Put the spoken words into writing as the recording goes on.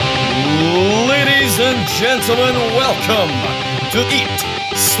and gentlemen, welcome to Eat,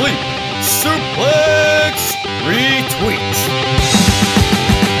 Sleep, Suplex, Retweet.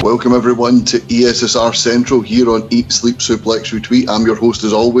 Welcome everyone to ESSR Central here on Eat, Sleep, Suplex, Retweet. I'm your host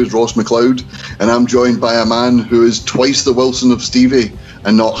as always, Ross McLeod, and I'm joined by a man who is twice the Wilson of Stevie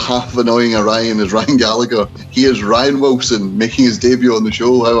and not half annoying a Ryan as Ryan Gallagher. He is Ryan Wilson, making his debut on the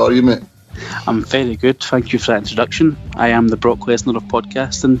show. How are you, mate? I'm very good, thank you for that introduction. I am the Brock Lesnar of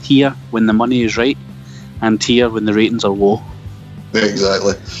podcasting, here when the money is right and here when the ratings are low.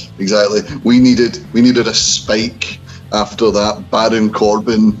 Exactly. We needed a spike after that Baron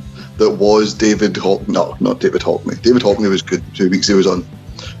Corbin that was David Hockney. No, not David Hockney. David Hockney was good 2 weeks he was on.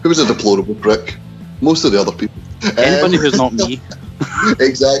 Who was a deplorable prick? Most of the other people. Anybody who's not me.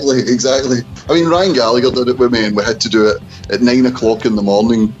 Exactly. I mean, Ryan Gallagher did it with me and we had to do it at 9 o'clock in the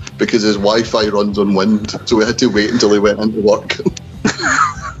morning because his Wi-Fi runs on wind, so we had to wait until he went into work.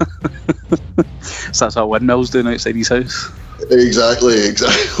 So that's what windmill's doing outside his house. Exactly. So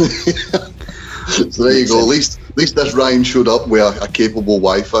there you go. At least this Ryan showed up with a capable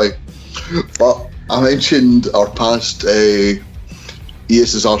Wi-Fi. But I mentioned our past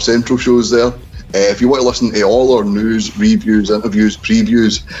ESSR Central shows there. If you want to listen to all our news, reviews, interviews,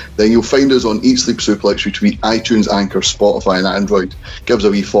 previews, then you'll find us on Eat, Sleep, Suplex, Retweet, iTunes, Anchor, Spotify and Android. Give us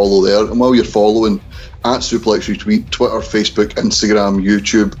a wee follow there. And while you're following, at Suplex Retweet, Twitter, Facebook, Instagram,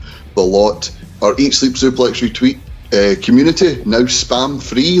 YouTube, the lot. Our Eat, Sleep, Suplex, Retweet community, now spam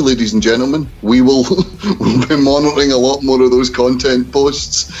free, ladies and gentlemen. We will we'll be monitoring a lot more of those content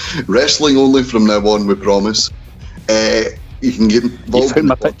posts. Wrestling only from now on, we promise. You can get involved. You found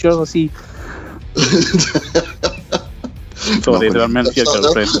my picture, I see. Sorry, they were meant for your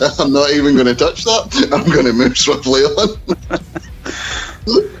girlfriend. I'm not even going to touch that. I'm going to move swiftly on.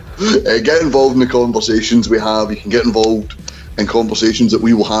 Get involved in the conversations we have. You can get involved in conversations that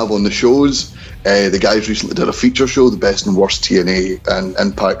we will have on the shows. The guys recently did a feature show, the best and worst TNA and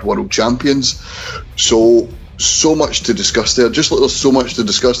Impact World Champions. So much to discuss there. Just like there's so much to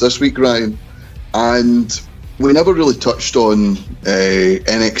discuss this week, Ryan. And we never really touched on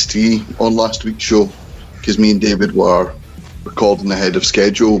NXT on last week's show because me and David were recording ahead of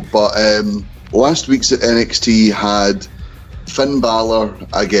schedule. But last week's NXT had Finn Balor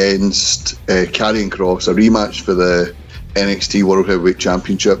against Karrion Kross, a rematch for the NXT World Heavyweight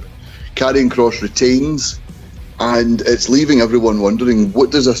Championship. Karrion Kross retains, and it's leaving everyone wondering, what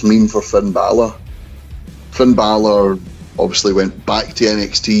does this mean for Finn Balor? Finn Balor obviously went back to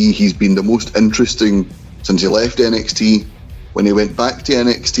NXT. He's been the most interesting since he left NXT. When he went back to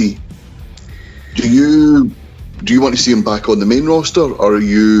NXT, do you want to see him back on the main roster, or are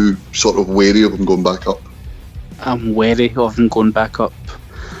you sort of wary of him going back up? I'm wary of him going back up,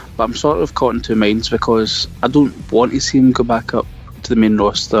 but I'm sort of caught in two minds because I don't want to see him go back up to the main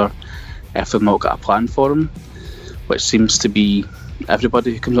roster if they've not got a plan for him, which seems to be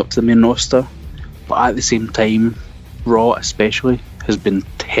everybody who comes up to the main roster. But at the same time, Raw especially has been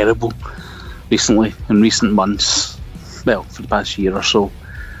terrible recently, in recent months. Well, for the past year or so,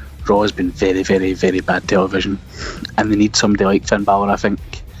 Raw has been very, very, very bad television, and they need somebody like Finn Balor, I think,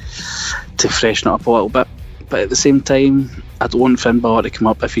 to freshen it up a little bit. But at the same time, I don't want Finn Balor to come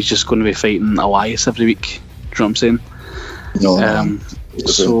up if he's just going to be fighting Elias every week. Do you know what I'm saying? No.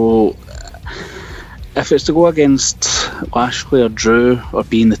 So if it's to go against Lashley or Drew or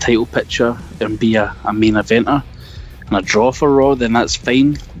be in the title picture and be a main eventer and a draw for Raw, then that's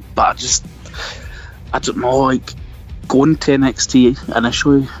fine. But I don't know, like, going to NXT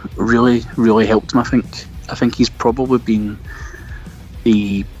initially really, really helped him, I think. I think he's probably been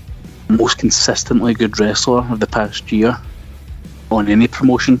the most consistently good wrestler of the past year on any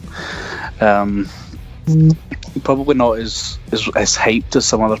promotion. Probably not as hyped as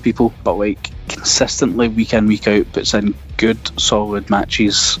some other people, but like consistently week in, week out puts in good, solid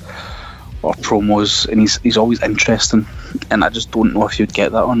matches or promos, and he's always interesting, and I just don't know if you'd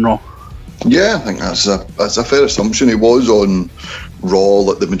get that on Raw. Yeah, I think that's a fair assumption. He was on Raw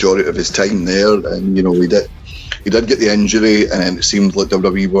like the majority of his time there, and you know he did get the injury, and then it seemed like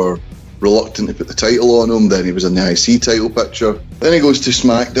WWE were reluctant to put the title on him. Then he was in the IC title picture. Then he goes to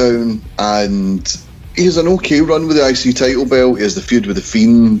SmackDown, and he has an okay run with the IC title belt. He has the feud with The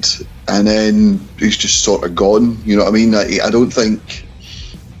Fiend, and then he's just sort of gone. You know what I mean?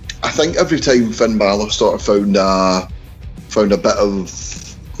 I think every time Finn Balor sort of found a bit of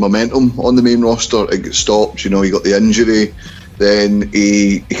momentum on the main roster, it gets stopped. You know, he got the injury, then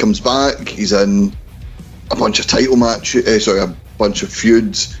he comes back. He's in a bunch of a bunch of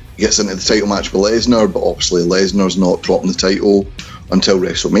feuds. He gets into the title match with Lesnar, but obviously Lesnar's not dropping the title until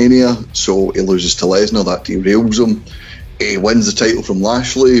WrestleMania, so he loses to Lesnar. That derails him. he wins the title from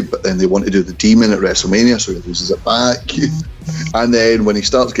Lashley, but then they want to do the Demon at WrestleMania, so he loses it back. And then when he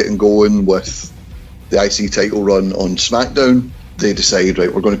starts getting going with the IC title run on SmackDown, they decide,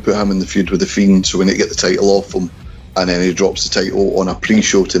 right, we're going to put him in the feud with the Fiend, so we need to get the title off him. And then he drops the title on a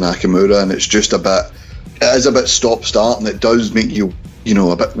pre-show to Nakamura, and it's just it is a bit stop-start, and it does make you,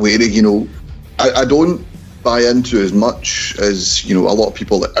 a bit wary. I don't buy into as much as, a lot of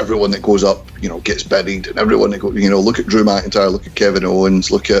people, that everyone that goes up, gets buried, and everyone that goes, look at Drew McIntyre, look at Kevin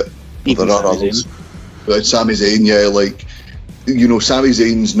Owens, look at others. Sami Zayn, Sami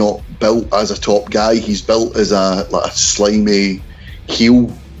Zayn's not built as a top guy. He's built as a slimy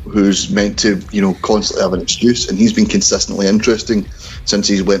heel who's meant to, constantly have an excuse, and he's been consistently interesting since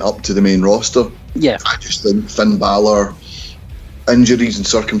he's went up to the main roster. Yeah. I just think Finn Balor, injuries and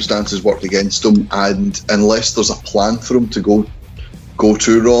circumstances worked against him, and unless there's a plan for him to go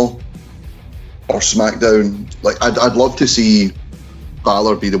to Raw or SmackDown, I'd love to see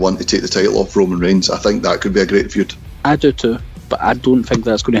Balor be the one to take the title off Roman Reigns. I think that could be a great feud. I do too, but I don't think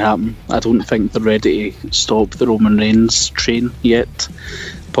that's going to happen. I don't think they're ready to stop the Roman Reigns train yet.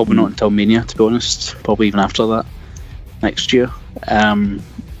 Probably not until Mania, to be honest. Probably even after that, next year. And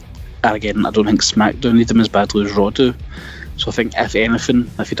again, I don't think SmackDown need him as badly as Raw do. So I think, if anything,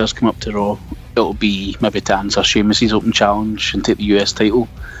 if he does come up to Raw, it'll be maybe to answer Sheamus' open challenge and take the US title.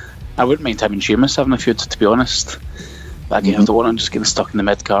 I wouldn't mind him and Sheamus having a feud, to be honest. But again, I don't want him just getting stuck in the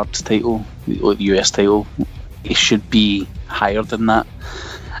mid-card title, the US title. He should be higher than that,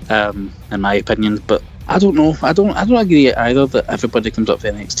 in my opinion. But I don't know. I don't agree either that everybody comes up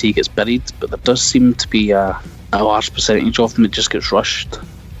to NXT gets buried, but there does seem to be a large percentage of them that just gets rushed.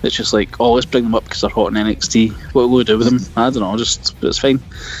 It's just like, let's bring them up because they're hot in NXT. What will we do with them? I don't know. But it's fine.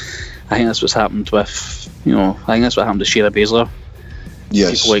 I think that's what's happened with, I think that's what happened to Shayna Baszler.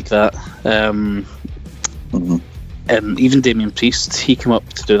 Yes. People like that. And even Damian Priest, he came up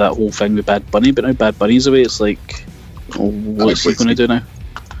to do that whole thing with Bad Bunny, but now Bad Bunny's away. It's like, what's he going to do now?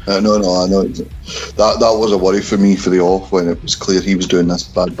 No, I know. That was a worry for me for the off when it was clear he was doing this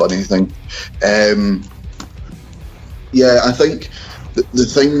Bad Bunny thing. I think the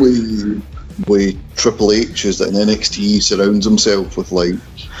thing with Triple H is that in NXT he surrounds himself with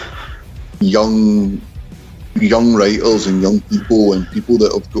young writers and young people and people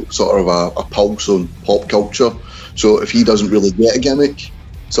that have got sort of a pulse on pop culture. So if he doesn't really get a gimmick,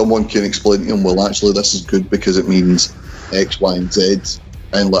 someone can explain to him, well, actually this is good because it means X, Y, and Z.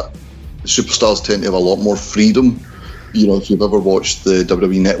 And superstars tend to have a lot more freedom. If you've ever watched the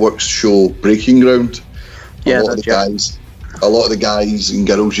WWE Network's show Breaking Ground, a lot of the guys and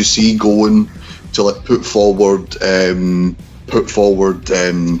girls you see going to put forward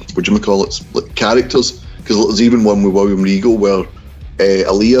characters. Because there's even one with William Regal where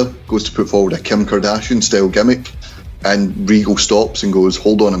Aaliyah goes to put forward a Kim Kardashian style gimmick, and Regal stops and goes,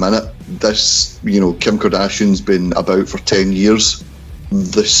 hold on a minute, this, Kim Kardashian's been about for 10 years.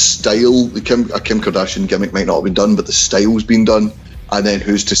 The style, a Kim Kardashian gimmick might not have been done, but the style's been done. And then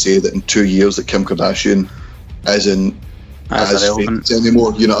who's to say that in 2 years that Kim Kardashian isn't as famous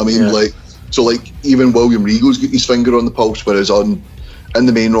anymore? You know what I mean? Yeah. Even William Regal's getting his finger on the pulse, whereas in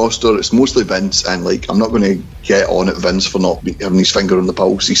the main roster, it's mostly Vince, and I'm not going to get on at Vince for not having his finger on the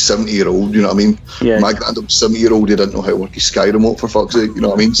pulse. He's 70-year-old, you know what I mean? Yeah. My granddad was 70-year-old, he didn't know how to work his Sky remote, for fuck's sake, you know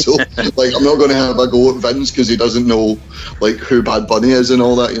what I mean? So, I'm not going to have a go at Vince because he doesn't know, who Bad Bunny is and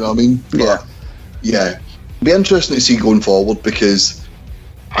all that, you know what I mean? But, it'd be interesting to see going forward because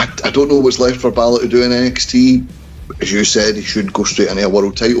I don't know what's left for Balor to do in NXT. As you said, he should go straight into a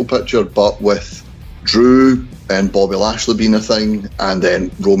world title picture, but with Drew and Bobby Lashley being a thing, and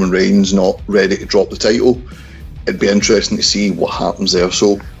then Roman Reigns not ready to drop the title, it'd be interesting to see what happens there.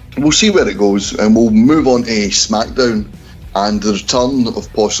 So we'll see where it goes, and we'll move on to SmackDown and the return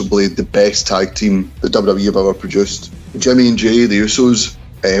of possibly the best tag team that WWE have ever produced. Jimmy and Jay, the Usos,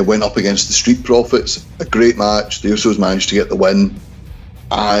 went up against the Street Profits. A great match. The Usos managed to get the win,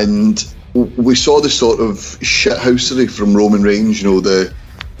 and we saw the sort of shithousery from Roman Reigns.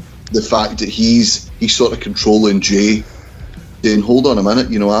 The fact that he's sort of controlling Jay, saying, hold on a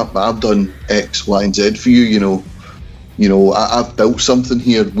minute, I've done X, Y, and Z for you, I've built something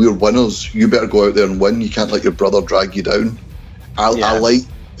here, we're winners, you better go out there and win, you can't let your brother drag you down. I like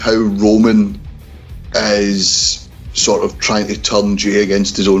how Roman is sort of trying to turn Jay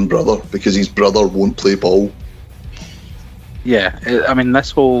against his own brother because his brother won't play ball. Yeah, I mean, the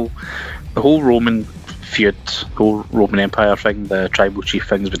whole Roman feud, whole Roman Empire thing, the tribal chief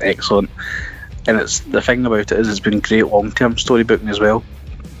thing has been excellent, and the thing about it is it's been great long-term storybooking as well,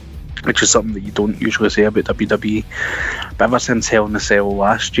 which is something that you don't usually say about WWE. But ever since Hell in a Cell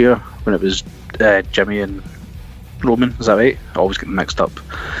last year, when it was Jimmy and Roman, is that right? I always get them mixed up.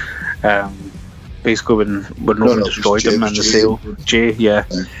 Basically, when Roman destroyed him in the sale, Jay, yeah.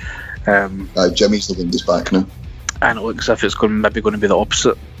 Jimmy's the one that's back now. And it looks as if it's maybe going to be the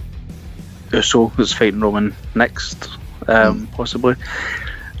opposite. Uso that's fighting Roman next, possibly.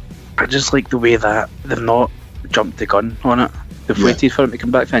 I just like the way that they've not jumped the gun on it. They've waited for him to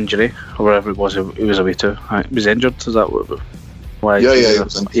come back from injury, or wherever it was he was away to. He was injured, is that why?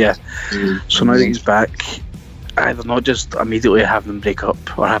 Yeah. So now that he's back, they're not just immediately having them break up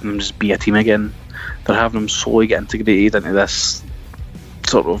or having them just be a team again. They're having them slowly get integrated into this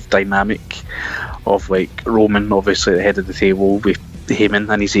sort of dynamic of like Roman, obviously at the head of the table with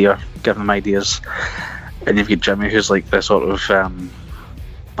Heyman in his ear, giving them ideas, and you've got Jimmy, who's like the sort of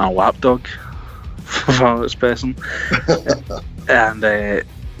a lapdog for this person, and then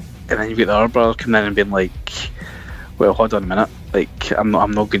you've got the other brother coming in and being like, well, hold on a minute, like I'm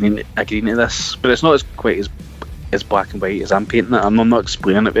not agreeing to this, but it's not as quite as black and white as I'm painting it. I'm not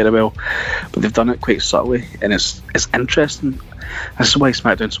explaining it very well, but they've done it quite subtly, and it's interesting. This is why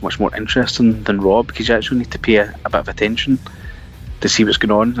SmackDown's so much more interesting than Raw, because you actually need to pay a bit of attention to see what's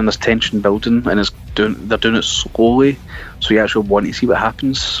going on, and there's tension building, and they're doing it slowly, so you actually want to see what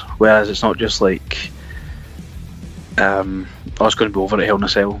happens. Whereas it's not just like, it's going to be over at Hell in a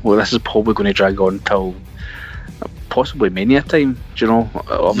Cell. Well, this is probably going to drag on till possibly Mania time. Do you know?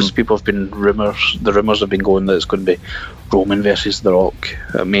 Obviously, people have been rumours. The rumours have been going that it's going to be Roman versus The Rock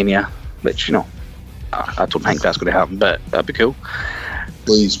at Mania, which I don't think that's going to happen, but that'd be cool.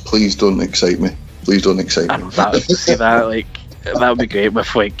 Please don't excite me. Please don't excite me. I know that would be great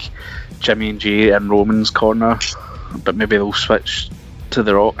with like Jimmy and Jay in Roman's corner, but maybe they'll switch to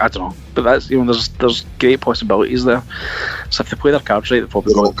The Rock. I don't know, but that's there's great possibilities there. So if they play their cards right, they'll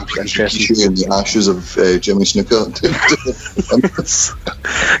probably go interesting. In the ashes of Jimmy Snuka.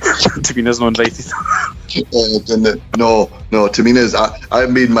 Tamina's not invited. No, Tamina's. I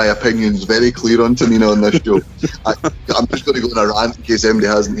made my opinions very clear on Tamina on this show. I'm just going to go on a rant in case anybody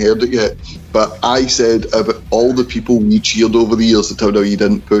hasn't heard it yet. But I said about all the people we cheered over the years that WWE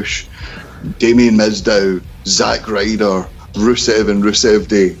didn't push: Damien Mizdow, Zack Ryder, Rusev and Rusev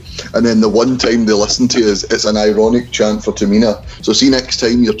Day, and then the one time they listen to us, it's an ironic chant for Tamina. So see, next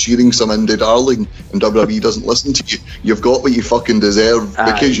time you're cheering some indie darling and WWE doesn't listen to you, you've got what you fucking deserve,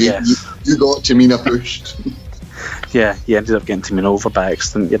 because you got Tamina pushed. Yeah, you ended up getting Tamina over by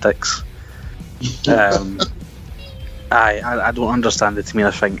accident, you dicks. I don't understand the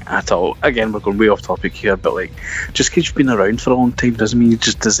Tamina thing at all. Again, we're going way off topic here, but like, just because you've been around for a long time doesn't mean you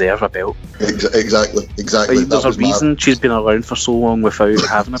just deserve a belt. Exactly. Like, there's a reason she's been around for so long without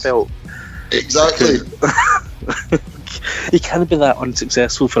having a belt. Exactly. You can't be that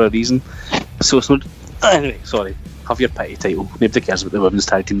unsuccessful for a reason. So it's not. Anyway, sorry. Have your pity title. Nobody cares about the women's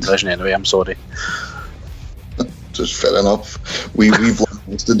tag team division anyway. I'm sorry. Just fair enough. We've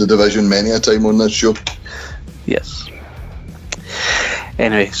listed the division many a time on this show. Yes.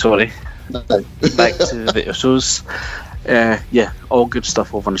 Anyway, sorry. Back to the Usos. Yeah, all good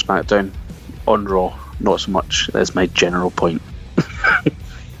stuff over on SmackDown. On Raw, not so much. That's my general point.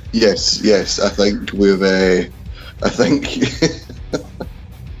 Yes. I think we've. I think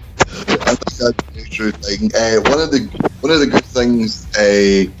that's a true thing. One of the good things,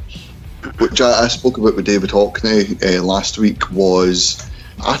 which I spoke about with David Hockney last week, was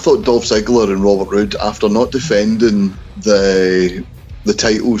I thought Dolph Ziggler and Robert Roode, after not defending the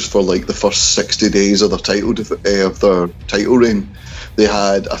titles for like the first 60 days of their title reign, they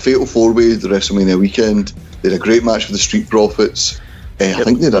had a fatal 4-way the WrestleMania weekend. They had a great match with the Street Profits. I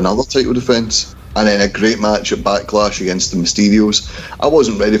think they had another title defense, and then a great match at Backlash against the Mysterios. I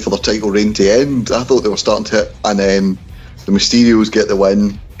wasn't ready for the title reign to end. I thought they were starting to hit, and then the Mysterios get the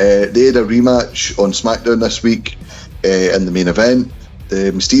win. They had a rematch on SmackDown this week in the main event.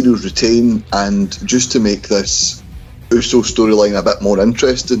 The Mysterios retain, and just to make this Uso storyline a bit more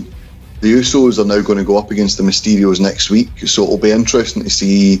interesting, the Usos are now going to go up against the Mysterios next week, so it'll be interesting to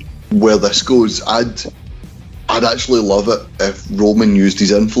see where this goes. I'd actually love it if Roman used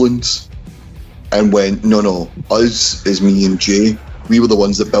his influence and went, no, us is me and Jay. We were the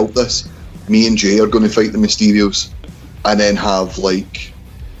ones that built this. Me and Jay are going to fight the Mysterios, and then have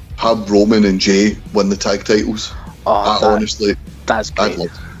Roman and Jay win the tag titles. Honestly, that's great.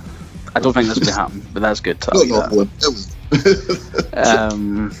 I don't think that's going to happen, but that's good.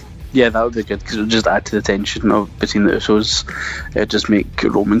 Yeah, that would be good, because it would just add to the tension between the Usos. It would just make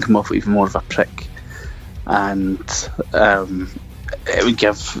Roman come off even more of a prick, and it would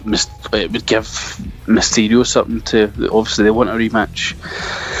give Mysterio something to. Obviously, they want a rematch.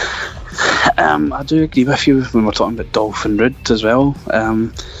 I do agree with you when we're talking about Dolph and Roode as well.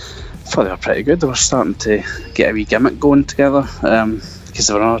 thought they were pretty good. They were starting to get a wee gimmick going together, because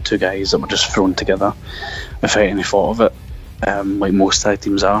there were another two guys that were just thrown together without any thought of it, like most tag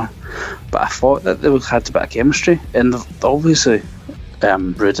teams are. But I thought that they had a bit of chemistry, and obviously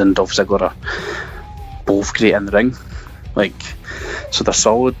Rude and Dolph Ziggler are both great in the ring, like, so they're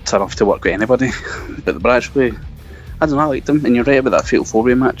solid enough to work with anybody. But they were actually, I don't know, I liked them. And you're right about that Fatal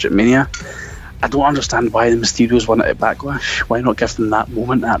 4-Way match at Mania. I don't understand why the Mysterios won it at Backlash. Why not give them that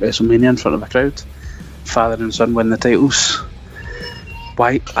moment at WrestleMania in front of a crowd? Father and son win the titles.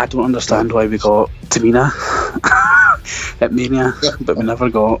 Why? I don't understand why we got Tamina at Mania, but we never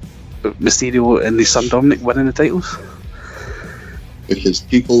got Mysterio and his son Dominic winning the titles. Because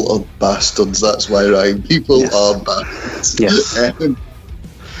people are bastards, that's why, Ryan. People are bastards. Yes.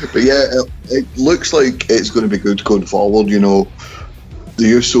 But yeah, it looks like it's going to be good going forward. You know, the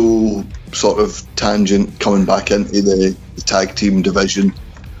Uso sort of tangent coming back into the tag team division.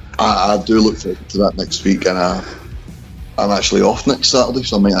 I do look forward to that next week, and I'm actually off next Saturday,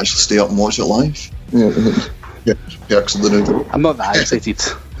 so I might actually stay up and watch it live. Yeah, perks of the new. I'm not that excited,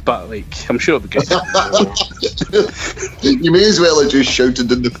 but like, I'm sure it'll be good. You may as well have just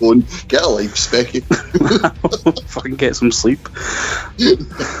shouted in the phone, "Get a life, Specky." Fucking get some sleep.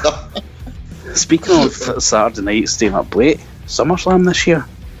 Speaking of Saturday night staying up late, SummerSlam this year.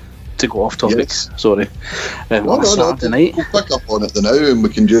 To go off topic, sorry. Saturday night. We'll pick up on it now, and we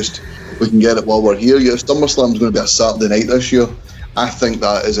can get it while we're here. Yeah, SummerSlam's going to be a Saturday night this year. I think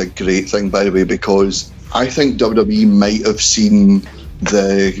that is a great thing, by the way, because I think WWE might have seen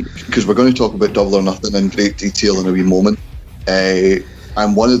because we're going to talk about Double or Nothing in great detail in a wee moment.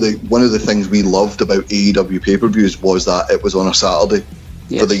 And one of the things we loved about AEW pay-per-views was that it was on a Saturday.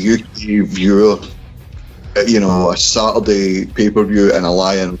 For the UK viewer. You know, a Saturday pay-per-view and a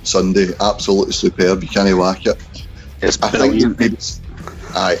Lion Sunday, absolutely superb. You can't whack it. It's brilliant.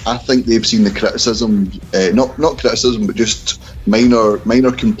 I think they've seen the criticism, not criticism, but just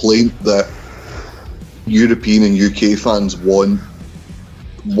minor complaint that European and UK fans want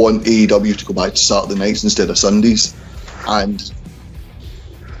AEW to go back to Saturday nights instead of Sundays, and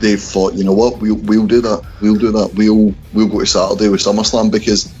they've thought, you know what, we'll do that. We'll go to Saturday with SummerSlam,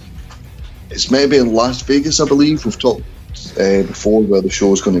 because it's maybe in Las Vegas, I believe. We've talked before where the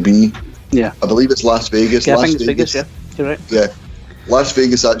show's going to be. Yeah. I believe it's Las Vegas. Yeah, I think it's Vegas, yeah. You're right. Yeah. Las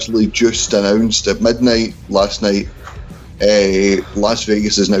Vegas actually just announced at midnight last night, Las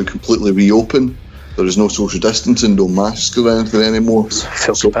Vegas is now completely reopened. There is no social distancing, no masks or anything anymore.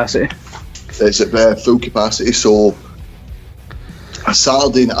 Full capacity. It's at full capacity, so a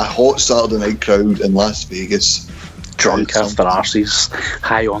hot Saturday night crowd in Las Vegas. Drunk off their arses,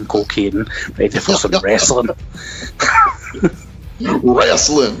 high on cocaine, ready for some wrestling.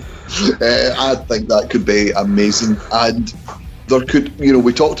 Wrestling! I think that could be amazing. And there could, you know,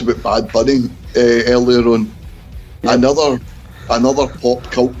 we talked about Bad Bunny earlier on. Yeah. Another pop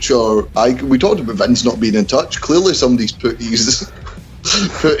culture. We talked about Vince not being in touch. Clearly, somebody's put his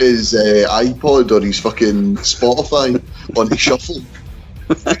iPod or his fucking Spotify on his shuffle.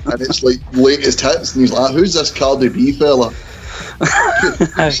 And it's like latest hits, and he's like, "Who's this Cardi B fella?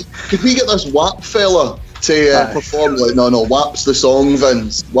 Could we get this WAP fella to perform?" Like, no, WAP's the song,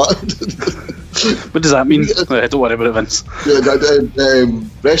 Vince. What? What does that mean? Don't worry about it, Vince.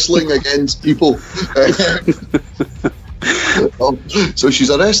 Wrestling against people. So she's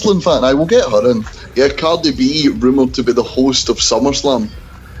a wrestling fan. I will get her in. Yeah, Cardi B rumoured to be the host of SummerSlam.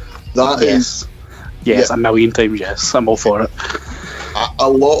 That is. Yes, a million times yes. I'm all for it. A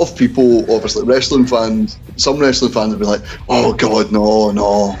lot of people, obviously, wrestling fans, some wrestling fans have been like, "Oh God,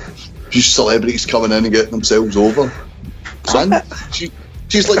 no, just celebrities coming in and getting themselves over." And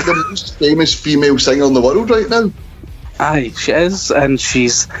she's like the most famous female singer in the world right now. Aye, she is, and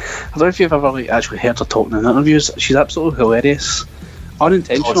she's, I don't know if you've ever actually heard her talking in interviews. She's absolutely hilarious,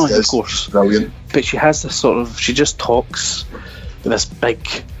 unintentionally, of course. Brilliant. But she has this sort of, she just talks with this big,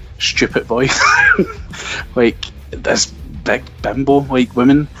 stupid voice, like this big bimbo like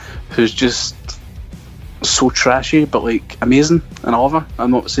woman who's just so trashy but like amazing, and I love her.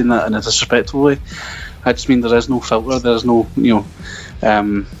 I'm not saying that in a disrespectful way. I just mean there is no filter, there is no, you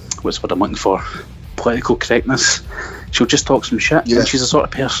know, what's what I'm looking for, political correctness. She'll just talk some shit, and she's the sort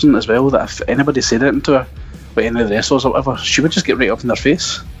of person as well that if anybody said anything to her, like any of the wrestlers or whatever, she would just get right up in their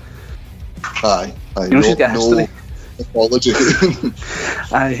face. Aye, you know, she's got history. Apology.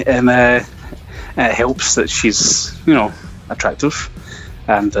 Aye, and it helps that she's, you know, attractive,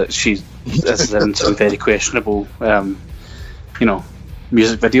 and that she is in some very questionable, you know,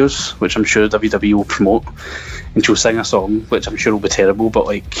 music videos, which I'm sure WWE will promote, and she'll sing a song which I'm sure will be terrible, but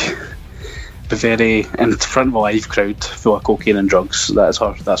like be very in front of a live crowd full of cocaine and drugs. That's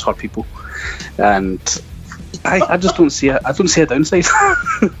her people, and I just don't see I don't see a downside.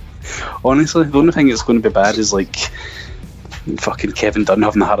 Honestly, the only thing that's going to be bad is like fucking Kevin Dunn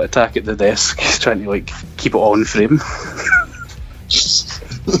having a heart attack at the desk, trying to like keep it all in frame.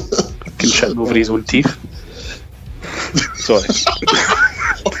 Fucking tripping over his own teeth. Sorry.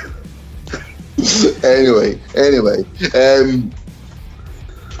 Anyway,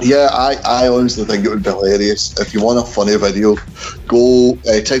 yeah, I honestly think it would be hilarious. If you want a funny video, go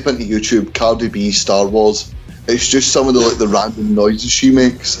type into YouTube Cardi B Star Wars. It's just some of the random noises she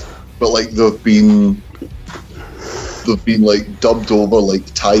makes, but like they've been like dubbed over like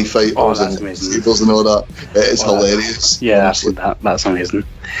TIE fighters and sabers and all that. It is hilarious. Yeah, honestly. That's amazing.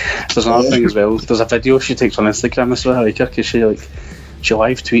 There's another thing as well. There's a video she takes on Instagram. This is how I like her, because she live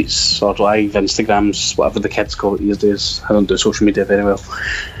tweets or live Instagrams, whatever the kids call it these days. I don't do social media very well.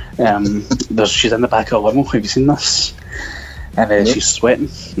 She's in the back of a limo. Have you seen this? And she's sweating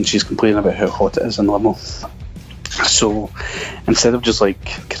and she's complaining about how hot it is in the limo. So instead of just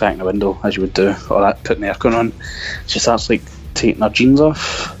like cracking the window as you would do, or putting the aircon on, she starts like taking her jeans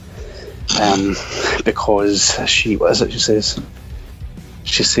off, because what is it she says?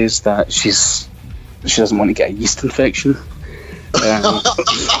 She says that she doesn't want to get a yeast infection.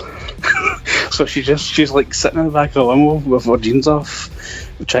 So she's like sitting in the back of the limo with her jeans off,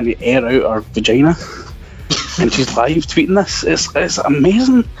 trying to air out her vagina, and she's live tweeting this. It's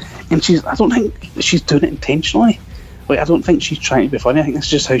amazing, and I don't think she's doing it intentionally. Like, I don't think she's trying to be funny. I think that's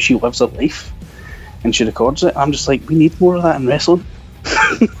just how she lives her life, and she records it. I'm just like, we need more of that in wrestling.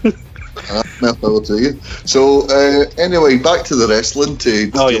 I'll tell you. So anyway, back to the wrestling, to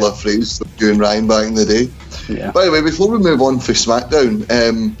steal a phrase from you and Ryan back in the day. Yeah. By the way, before we move on for SmackDown,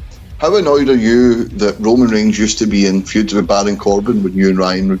 how annoyed are you that Roman Reigns used to be in feuds with Baron Corbin when you and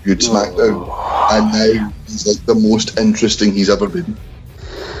Ryan reviewed SmackDown, and now he's like the most interesting he's ever been?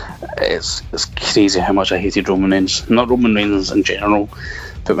 It's crazy how much I hated Roman Reigns. Not Roman Reigns in general,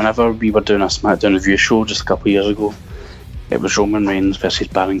 but whenever we were doing a SmackDown review show just a couple of years ago, it was Roman Reigns versus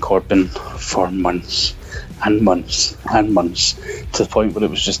Baron Corbin for months and months and months, to the point where it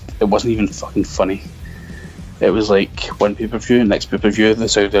wasn't even fucking funny. It was like one pay-per-view, next pay-per-view, the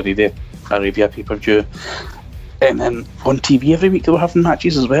Saudi Arabia pay-per-view, and then on TV every week they were having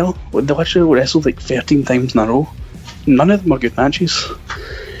matches as well. They literally wrestled like 13 times in a row. None of them were good matches.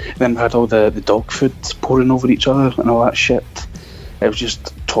 And then we had all the dog food pouring over each other and all that shit. It was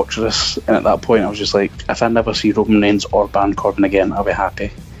just torturous, and at that point I was just like, if I never see Roman Reigns or Baron Corbin again, I'll be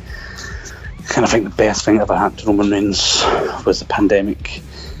happy. And I think the best thing that ever happened to Roman Reigns was the pandemic,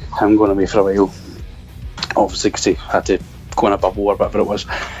 him going away for a while, obviously because he had to go in a bubble or whatever it was,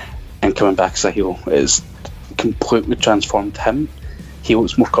 and coming back as a heel. It's completely transformed him. He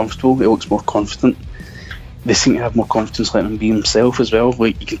looks more comfortable, he looks more confident. They seem to have more confidence letting him be himself as well.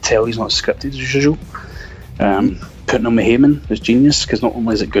 Like, you can tell he's not scripted as usual. Putting him with Heyman was genius, because not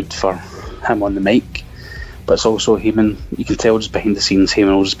only is it good for him on the mic, but it's also Heyman, you can tell just behind the scenes,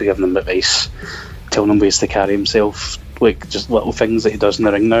 Heyman will just be giving him advice, telling him ways to carry himself, like just little things that he does in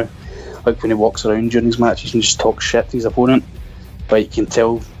the ring now. Like when he walks around during his matches and just talks shit to his opponent, but you can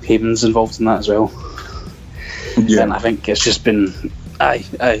tell Heyman's involved in that as well. Yeah. And I think it's just been,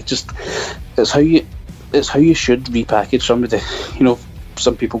 it's how you should repackage somebody. You know,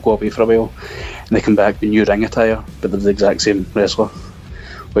 some people go away for a while and they come back with new ring attire, but they're the exact same wrestler.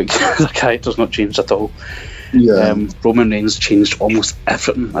 Like, the character's not changed at all. Yeah. Roman Reigns changed almost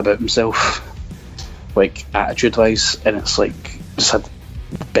everything about himself, like attitude wise, and it's like just had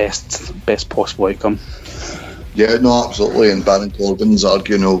the best possible outcome. Yeah, no, absolutely. And Baron Corbin's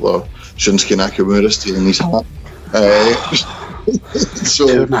arguing over Shinsuke Nakamura stealing his hat. So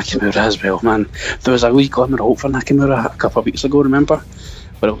poor Nakamura as well, man. There was a wee glimmer of hope for Nakamura a couple of weeks ago, remember?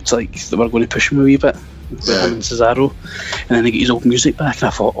 But it was like they were going to push him a wee bit with him and Cesaro, and then they get his old music back, and I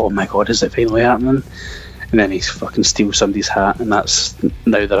thought, oh my god, is it finally happening? And then he fucking steals somebody's hat, and that's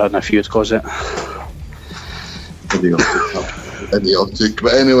now they're in a feud because it. Idiotic.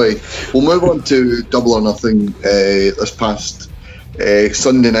 But anyway, we'll move on to Double or Nothing this past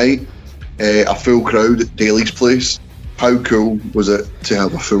Sunday night. A full crowd at Daly's place. How cool was it to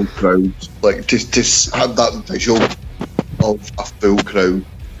have a full crowd? Like, to have that visual of a full crowd,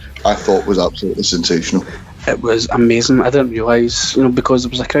 I thought was absolutely sensational. It was amazing. I didn't realise, because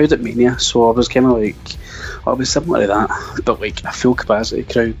there was a crowd at Mania, so I was kind of like, it was similar to that, but like a full capacity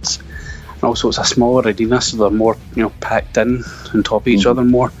crowd. And also it's a smaller arena, so they're more, packed in on top of each other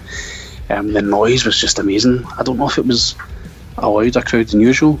more. The noise was just amazing. I don't know if it was a louder crowd than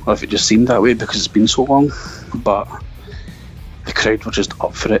usual, or if it just seemed that way because it's been so long, but the crowd were just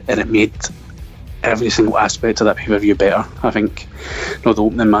up for it, and it made every single aspect of that pay-per-view better. I think, the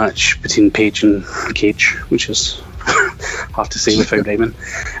opening match between Paige and Cage, which is hard to say without rhyming,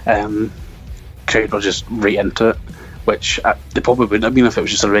 crowd were just right into it, which they probably wouldn't have been if it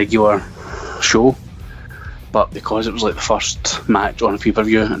was just a regular show, but because it was like the first match on a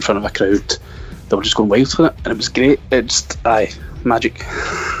pay-per-view in front of a crowd, they were just going wild for it, and it was great. It's magic.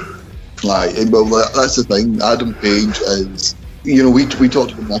 Well, that's the thing. Adam Page is, we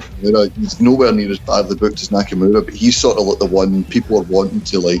talked about Nakamura. He's nowhere near as badly booked as Nakamura, but he's sort of like the one people are wanting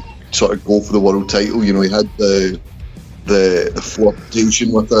to like sort of go for the world title. He had the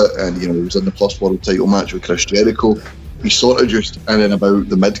flirtation with it, and he was in the first world title match with Chris Jericho. He's sort of just in and about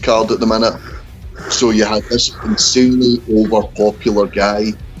the mid card at the minute. So you had this insanely over popular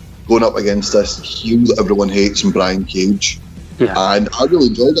guy going up against this heel that everyone hates in Brian Cage. Yeah. And I really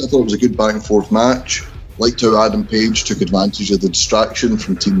enjoyed it. I thought it was a good back and forth match. Liked how Adam Page took advantage of the distraction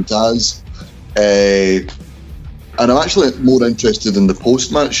from Team Taz. And I'm actually more interested in the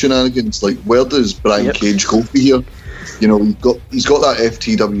post-match shenanigans. Like, where does Brian Cage go for here? He's got that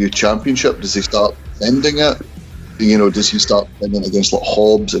FTW championship. Does he start defending it? Does he start defending against like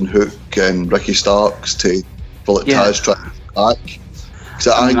Hobbs and Hook and Ricky Starks for Taz trying back?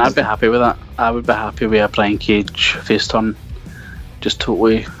 I'd be happy with that. I would be happy with a Brian Cage face turn. Just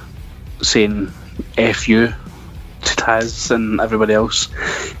totally saying F you to Taz and everybody else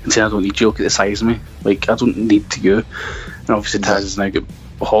and saying I don't need you, look at the size of me. Like, I don't need you. And obviously Taz has now got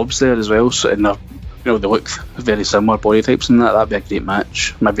Hobbs there as well, so and they look very similar body types, and that'd be a great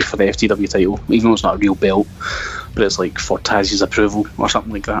match, maybe for the FTW title, even though it's not a real belt, but it's like for Taz's approval or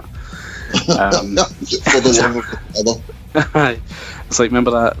something like that. For the love of the other. It's like,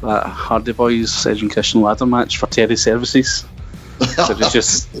 remember that Hardy Boys Edge and Christian ladder match for Terry Services? So it was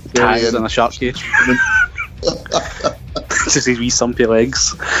just Taz in a shark cage. Just his wee sumpy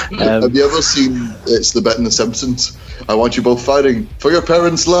legs. Have you ever seen it's the bit in The Simpsons? I want you both fighting for your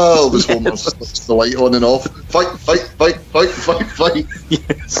parents' love. As Homer flips the light on and off. Fight.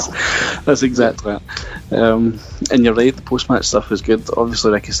 Yes, that's exactly it. And you're right, the post-match stuff was good.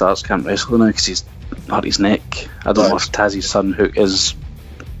 Obviously Ricky Starks can't wrestle now because he's hurt his neck. I don't know if Taz's son Hook is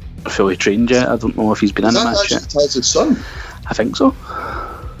fully trained yet. I don't know if he's been in the match yet. Taz's son? I think so.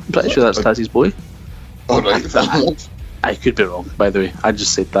 I'm pretty sure that's Taz's boy. Alright. I could be wrong, by the way. I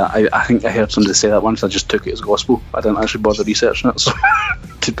just said that. I think I heard somebody say that once. I just took it as gospel. I didn't actually bother researching it, so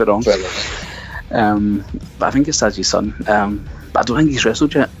could be wrong. But I think it's Taz's son. But I don't think he's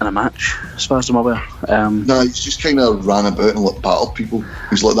wrestled yet in a match, as far as I'm aware. No, he's just kind of ran about and battled people.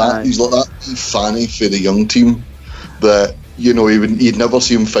 He's like that. He's like that Fanny for the young team that you'd never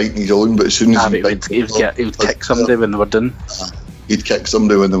see him fighting his own, but as soon as he would kick somebody when they were done. He'd kick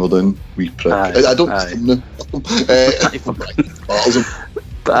somebody when they were done. Wee prick. I don't see him.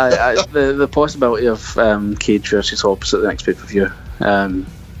 The possibility of Cage versus Hobbs at the next pay-per-view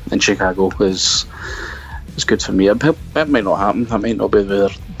in Chicago is good for me. It might not happen. That might not be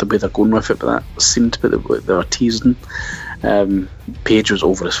the way they're going with it, but that seemed to be what they were teasing. Page was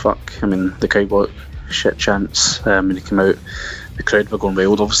over as fuck. I mean, the cowboy shit chants when he came out, the crowd were going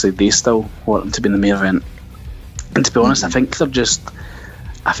wild. Obviously they still want him to be in the main event, and to be honest, I think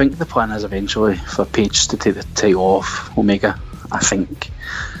the plan is eventually for Page to take the title off Omega, I think,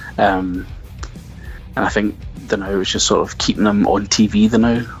 and I think the now is just sort of keeping him on TV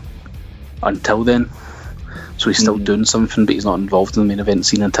until then, so he's still doing something, but he's not involved in the main event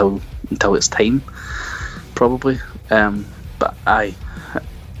scene until it's time, probably. But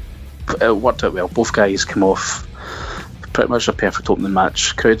it worked out well. Both guys came off pretty much a perfect opening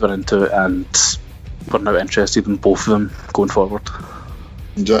match. Crowd were into it, and we're now interested in both of them going forward.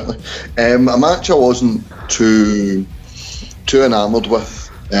 Exactly. A match I wasn't too enamoured with.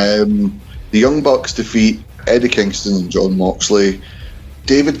 The Young Bucks defeat Eddie Kingston and Jon Moxley.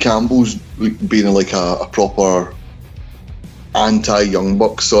 David Campbell's being like a proper anti-Young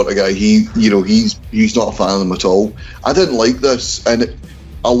Bucks sort of guy. He's not a fan of them at all. I didn't like this, and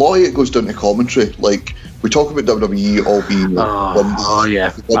a lot of it goes down to commentary. Like, we talk about WWE all being like I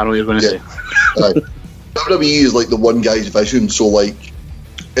know what you're going to say. WWE is like the one guy's vision, so like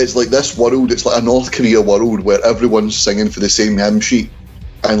it's like this world, it's like a North Korea world where everyone's singing for the same hymn sheet,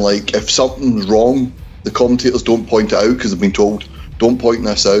 and like if something's wrong, the commentators don't point it out because they've been told, don't point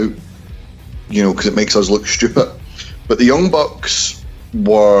this out, because it makes us look stupid. But the Young Bucks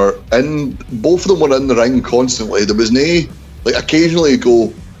both of them were in the ring constantly. There was no, like, occasionally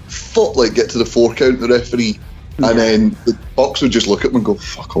go, fuck, like, get to the 4 count, the referee, and then the Bucks would just look at them and go,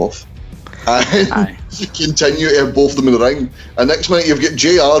 fuck off. And continue to have both of them in the ring. And next minute you've got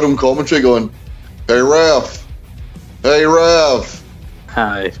JR on commentary going, hey ref,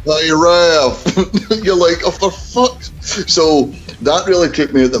 Aye. Hey, ref! You're like, oh, for fuck's... So, that really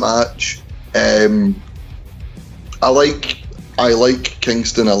took me out the match. I like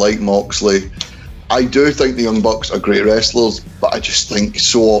Kingston, I like Moxley. I do think the Young Bucks are great wrestlers, but I just think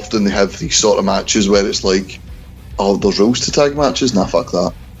so often they have these sort of matches where it's like, oh, there's rules to tag matches? Nah, fuck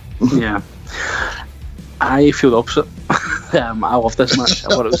that. Yeah. I feel the opposite. I love this match. I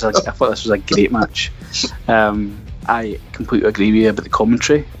thought this was a great match. I completely agree with you about the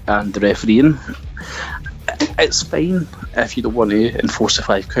commentary and the refereeing. It's fine if you don't want to enforce the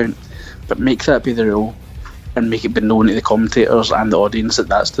 5 count, but make that be the rule and make it be known to the commentators and the audience that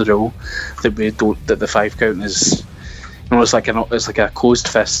that's the rule. That the 5 count is, it's like a closed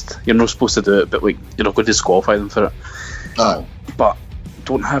fist. You're not supposed to do it, but like you're not going to disqualify them for it. Aye. But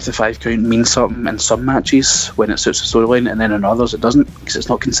don't have the 5 count mean something in some matches when it suits the storyline, and then in others it doesn't, because it's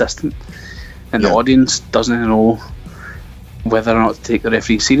not consistent, and the audience doesn't know whether or not to take the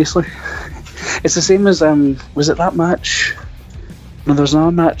referee seriously. It's the same as was it that match? No, there was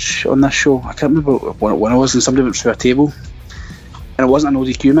another match on this show. I can't remember when it was, and somebody went through a table, and it wasn't an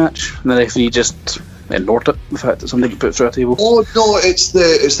ODQ match, and the referee just ignored it. The fact that somebody got put through a table. Oh no, it's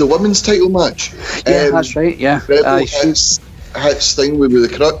the women's title match. Yeah, that's right. Yeah, Rebel hits Sting with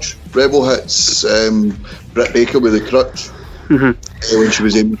the crutch. Rebel hits Britt Baker with the crutch when she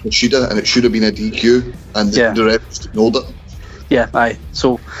was aiming for Shida, and it should have been a DQ, and the ref just ignored it. Yeah, aye.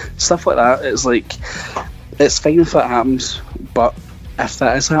 So stuff like that, it's like, it's fine if it happens, but if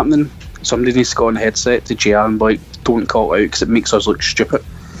that is happening, somebody needs to go on the headset to JR and be like, don't call it out because it makes us look stupid.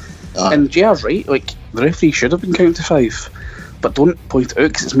 And JR's right, like, the referee should have been counting to 5, but don't point it out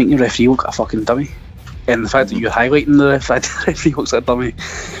because it's making your referee look like a fucking dummy. And the fact that you're highlighting the fact that the referee looks like a dummy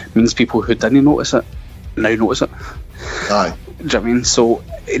means people who didn't notice it now notice it. Aye. Do you know what I mean? So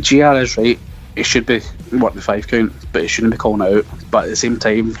JR is right. It should be working the 5 count, but it shouldn't be calling it out. But at the same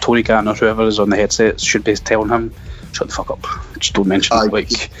time, Tony Khan or whoever is on the headset should be telling him, shut the fuck up. Just don't mention it. Like,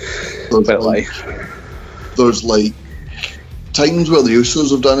 there's like times where the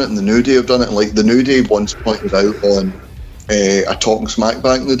Usos have done it and the New Day have done it. And like the New Day once pointed out on a Talking Smack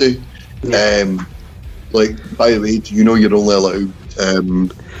back in the day. Yeah. Like, by the way, you know you're only allowed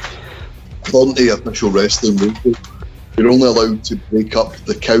 30 official wrestling rules. You're only allowed to break up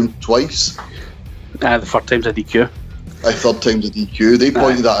the count twice. The third time's a DQ. Third time's a DQ. They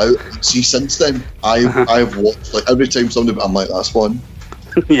pointed that out. See, since then, I've watched, like, every time somebody, I'm like, that's one.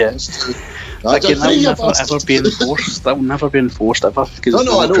 Yeah. That will never be enforced. That will never be enforced ever.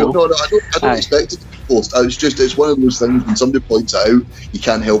 No, I don't expect it to be enforced. It's one of those things when somebody points it out, you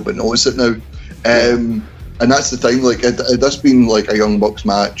can't help but notice it now. And that's the thing, like, this been like a Young Bucks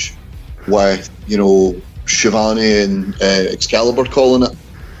match with, you know, Shivani and Excalibur calling it,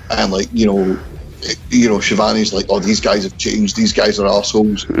 and like, you know, Shivani's like, oh, these guys have changed, these guys are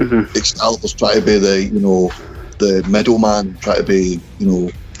arseholes. Excalibur's trying to be the middleman, try to be, you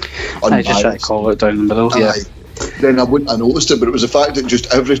know, I just try to call it down the middle. Then I wouldn't have noticed it, but it was the fact that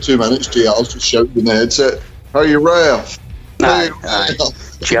just every 2 minutes JR's just shouting in the headset, "How you ref?"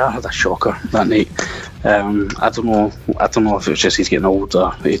 JR had a shocker that night. I don't know if it was just he's getting old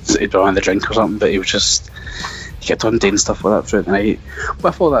or he'd run the drink or something, but he kept on doing stuff like that throughout the night.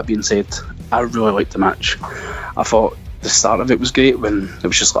 With all that being said, I really liked the match. I thought the start of it was great when it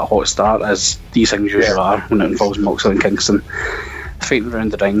was just like a hot start, as these things usually are when it involves Moxley and Kingston fighting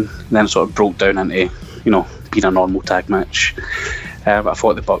around the ring, and then it sort of broke down into, you know, being a normal tag match. I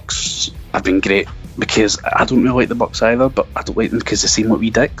thought the Bucks have been great, because I don't really like the Bucks either, but I don't like them because they seem like wee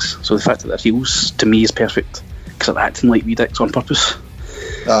dicks. So the fact that they're heels, to me, is perfect, because they're acting like wee dicks on purpose.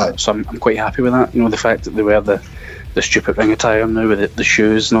 So I'm quite happy with that. You know, the fact that they wear the stupid ring attire now with the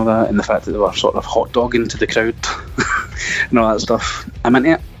shoes and all that, and the fact that they were sort of hot dogging to the crowd and all that stuff. I'm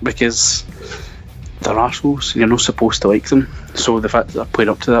into it because they're arseholes and you're not supposed to like them. So the fact that they're playing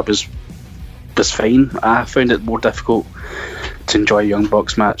up to that was fine. I found it more difficult to enjoy a Young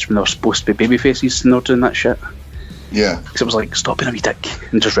Bucks match when they were supposed to be baby faces and they're doing that shit. Yeah. Because it was like, stop being a wee dick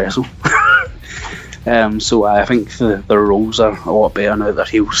and just wrestle. So I think their roles are a lot better now that they're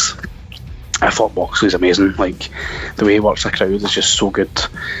heels. I thought Moxley's amazing. Like, the way he works the crowd is just so good.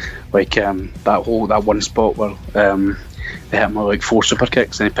 Like, that one spot where they hit him with like 4 super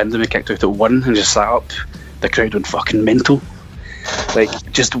kicks and he pinned him and kicked out at 1 and just sat up. The crowd went fucking mental.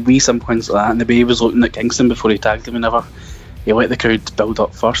 Like, just wee some points like that. And the way he was looking at Kingston before he tagged him and he let the crowd build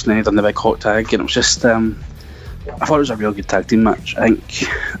up first and then he done the big hot tag, and it was just I thought it was a real good tag team match. I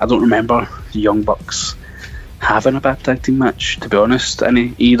don't remember the Young Bucks having a bad tag team match, to be honest, in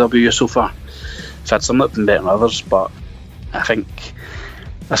AEW so far. I've had some that have been better than others, but I think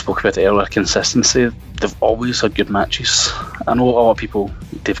I spoke about it earlier, consistency. They've always had good matches. I know a lot of people,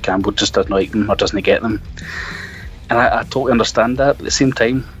 Dave Campbell just doesn't like them or doesn't get them, and I totally understand that, but at the same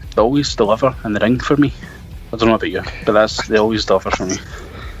time, they always deliver in the ring for me. I don't know about you, but they always deliver for me.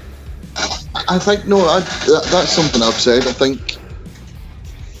 I think, that's something I've said. I think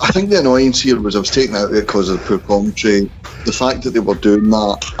the annoyance here was I was taken out of it because of the poor commentary, the fact that they were doing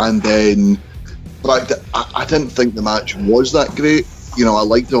that, and then the fact that I didn't think the match was that great. You know, I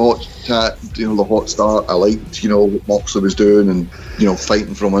liked the hot chat, the hot start. I liked, what Moxley was doing and,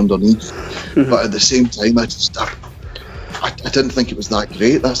 fighting from underneath. Mm-hmm. But at the same time, I didn't think it was that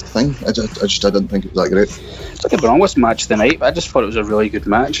great. That's the thing. I didn't think it was that great. Don't get me wrong, was match of the night, but I just thought it was a really good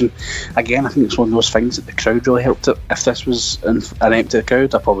match. And again, I think it's one of those things that the crowd really helped it. If this was an empty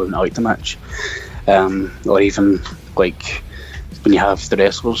crowd, I probably wouldn't have liked the match. Or even like when you have the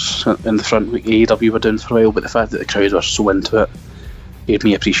wrestlers in the front, like AEW were doing for a while, but the fact that the crowd were so into it made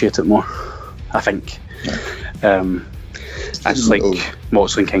me appreciate it more, I think. I just like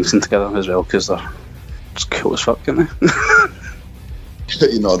Moxley and Kingston together as well, because they're just cool as fuck, aren't they?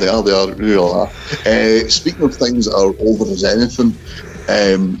 They really are. Speaking of things that are over as anything,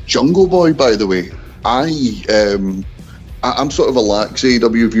 Jungle Boy, by the way, I'm sort of a lax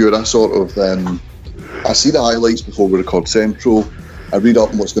AEW viewer. I sort of I see the highlights before we record Central. I read up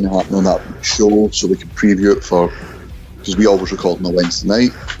on what's going to happen on that show so we can preview it because we always record on a Wednesday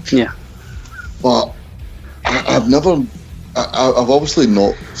night. Yeah. But I've obviously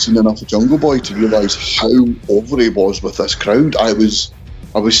not seen enough of Jungle Boy to realise how over he was with this crowd. I was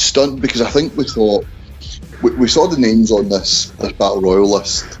stunned because I think we thought we saw the names on this Battle Royal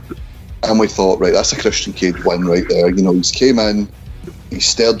list and we thought, right, that's a Christian Cage win right there. He's came in, he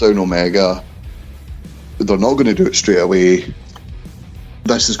stared down Omega. They're not going to do it straight away.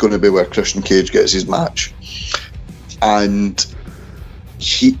 This is going to be where Christian Cage gets his match. And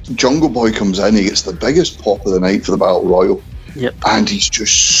Jungle Boy comes in, he gets the biggest pop of the night for the Battle Royal. Yep. And he's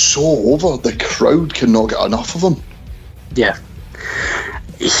just so over. The crowd cannot get enough of him. Yeah.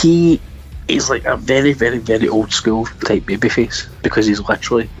 He's like a very, very, very old school type babyface, because he's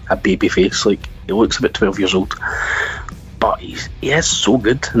literally a babyface. Like, he looks about 12 years old, but he is so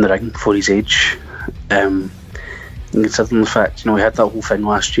good in the ring for his age. And considering the fact, he had that whole thing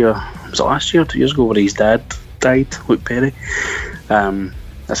last year. Was it last year or 2 years ago where his dad died, Luke Perry?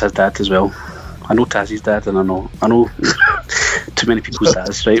 That's his dad as well. I know Taz's dad, and I know too many people's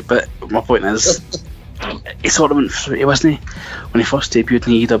dads, right? But my point is, he sort of went through it, wasn't he? When he first debuted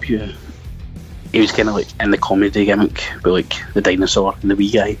in AEW, he was kind of like in the comedy gimmick, but like the dinosaur and the wee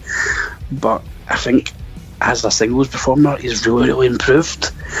guy. But I think as a singles performer, he's really, really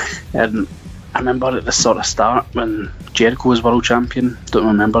improved. And I remember at the sort of start when Jericho was world champion. Don't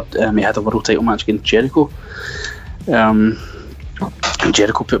remember, he had a world title match against Jericho. And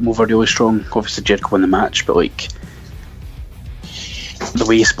Jericho put him over really strong. Obviously Jericho won the match, but like the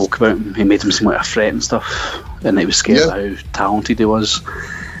way he spoke about him, he made him seem like a threat and stuff, and he was scared of how talented he was.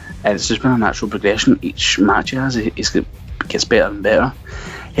 And it's just been a natural progression. Each match he has, he gets better and better.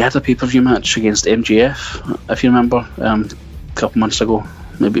 He had a pay-per-view match against MJF, if you remember, a couple months ago.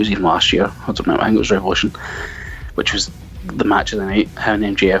 Maybe it was even last year, I don't know, I think it was Revolution, which was the match of the night. How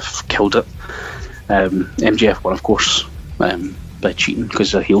MJF killed it. MJF won, of course, by cheating, because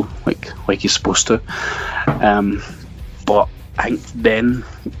he's a heel, like he's supposed to. But I think then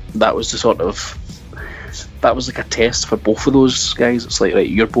that was like a test for both of those guys. It's like, right,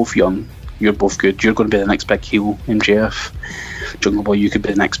 you're both young, you're both good, you're going to be the next big heel, MJF. Jungle Boy, you could be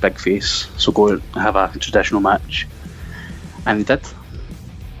the next big face, so go and have a traditional match. And he did,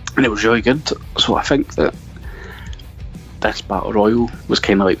 and it was really good. So I think that this Battle Royal was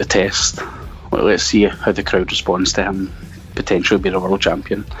kind of like the test. Well, let's see how the crowd responds to him potentially being a world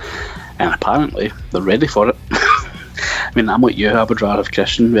champion, and apparently they're ready for it. I mean, I'm like you, I would rather have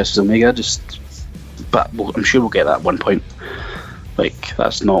Christian versus Omega, but I'm sure we'll get that at one point. Like,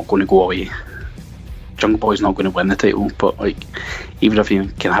 that's not going to go away. Jungle Boy's not going to win the title, but like, even if he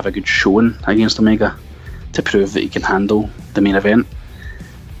can have a good showing against Omega to prove that he can handle the main event,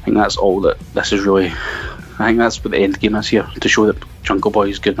 I think that's all that this is really. I think that's what the end game is here, to show that Jungle Boy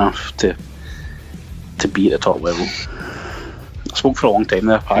is good enough to be at the top level. I spoke for a long time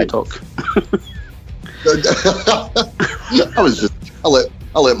there, Pie Talk. I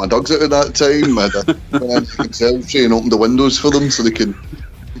let my dogs out at that time. I went into the conservatory and opened the windows for them so they can.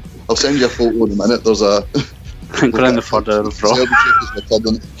 I'll send you a photo in a minute. There's a. I think we're in the third hour of Raw.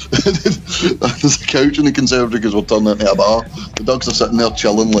 There's a couch in the conservatory because we're turning it into a bar. The dogs are sitting there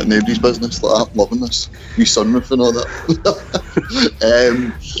chilling like nobody's business. Like, I'm loving this. Wee sunroof and all that.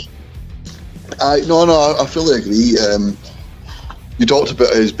 I fully agree. You talked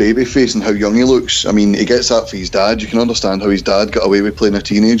about his baby face and how young he looks. I mean, he gets that for his dad. You can understand how his dad got away with playing a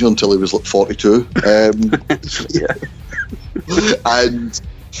teenager until he was like 42. Yeah. And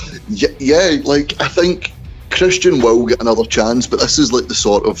yeah, like, I think Christian will get another chance, but this is like the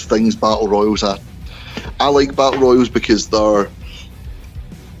sort of things battle royals are. I like battle royals because they're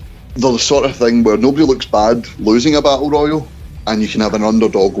the sort of thing where nobody looks bad losing a battle royal, and you can have an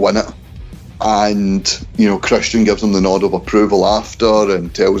underdog win it. And, you know, Christian gives them the nod of approval after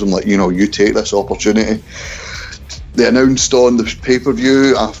and tells them, like, you know, you take this opportunity. They announced on the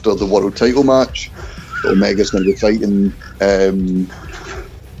pay-per-view after the world title match that Omega's going to be fighting.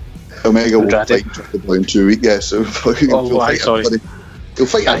 Omega will fight Jungle Boy in 2 weeks. Yeah, so he'll fight everybody. He'll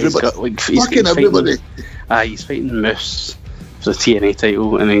fight everybody. Fucking everybody. He's fighting Moose for the TNA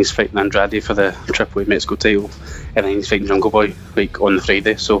title, and then he's fighting Andrade for the Triple A Mexico title, and then he's fighting Jungle Boy like on the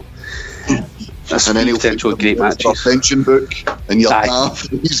Friday. So. And then he'll potential great matches. Pension book and your half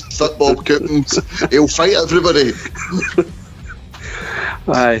these football coupons. He'll fight everybody.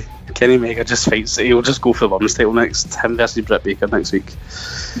 Aye, Kenny Omega just fights. He'll just go for the women's title next. Him versus Britt Baker next week.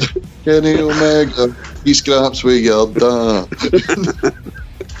 Kenny Omega, he scraps with your da.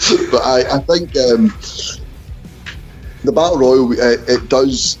 But I think the Battle Royal it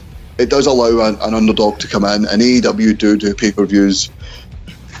does allow an underdog to come in, and AEW do pay-per-views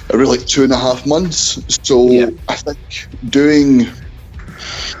every like 2.5 months. So yeah. I think doing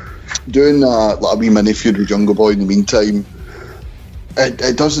like a wee mini feud with Jungle Boy in the meantime,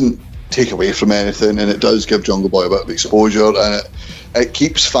 it doesn't take away from anything, and it does give Jungle Boy a bit of exposure, and it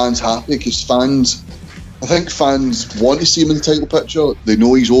keeps fans happy, because I think fans want to see him in the title picture. They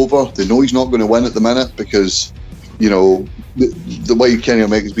know he's over. They know he's not going to win at the minute, because, you know, the way Kenny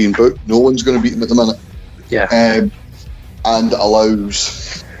Omega's being booked, no one's going to beat him at the minute. Yeah. And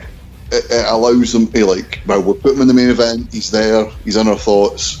it allows them to, like, well, we'll put him in the main event. He's there. He's in our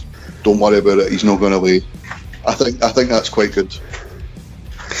thoughts. Don't worry about it. He's not going away. I think that's quite good.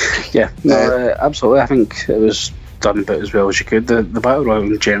 Yeah, no, absolutely. I think it was done about as well as you could. The Battle Royal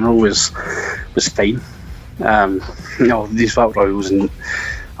in general was fine. You know, these Battle Royals are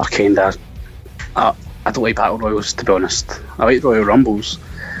kind of... I don't like Battle Royals, to be honest. I like Royal Rumbles.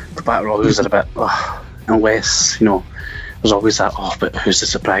 The Battle Royals are a bit... unless, you know, there's always that, but who's the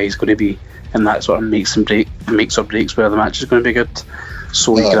surprise going to be? And that sort of makes or breaks where the match is going to be good.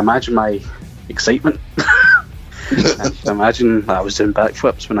 So you can imagine my excitement. I can imagine that I was doing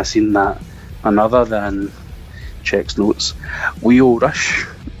backflips when I seen that. And other than checks notes, Lio Rush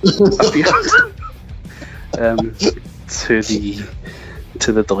appeared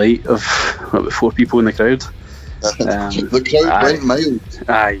to the delight of about 4 people in the crowd. The crowd went mild.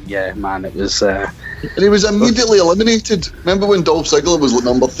 Yeah, man, it was. And he was immediately eliminated. Remember when Dolph Ziggler was like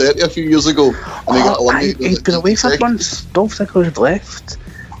number 30 a few years ago, and he got eliminated? He'd been away for months. Dolph Ziggler had left.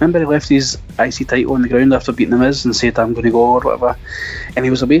 Remember, he left his IC title on the ground after beating The Miz and said, "I'm going to go," or whatever. And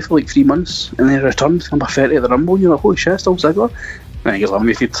he was away for like 3 months, and then he returned number 30 at the Rumble. And you're like, "Holy shit, it's Dolph Ziggler!" And he gets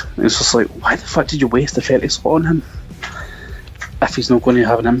eliminated. And it's just like, why the fuck did you waste the 30 spot on him if he's not going to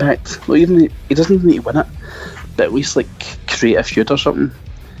have an impact? Well, he doesn't even need to win it, but at least like create a feud or something.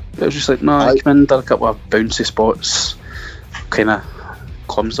 But it was just like, no, I came in, did a couple of bouncy spots, kind of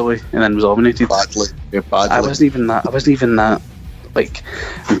clumsily, and then was eliminated. Badly. I wasn't even that like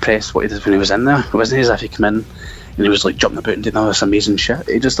impressed what he did when he was in there. It wasn't as if he came in and he was like jumping about and doing all this amazing shit.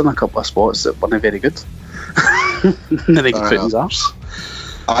 He just done a couple of spots that weren't very good. And then he could put in his arse.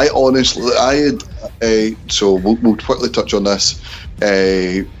 I had so we'll quickly touch on this.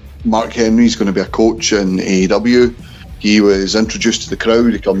 Mark Henry's going to be a coach in AEW. He was introduced to the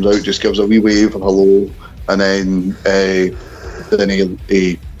crowd. He comes out, just gives a wee wave and hello, and then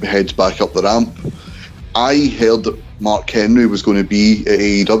he heads back up the ramp. I heard that Mark Henry was going to be at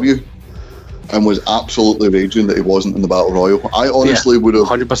AEW and was absolutely raging that he wasn't in the Battle Royal. I honestly would have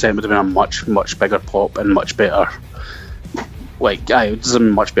 100% would have been a much, much bigger pop and much better. Like, it would have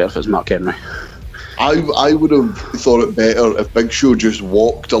been much better if it was Mark Henry. I would have thought it better if Big Show just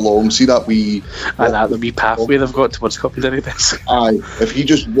walked along. See that wee pathway they've got towards Coventry this. If he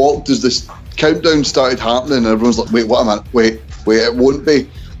just walked as this countdown started happening, and everyone's like, "Wait, what a minute! Wait, it won't be."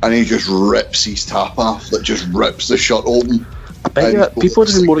 And he just rips his top off, like just rips the shirt open. I bet you people would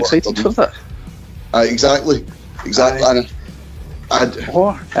have been more excited for that. Exactly.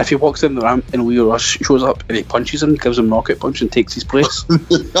 Or if he walks in the ramp and Lio Rush shows up and he punches him, gives him a knockout punch and takes his place.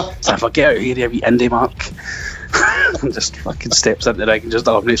 So if I get out of here, you have your indie Mark. And just fucking steps into the ring and just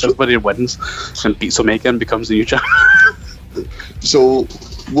eliminates everybody and wins and beats Omega and becomes the new champ. So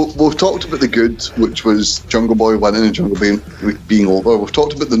we've talked about the good, which was Jungle Boy winning and Jungle being over. We've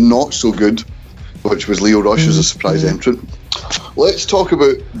talked about the not so good, which was Lio Rush as a surprise entrant. let's talk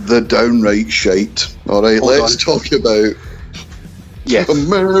about the downright shite. All right, let's talk about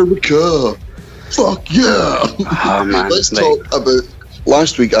America. Fuck yeah! Oh, man, let's talk about.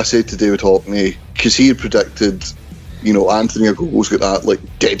 Last week, I said to David Hockney, because he had predicted, Anthony Ogogo's got that like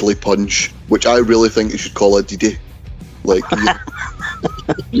deadly punch, which I really think you should call a DD. Like,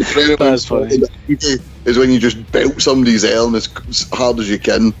 that's funny. Is when you just belt somebody's arm as hard as you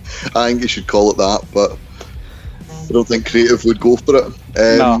can. I think you should call it that, but I don't think creative would go for it.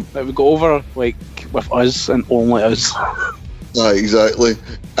 No, it would go over like with us and only us. Exactly.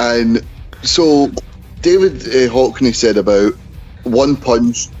 And so David Hockney said about one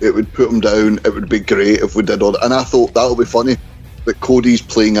punch, it would put him down. It would be great if we did all that. And I thought that would be funny. But Cody's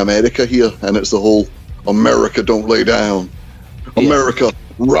playing America here, and it's the whole America don't lay down. America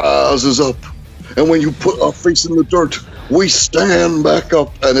rises up. And when you put our face in the dirt, we stand back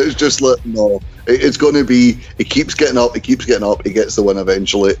up. And it's just like, no. It's going to be, he keeps getting up, he gets the win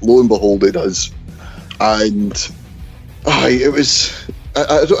eventually. Lo and behold, he does. And it was...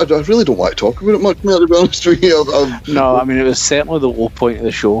 I really don't want to talk about it much more, to be honest with you. No, I mean, it was certainly the low point of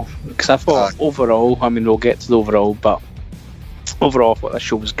the show. Because I thought overall, I mean, we'll get to the overall, but overall I thought this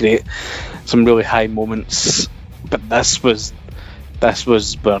show was great. Some really high moments. But this was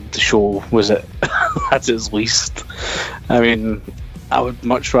where the show was at its least. I mean, I would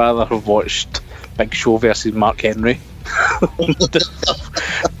much rather have watched Big Show versus Mark Henry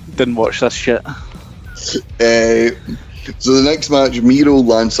than watch this shit. So the next match, Miro,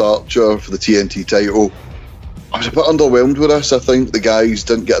 Lance Archer for the TNT title. I was a bit underwhelmed with this. I think the guys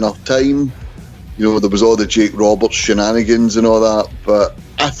didn't get enough time. There was all the Jake Roberts shenanigans and all that, but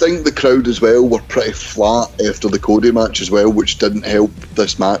I think the crowd as well were pretty flat after the Cody match as well, which didn't help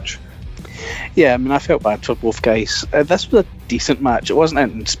this match. Yeah, I mean, I felt bad for both guys. This was a decent match. It wasn't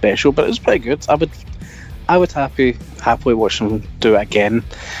anything special, but it was pretty good. I would happily watch them do it again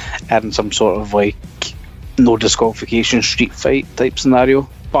in some sort of like no disqualification street fight type scenario.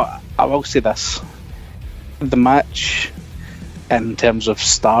 But I will say this: the match, in terms of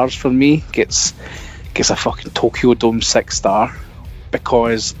stars for me, gets a fucking Tokyo Dome 6-star,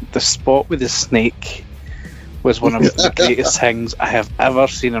 because the spot with the snake was one of the greatest things I have ever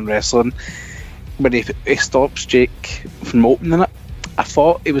seen in wrestling. When he stops Jake from opening it, I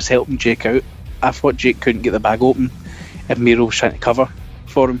thought he was helping Jake out. I thought Jake couldn't get the bag open and Miro was trying to cover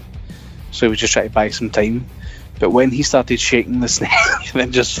for him, so he was just trying to buy some time. But when he started shaking the snake and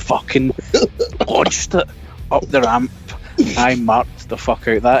then just fucking launched it up the ramp, I marked the fuck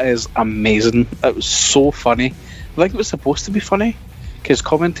out. That is amazing. It was so funny. I think it was supposed to be funny, because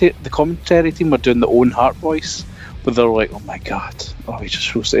the commentary team were doing the Owen Hart voice, but they were like, oh my god, he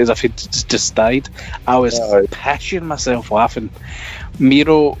just roasted, as if he just died. I was pissing myself laughing.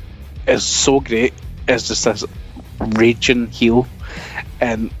 Miro is so great as just this raging heel,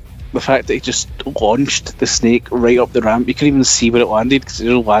 and the fact that he just launched the snake right up the ramp, you couldn't even see where it landed, because it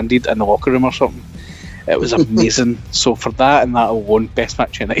just landed in the locker room or something. It was amazing. So for that and that alone, best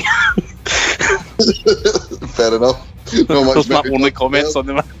match of the night. Fair enough. Those are my only comments on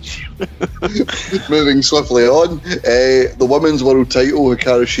the match. Moving swiftly on, the women's world title,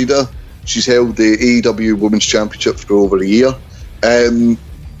 Hikaru Shida, she's held the AEW Women's Championship for over a year.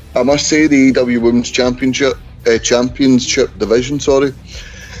 I must say the AEW Women's Championship division,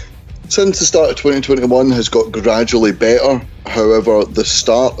 since the start of 2021 has got gradually better. However, the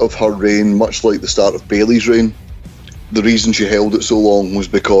start of her reign, much like the start of Bayley's reign, the reason she held it so long was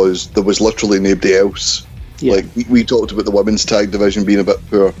because there was literally nobody else. Yeah. Like, we talked about the women's tag division being a bit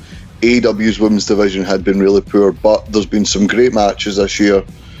poor. AEW's women's division had been really poor, but there's been some great matches this year.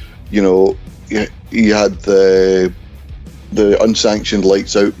 You had the unsanctioned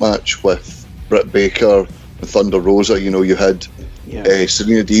Lights Out match with Britt Baker and Thunder Rosa. You had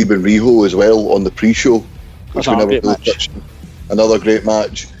Serena Deeb and Riho as well on the pre-show, which we never really touched. Another great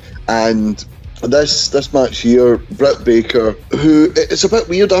match. And this match here, Britt Baker, who, it's a bit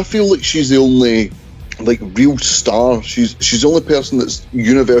weird, I feel like she's the only real star. She's the only person that's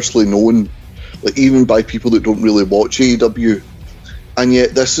universally known, like even by people that don't really watch AEW. And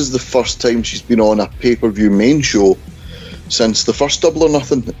yet this is the first time she's been on a pay-per-view main show since the first Double or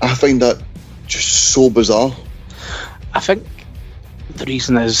Nothing. I find that just so bizarre. I think the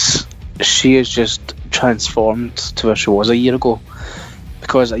reason is she is just transformed to where she was a year ago.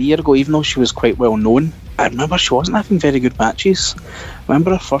 Because a year ago, even though she was quite well known, I remember she wasn't having very good matches. I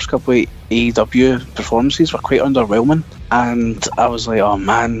remember her first couple of AEW performances were quite underwhelming, and I was like, oh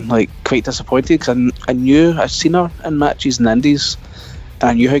man, quite disappointed, because I knew I'd seen her in matches in the Indies,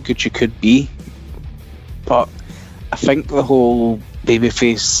 and I knew how good she could be. But I think the whole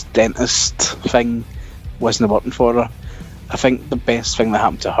babyface dentist thing wasn't working for her. I think the best thing that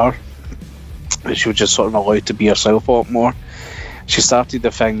happened to her is she was just sort of allowed to be herself a lot more. She started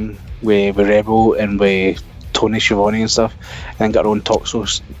the thing with Rebel and with Tony Schiavone and stuff, and then got her own talk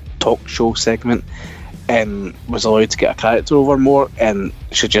show segment, and was allowed to get a character over more, and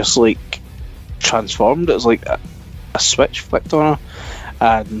she just like transformed. It was like a switch flicked on her,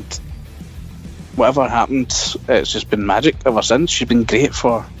 and whatever happened, it's just been magic ever since. She's been great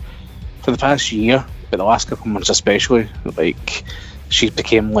for the past year, but the last couple of months especially, like she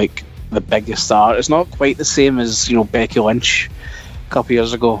became like the biggest star. It's not quite the same as, you know, Becky Lynch a couple of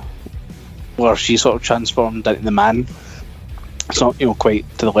years ago, where she sort of transformed into the man. It's not, you know, quite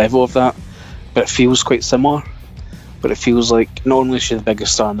to the level of that, but it feels quite similar. But it feels like not only is she the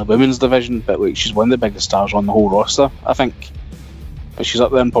biggest star in the women's division, but like she's one of the biggest stars on the whole roster, I think. But she's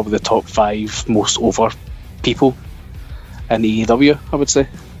up there in probably the top 5 most over people in AEW, I would say.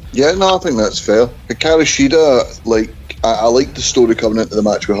 Yeah, no, I think that's fair. Hikaru Shida, like, I like the story coming into the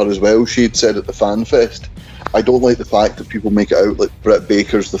match with her as well. She had said at the Fan Fest, I don't like the fact that people make it out like Britt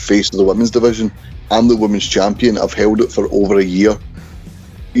Baker's the face of the women's division. I'm the women's champion. I've held it for over a year.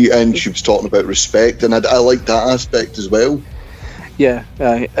 And she was talking about respect, and I like that aspect as well. Yeah,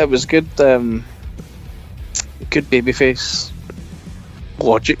 it was good. Good babyface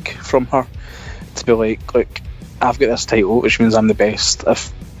logic from her to be like, I've got this title, which means I'm the best.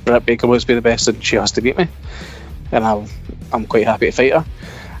 If Britt Baker wants to be the best, then she has to beat me, and I'm quite happy to fight her.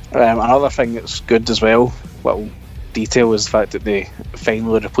 Another thing that's good as well, little detail, is the fact that they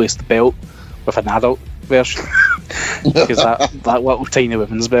finally replaced the belt with an adult version. Because that little tiny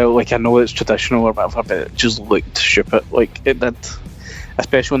women's belt, like, I know it's traditional or whatever, but it just looked stupid. Like, it did,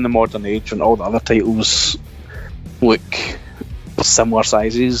 especially in the modern age when all the other titles look similar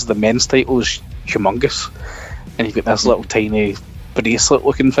sizes. The men's title is humongous, and you've got this little tiny bracelet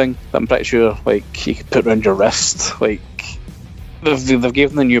looking thing that I'm pretty sure like you could put around your wrist. Like, they've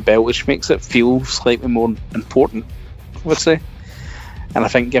given the new belt, which makes it feel slightly more important, I would say. And I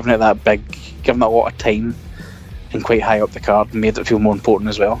think giving it a lot of time and quite high up the card made it feel more important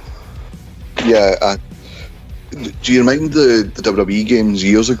as well. Yeah, do you mind the WWE games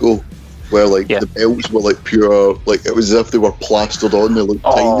years ago where like the belts were like pure, like it was as if they were plastered on, they looked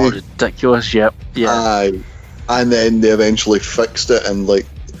tiny? Ridiculous, yeah. And then they eventually fixed it, and like,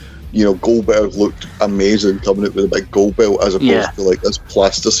 you know, Goldberg looked amazing coming out with a big gold belt as opposed to like this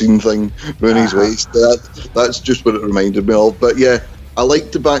plasticine thing around his waist. That's just what it reminded me of. But yeah, I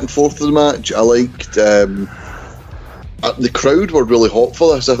liked the back and forth of the match. I liked the crowd were really hot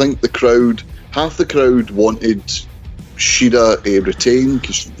for this. I think half the crowd wanted Shida to retain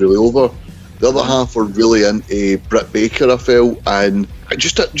because she's really over. The other half were really into Britt Baker, I felt, and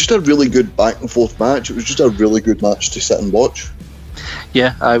just a really good back and forth match. It was just a really good match to sit and watch.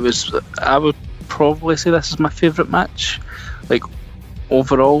 Yeah, I would probably say this is my favourite match, like,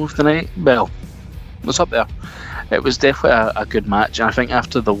 overall of the night. Well, it's up there. It was definitely a good match, and I think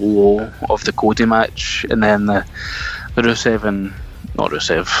after the low of the Cody match, and then the Rusev and not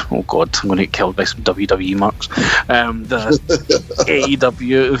Rusev, oh god, I'm going to get killed by some WWE marks. The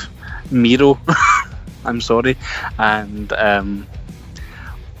AEW Miro, I'm sorry, and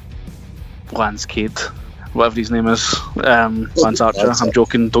Lance Cade, whatever his name is, Lance Archer. I'm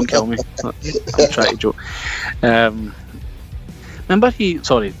joking, don't kill me. I'm trying to joke. Remember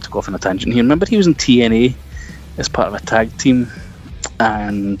sorry to go off on a tangent here, remember he was in TNA as part of a tag team,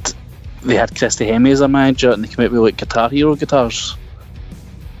 and they had Christy Hemme as a manager, and they came out with like Guitar Hero guitars.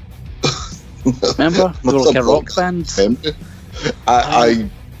 Remember? They were like a rock band.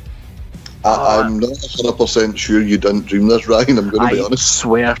 I'm not 100% sure you didn't dream this, Ryan. I'm going to be honest. I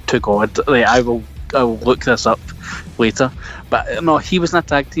swear to God, like, I will look this up later. But no, he was in a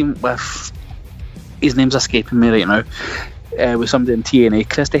tag team with, his name's escaping me right now, with somebody in TNA.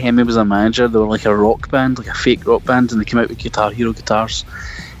 Christy Hemme was a manager. They were like a rock band, like a fake rock band, and they came out with Guitar Hero guitars.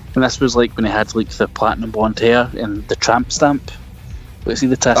 And this was like when they had like the platinum blonde hair and the tramp stamp. But see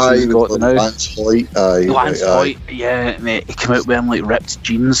the tattoo he's got now. Lance Hoyt, Lance Hoyt, yeah, and he came out wearing like ripped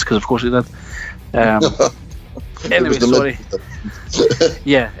jeans because of course he did. Anyway, sorry.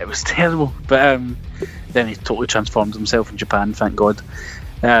 Yeah, it was terrible. But then he totally transformed himself in Japan, thank God.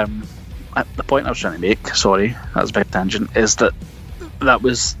 The point I was trying to make, sorry, that was a big tangent, is that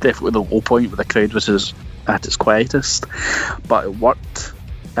was definitely the low point where the crowd was at its quietest. But it worked,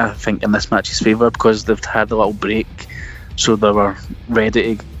 I think, in this match's favour because they've had a little break. So they were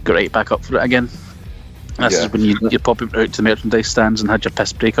ready to get right back up for it again. This is when you pop out to the merchandise stands and had your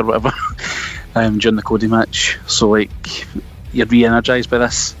piss break or whatever during the Cody match. So like, you're re-energised by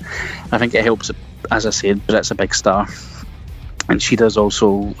this. I think it helps, as I said, but it's a big star. And she does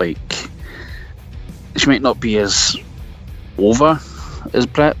also, like, she might not be as over as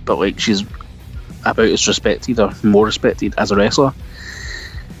Britt, but like she's about as respected or more respected as a wrestler.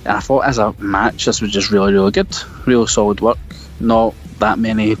 And I thought as a match this was just really, really good, really solid work. Not that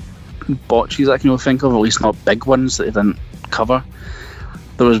many botches I can think of, at least not big ones that they didn't cover.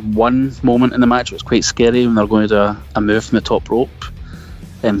 There was one moment in the match that was quite scary when they were going to do a move from the top rope,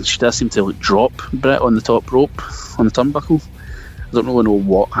 and she does seem to like drop Britt on the top rope on the turnbuckle. I don't really know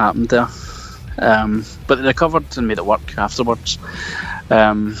what happened there, but they recovered and made it work afterwards.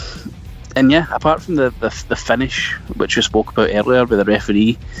 And yeah, apart from the finish which we spoke about earlier with the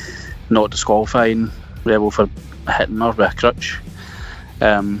referee not disqualifying Rebel for hitting her with a crutch,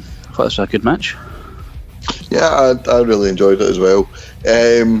 I thought this was a good match. Yeah, I really enjoyed it as well.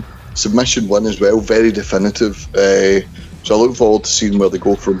 Submission win as well, very definitive. So I look forward to seeing where they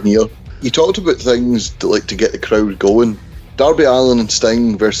go from here. You talked about things to get the crowd going. Darby Allin and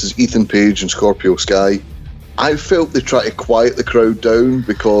Sting versus Ethan Page and Scorpio Sky. I felt they tried to quiet the crowd down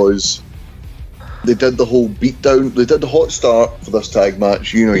because they did the whole beatdown. They did the hot start for this tag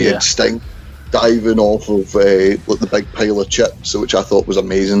match. You had Sting diving off of the big pile of chips, which I thought was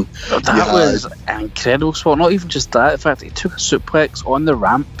amazing. That was an incredible spot. Not even just that, in fact, he took a suplex on the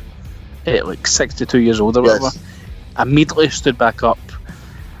ramp at like 62 years old or whatever, immediately stood back up,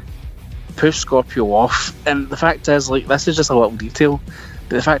 pushed Scorpio off, and the fact is, like, this is just a little detail,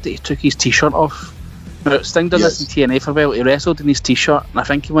 but the fact that he took his t-shirt off. Now, Sting did this in TNA for a while. He wrestled in his t-shirt, and I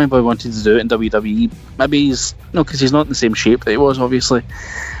think he probably wanted to do it in WWE. Maybe because he's not in the same shape that he was, obviously.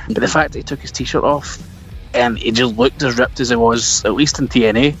 But the fact that he took his t-shirt off and he just looked as ripped as he was, at least in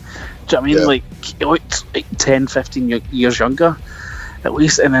TNA. Do you know what I mean? Yeah. Like, he looked like 10, 15 years younger, at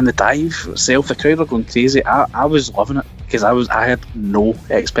least. And then the dive itself, the crowd were going crazy. I was loving it because I had no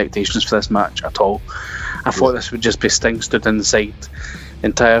expectations for this match at all. I thought this would just be Sting stood inside the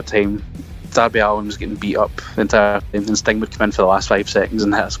entire time. Darby Allin was getting beat up the entire time, and Sting would come in for the last 5 seconds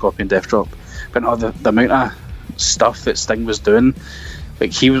and hit a Scorpion Death Drop. But no, the amount of stuff that Sting was doing,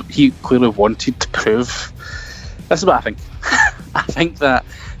 like he clearly wanted to prove. This is what I think. I think that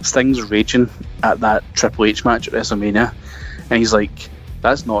Sting's raging at that Triple H match at WrestleMania, and he's like,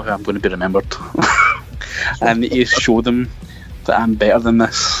 "That's not how I'm going to be remembered." And he showed them that I'm better than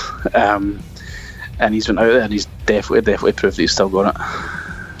this. And he's went out there and he's definitely proved that he's still got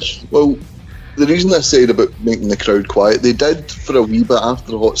it. Well, the reason I said about making the crowd quiet, they did for a wee bit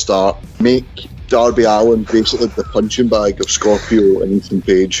after the hot start make Darby Allin basically the punching bag of Scorpio and Ethan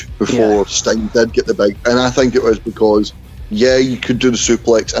Page before Sting did get the big. And I think it was because, you could do the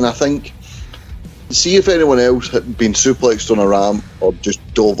suplex, and I think, see if anyone else had been suplexed on a ramp or just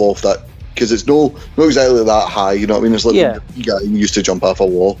dove off that, because it's not exactly that high, you know what I mean? It's like the guy who used to jump off a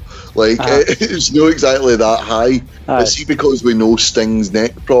wall. Like, it's not exactly that high. But see, because we know Sting's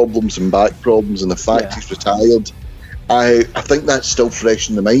neck problems and back problems and the fact he's retired, I think that's still fresh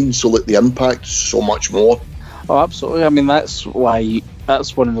in the mind, so like the impact is so much more. Oh, absolutely. I mean, that's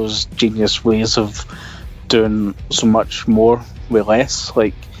one of those genius ways of doing so much more with less.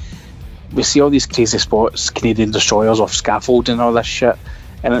 Like, we see all these crazy spots, Canadian destroyers off scaffolding and all this shit,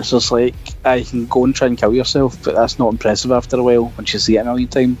 and it's just like, you can go and try and kill yourself, but that's not impressive after a while once you see it a million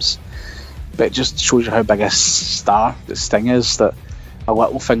times. But it just shows you how big a star that Sting is, that a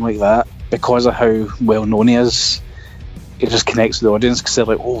little thing like that, because of how well known he is, it just connects with the audience, because they're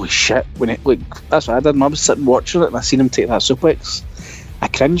like, holy shit, that's what I did, and I was sitting watching it and I seen him take that suplex, I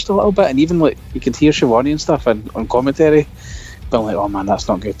cringed a little bit, and even like you could hear Shivani and stuff on commentary, but I'm like, oh man, that's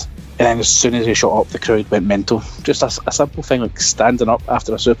not good. And then as soon as he shot up, the crowd went mental. Just a simple thing like standing up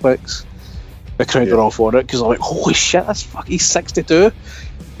after a suplex, the crowd were all for it, because they're like, holy shit, he's 62,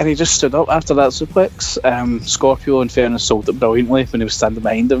 and he just stood up after that suplex. Scorpio, in fairness, sold it brilliantly when he was standing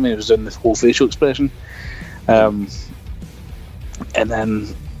behind him and he was doing the whole facial expression. And then,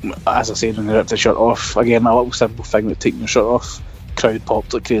 as I said, when they ripped the shirt off, again, a little simple thing like taking the shirt off, crowd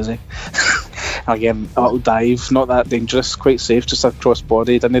popped like crazy. Again, a little dive, not that dangerous, quite safe, just a cross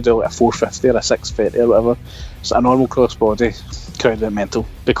body. Didn't do like a 450 or a 630 or whatever. So a normal cross body, crowd went mental,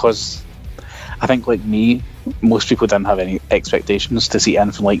 because I think, like me, most people didn't have any expectations to see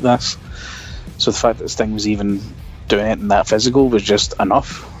anything like this. So the fact that Sting was even doing it in that physical was just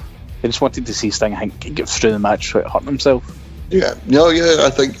enough. They just wanted to see Sting, I think, get through the match without hurting himself. I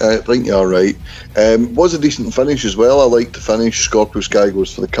think you're right. Was a decent finish as well. I liked the finish. Scorpio Sky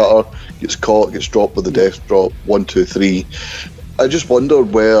goes for the cutter, gets caught, gets dropped with the death drop. 1, 2, 3. I just wonder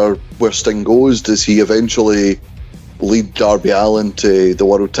where Sting goes. Does he eventually lead Darby Allin to the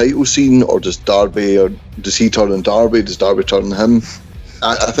world title scene, or does he turn on Darby? Does Darby turn on him?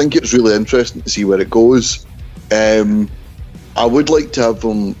 I think it's really interesting to see where it goes. I would like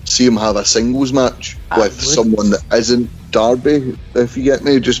to see him have a singles match with someone that isn't Darby, if you get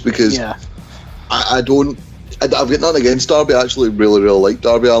me, just because I've got nothing against Darby. I actually really like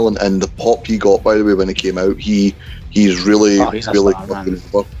Darby Allin, and the pop he got, by the way, when he came out, he's really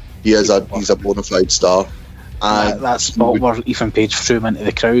star, he's a bona fide star. And that spot where Ethan Page threw him into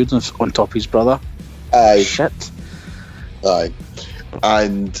the crowd on top of his brother. Aye. Shit. Aye.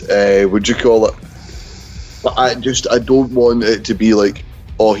 And would you call it? But I don't want it to be like,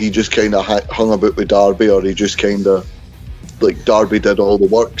 oh, he just kind of hung about with Darby, or he just kind of like Darby did all the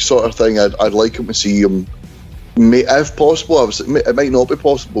work sort of thing. I'd like him to see him, if possible. It might not be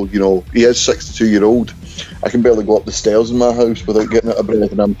possible. You know, he is 62-year-old. I can barely go up the stairs in my house without getting out of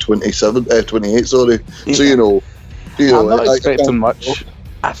breath, and I'm 28. Sorry. Yeah. So you know, I'm not expecting much.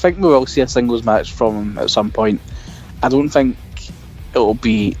 I think we will see a singles match from him at some point. I don't think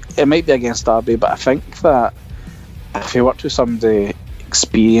it might be against Darby, but I think that if he worked with somebody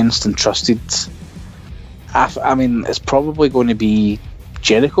experienced and trusted, I mean, it's probably going to be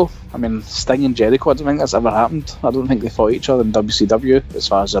Jericho. I mean, Sting and Jericho, I don't think that's ever happened. I don't think they fought each other in WCW, as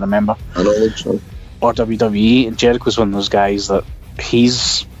far as I remember. I don't think so. Or WWE, and Jericho's one of those guys that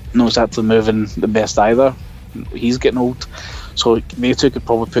he's not exactly moving the best either. He's getting old. So they two could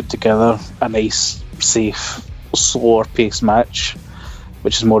probably put together a nice, safe, slower paced match,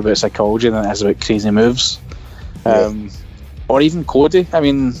 which is more about psychology than it is about crazy moves. Or even Cody. I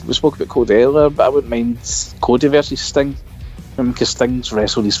mean, we spoke about Cody earlier, but I wouldn't mind Cody versus Sting, because Sting's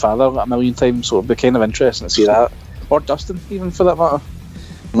wrestled his father a million times, so it'd be kind of interesting to see that. Or Dustin, even, for that matter.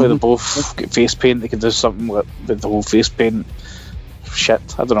 Where they both get face paint, they could do something with the whole face paint shit.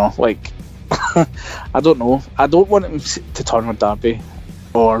 I don't know, like I don't know. I don't want him to turn with Darby,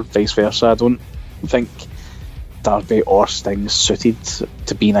 or vice versa. I don't think Darby or Sting is suited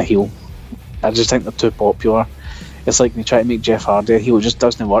to being a heel. I just think they're too popular. It's like they try to make Jeff Hardy a heel, it just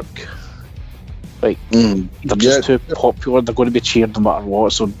doesn't work. Like, they're just too popular, they're going to be cheered no matter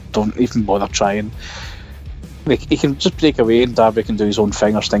what, so don't even bother trying. Like, he can just break away and Darby can do his own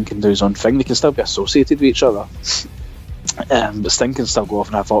thing, or Sting can do his own thing. They can still be associated with each other. But Sting can still go off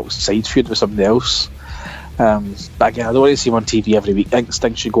and have a side feud with somebody else. But again, I don't want to see him on TV every week. I think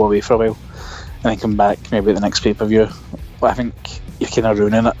Sting should go away for a while and then come back maybe at the next pay-per-view. But I think you're kind of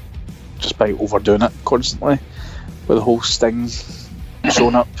ruining it just by overdoing it constantly with the whole Sting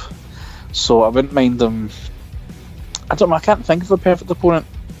showing up. So I wouldn't mind them. I don't know, I can't think of a perfect opponent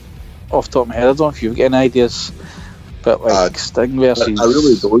off the top of my head. I don't know if you've got any ideas, but like Sting versus I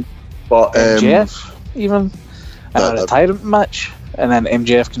really don't. But MJF even, and a retirement match, and then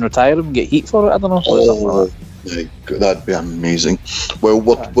MJF can retire him and get heat for it. I don't know. That'd be amazing. Well,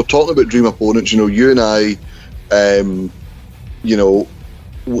 we're talking about dream opponents. You know, you and I, you know,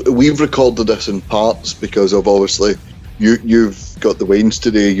 we've recorded this in parts because of obviously you've got the Waynes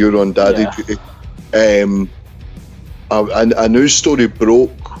today. You're on daddy duty. A news story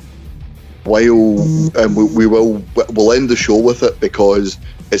broke while we'll end the show with it because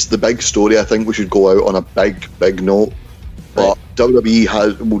it's the big story. I think we should go out on a big note. But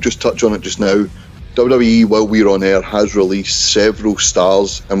WWE we'll just touch on it just now. WWE, while we're on air, has released several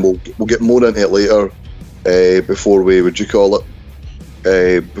stars, and we'll get more into it later. Before we before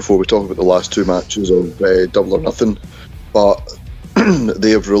we talk about the last two matches of Double or Nothing, but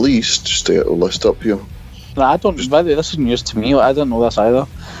they have released. Just to get the list up here. No, I don't. By the way, this is news to me. I didn't know this either.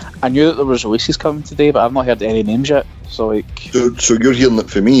 I knew that there was releases coming today, but I've not heard any names yet. So so you're hearing it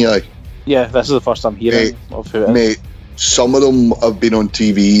for me, aye? Yeah, this is the first I'm hearing of who it is. Mate, some of them have been on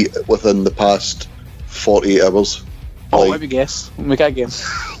TV within the past 48 hours. Oh, let me guess. Make it again.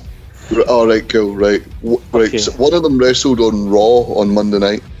 Alright, cool, right. Okay. So one of them wrestled on Raw on Monday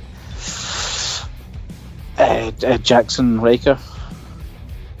night. Jackson Riker.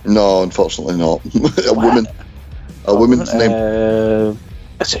 No, unfortunately not. A woman's name.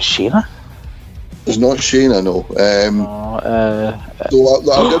 Is it Shayna? It's not Shayna, no.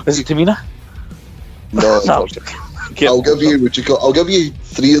 Is it Tamina? No, unfortunately. I'll give you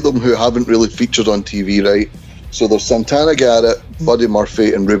three of them who haven't really featured on TV, right? So there's Santana Garrett, Buddy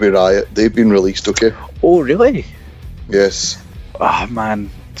Murphy, and Ruby Riott. They've been released, okay? Oh, really? Yes. Oh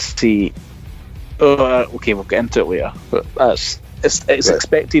man, see. Okay, we'll get into it later. But it's right.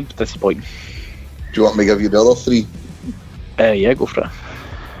 Expected at this point. Do you want me to give you the other three? Yeah, go for it.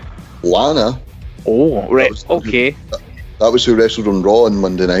 Lana. Oh, right. Okay. That was who wrestled on Raw on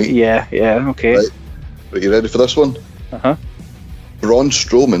Monday night. Yeah, okay. Right. Are you ready for this one? Braun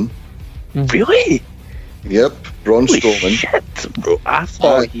Strowman. Really? Yep, Braun Strowman. Shit, bro! I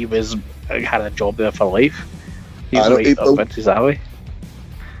thought he had a job there for life. He's right up Vince's alley.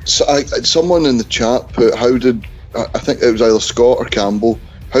 So someone in the chat put, I think it was either Scott or Campbell.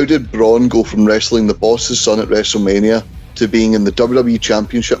 How did Braun go from wrestling the boss's son at WrestleMania to being in the WWE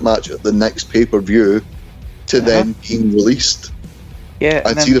Championship match at the next pay-per-view to then being released. Yeah,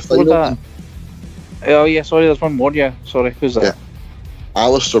 I'd see the final. that. Oh yeah, sorry, there's one more. Yeah, sorry, who's that? Yeah.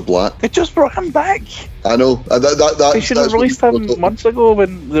 Aleister Black. They just brought him back. I know. They should have released him months ago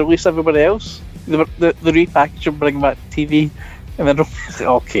when they released everybody else. They repackaged him, bring him back to TV, and then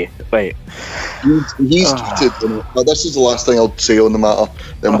okay, right. He's tweeted. This is the last thing I'll say on the matter.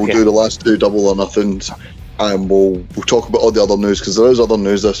 Then we'll do the last two double or nothings, and we'll talk about all the other news because there is other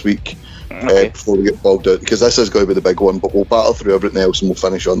news this week. Before we get bogged out, because this is going to be the big one, but we'll battle through everything else and we'll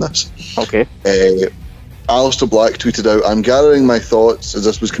finish on this. Okay. Aleister Black tweeted out, "I'm gathering my thoughts as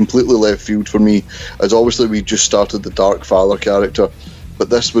this was completely left field for me, as obviously we just started the Dark Father character, but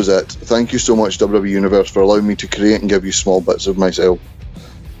this was it. Thank you so much, WWE Universe, for allowing me to create and give you small bits of myself."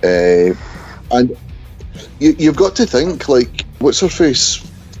 And you've got to think, like, what's her face?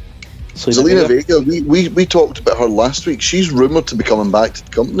 Zelina Vega. We talked about her last week. She's rumoured to be coming back to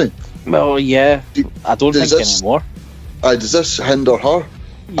the company. Well, yeah. I don't think anymore. Does this hinder her?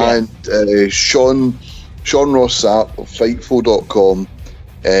 Yeah. And Sean Ross Sapp of Fightful.com,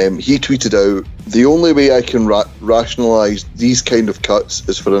 he tweeted out, "The only way I can rationalise these kind of cuts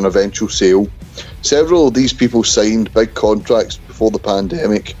is for an eventual sale. Several of these people signed big contracts before the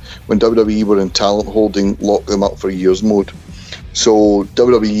pandemic when WWE were in talent holding, lock them up for years mode. So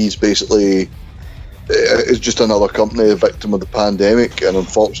WWE is basically is just another company, a victim of the pandemic, and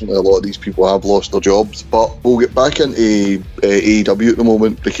unfortunately a lot of these people have lost their jobs. But we'll get back into AEW at the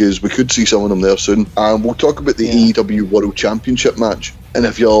moment because we could see some of them there soon, and we'll talk about the AEW World Championship match. And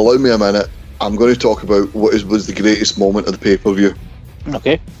if you'll allow me a minute, I'm going to talk about what was the greatest moment of the pay-per-view.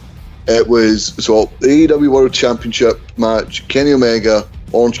 Okay. It was the AEW World Championship match, Kenny Omega,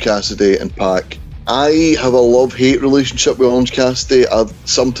 Orange Cassidy and Pac. I have a love-hate relationship with Orange Cassidy. I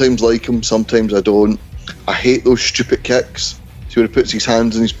sometimes like him, sometimes I don't. I hate those stupid kicks. So when he puts his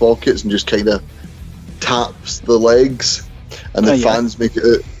hands in his pockets and just kind of taps the legs, and the fans make it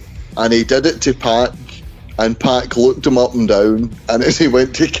out. And he did it to Pac, and Pac looked him up and down, and as he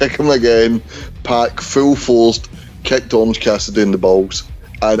went to kick him again, Pac full forced kicked Orange Cassidy in the balls.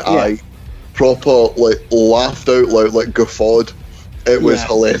 And I proper laughed out loud, guffawed. It was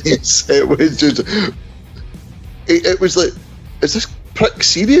hilarious. It was just, it was like, is this prick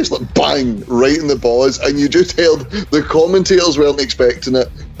serious? Bang, right in the balls, and you just heard the commentators weren't expecting it,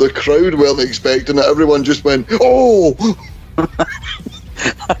 the crowd weren't expecting it, everyone just went, oh!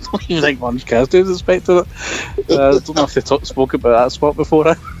 I don't even think Orange Cassidy was expecting it. I don't know if they spoke about that spot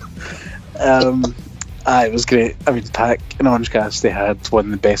before. It was great. I mean, Pac and Orange Cassidy had one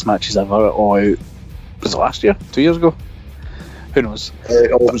of the best matches ever all out. Was it last year? 2 years ago? Who knows?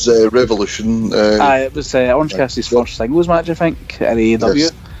 It was Revolution. It was Orange Cassidy's first singles match, I think, at AEW.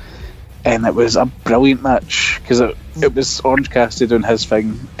 Yes. And it was a brilliant match because it was Orange Cassidy doing his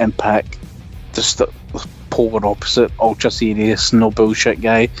thing and Pac just the polar opposite, ultra serious, no bullshit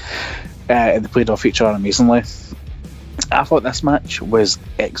guy. And they played off each other amazingly. I thought this match was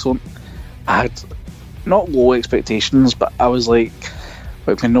excellent. I had not low expectations, but I was like,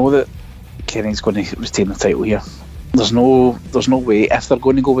 we know that Kenny's going to retain the title here. There's no way. If they're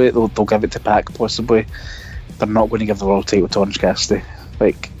going to go with it, they'll give it to Pac possibly. They're not going to give the world title to Orange Cassidy.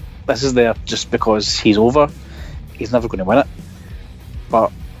 This is there just because he's over. He's never going to win it.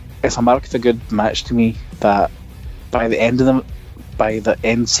 But it's a mark of a good match to me that by the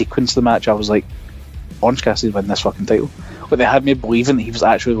end sequence of the match, I was like, Orange Cassidy win this fucking title. But they had me believing that he was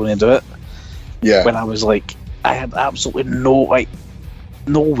actually going to do it. Yeah. When I was like, I had absolutely no way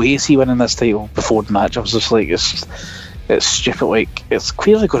is he winning this title before the match. I was just like, it's stupid. It's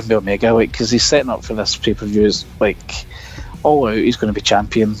clearly going to be Omega, because he's setting up for this pay-per-view. Is all out. He's going to be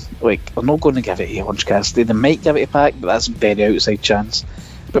champion. They're not going to give it to Orange Cassidy. They might give it to Pac, but that's a very outside chance.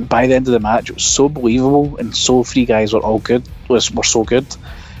 But by the end of the match, it was so believable, and so three guys were all good. Were so good.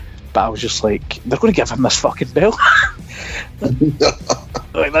 But I was just like, they're going to give him this fucking belt.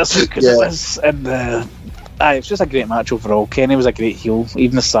 That's how good it was. And it was just a great match overall. Kenny was a great heel.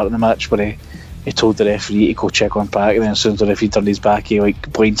 Even the start of the match where he told the referee to go check on Pac, and then as soon as the referee turned his back, he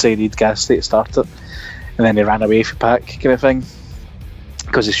blindsided Cassidy to start it, and then he ran away from Pac kind of thing,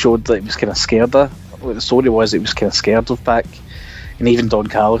 because he showed that he was kind of scared of. What the story was, he was kind of scared of Pac. And even Don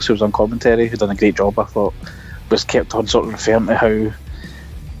Callis, who was on commentary, who done a great job, I thought, was kept on sort of referring to how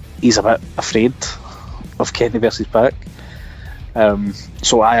he's a bit afraid of Kenny versus Pac.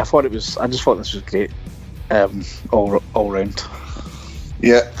 So I just thought this was great, all round.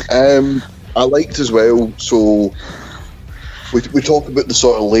 Yeah, I liked as well. So we talk about the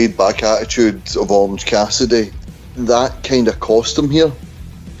sort of laid back attitude of Orange Cassidy. That kind of cost him here,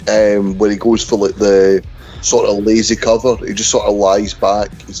 where he goes for the sort of lazy cover. He just sort of lies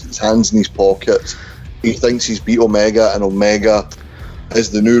back, his hands in his pockets. He thinks he's beat Omega, and Omega,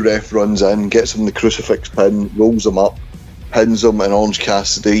 as the new ref runs in, gets him the crucifix pin, rolls him up, pins him, and Orange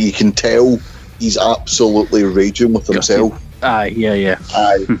Cassidy, you can tell he's absolutely raging with himself. Yeah.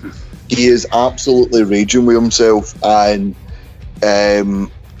 He is absolutely raging with himself, and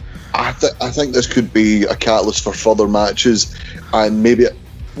I think this could be a catalyst for further matches, and maybe,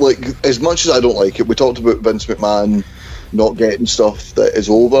 like, as much as I don't like it, we talked about Vince McMahon not getting stuff that is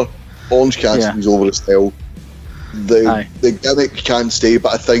over. Orange Cassidy's over as hell. The gimmick can stay,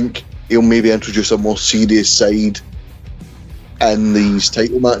 but I think he'll maybe introduce a more serious side in these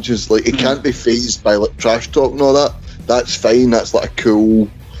title matches. Like, it can't be phased by like trash talk and all that. That's fine. That's like a cool,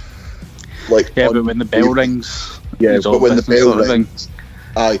 like, but when the bell rings, but when the bell rings,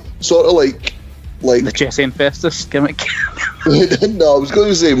 sort of like the Jesse and Festus gimmick. No, I was going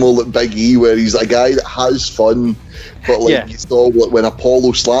to say more like Big E, where he's a guy that has fun, but like you saw, like, when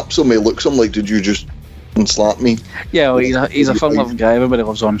Apollo slaps him, he looks at him like, "Did you just slap me?" Yeah, well, he's a fun-loving guy. Everybody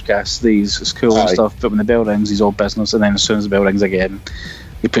loves Orange Cassidy. It's cool and stuff. But when the bell rings, he's all business, and then as soon as the bell rings again,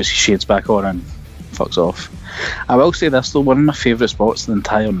 he puts his shades back on and fucks off. I will say this though: one of my favourite spots the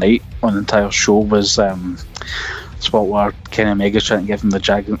entire night, on the entire show, was spot where Kenny Omega's trying to give him the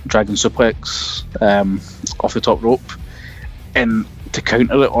dragon suplex off the top rope, and to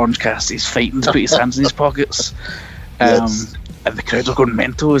counter it, Orange Cassidy's fighting to put his hands in his pockets, and the crowd are going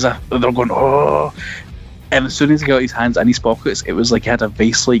mental. They're going, "Oh!" And as soon as he got his hands in his pockets, it was like he had a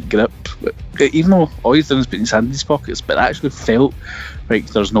vice-like grip. Even though all he's done is putting his hands in his pockets, but it actually felt like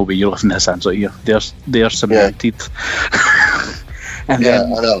there's no way you're lifting his hands out here. They're cemented. And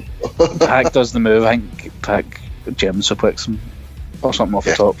then I know. Pac does the move. I think Pac German suplex him or something off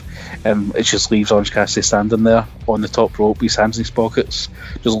the top, and it just leaves Orange Cassidy standing there on the top rope, his hands in his pockets,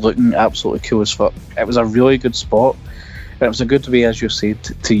 just looking absolutely cool as fuck. It was a really good spot, and it was a good way, as you said,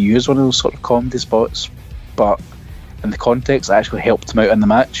 to use one of those sort of comedy spots, but in the context it actually helped him out in the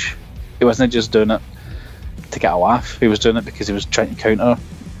match. He wasn't just doing it to get a laugh, he was doing it because he was trying to counter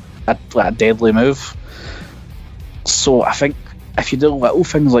a deadly move. So I think if you do little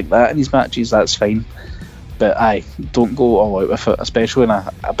things like that in these matches, that's fine. But don't go all out with it, especially in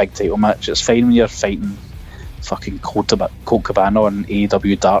a big title match. It's fine when you're fighting fucking Colt Cabana on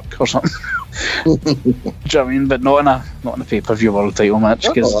AEW Dark or something. Do you know what I mean? But not in a pay-per-view world title match,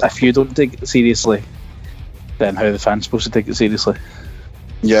 because if you don't take it seriously, then how are the fans supposed to take it seriously?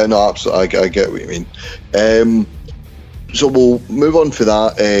 Yeah, no, absolutely. I get what you mean. So we'll move on for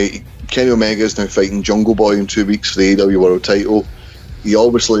that. Kenny Omega is now fighting Jungle Boy in 2 weeks for the AEW World Title. He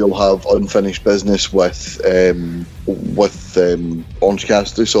obviously will have unfinished business with Orange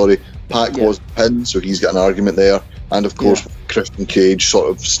Cassidy. Sorry, Pac was pinned, so he's got an argument there, and of course Christian Cage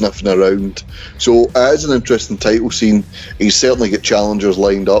sort of sniffing around. So it is an interesting title scene. He's certainly got challengers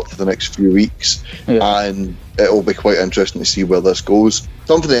lined up for the next few weeks, and it'll be quite interesting to see where this goes.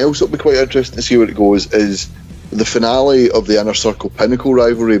 Something else that'll be quite interesting to see where it goes is the finale of the Inner Circle Pinnacle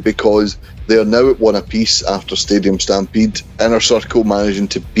rivalry, because they are now at one apiece after Stadium Stampede. Inner Circle managing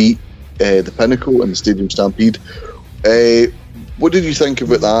to beat the Pinnacle in the Stadium Stampede. What did you think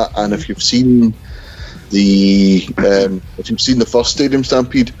about that? And if you've seen the first Stadium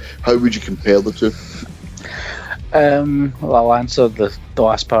Stampede, how would you compare the two? Well, I'll answer the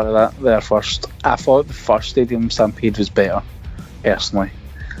last part of that there first. I thought the first Stadium Stampede was better, personally,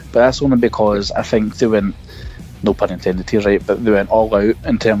 but that's only because I think they went, no pun intended here, right, but they went all out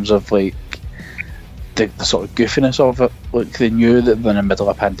in terms of like the sort of goofiness of it. Like, they knew that they were in the middle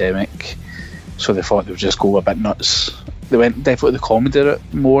of a pandemic, so they thought they would just go a bit nuts. They went definitely the comedy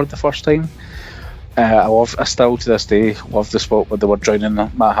route more the first time. I still to this day love the spot where they were drowning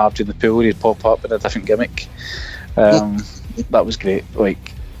Matt Hardy in the pool. He'd pop up in a different gimmick. That was great.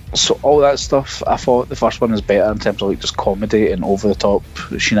 Like, so all that stuff, I thought the first one was better in terms of like just comedy and over the top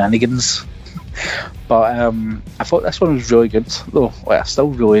shenanigans. But I thought this one was really good though. Like, I still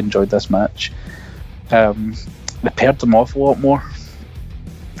really enjoyed this match. They paired them off a lot more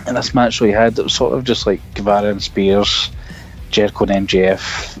in this match we had. It was sort of just like Guevara and Spears, Jericho and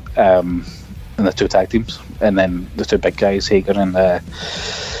MJF, and the two tag teams, and then the two big guys, Hager and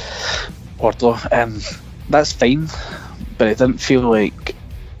Wardlow, and that's fine, but it didn't feel like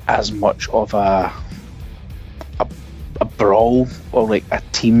as much of a brawl or like a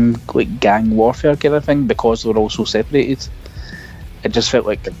team, like gang warfare kind of thing, because they were all so separated. It just felt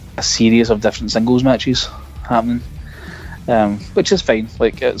like a series of different singles matches happening, which is fine.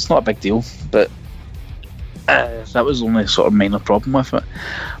 Like, it's not a big deal, but that was the only sort of minor problem with it.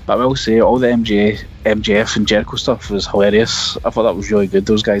 But I will say, all the MJF and Jericho stuff was hilarious. I thought that was really good.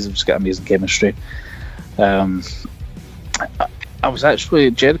 Those guys have just got amazing chemistry. I was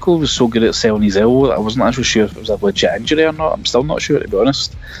actually, Jericho was so good at selling his elbow that I wasn't actually sure if it was a legit injury or not. I'm still not sure, to be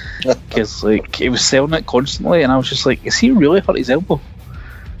honest, because like he was selling it constantly, and I was just like, is he really hurt his elbow?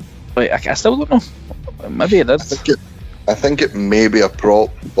 Like I still don't know. Maybe it did. I think it may be a prop,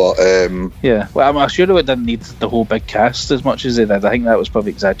 but yeah. Well, I'm sure it didn't need the whole big cast as much as he did. I think that was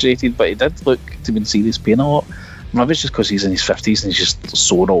probably exaggerated, but he did look to be in serious pain a lot. Maybe it's just because he's in his 50s and he's just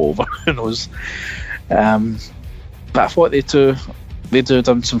sore all over. Who knows? But I thought they two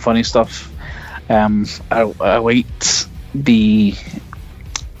done some funny stuff. I liked the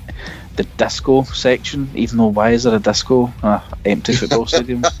disco section, even though why is there a disco? Empty football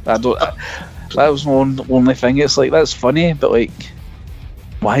stadium. That was the only thing. It's like, that's funny, but like,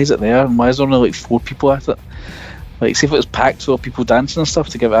 why is it there? And why is there only like 4 people at it? Like, see if it was packed full of people dancing and stuff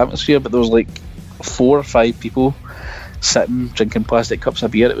to give it atmosphere, but there was like 4 or 5 people sitting drinking plastic cups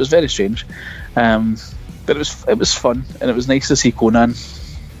of beer. It was very strange. But it was fun, and it was nice to see Conan,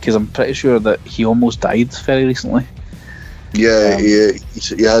 because I'm pretty sure that he almost died very recently. Yeah, he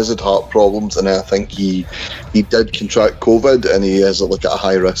has had heart problems, and I think he did contract COVID, and he is like at a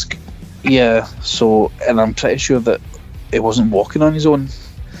high risk. Yeah, so, and I'm pretty sure that he wasn't walking on his own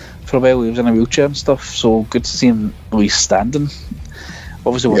for a while. He was in a wheelchair and stuff, so good to see him at least standing.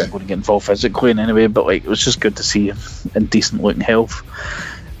 Obviously wasn't going to get involved physically in any way, but like, it was just good to see him in decent looking health.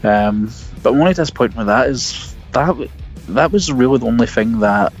 But my only disappointment with that is that was really the only thing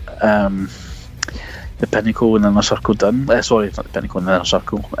that the Pinnacle and the Inner Circle done. Sorry, not the Pinnacle and the Inner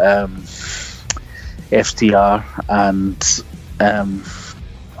Circle. FTR and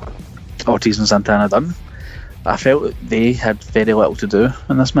Ortiz and Santana done. I felt that they had very little to do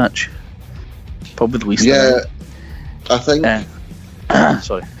in this match. Probably the least. Yeah, I think.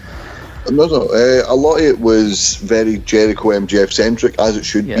 Sorry. No, a lot of it was very Jericho MJF centric, as it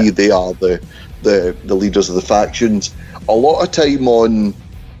should be. They are the leaders of the factions. A lot of time on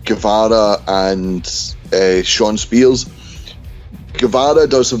Guevara and Sean Spears. Guevara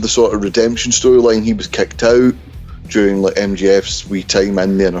does have the sort of redemption storyline. He was kicked out during like MJF's wee time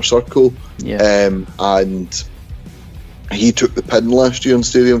in the Inner Circle, and he took the pin last year in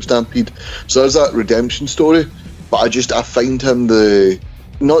Stadium Stampede. So there's that redemption story. But I find him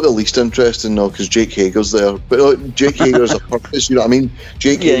not the least interesting, though, because Jake Hager's there. But Jake Hager's a purpose, you know what I mean?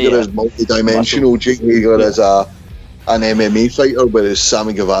 Jake Hager is multi-dimensional. Jake Hager is an MMA fighter, whereas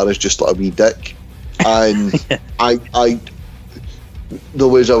Sammy Guevara's just like a wee dick. And there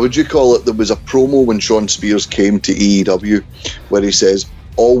was a promo when Sean Spears came to AEW where he says,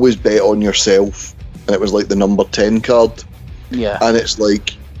 always bet on yourself. And it was like the number 10 card. Yeah. And it's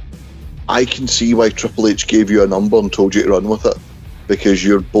like, I can see why Triple H gave you a number and told you to run with it. Because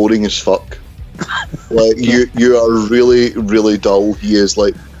you're boring as fuck. Like you are really, really dull. He is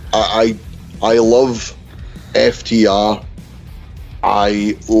like I love FTR.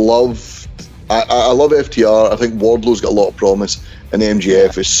 I love FTR. I think Wardlow's got a lot of promise, and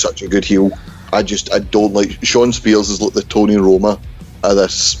MJF is such a good heel. I don't like Sean Spears is like the Tony Roma of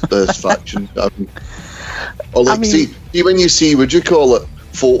this faction. See when you see, would you call it,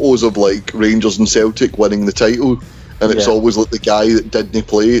 photos of like Rangers and Celtic winning the title? And it's always like the guy that didn't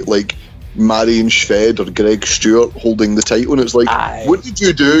play, like Marion Shved or Greg Stewart holding the title. And it's like, what did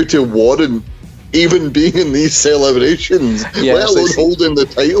you do to warrant even being in these celebrations, let alone holding the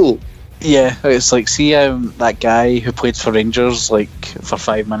title? Yeah, it's like, see that guy who played for Rangers like for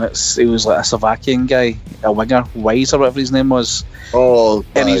 5 minutes, he was like a Slovakian guy, a winger, Wise or whatever his name was. Oh,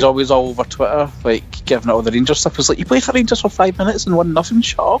 and he's always all over Twitter, like giving out all the Rangers stuff. It's like, you played for Rangers for 5 minutes and won nothing,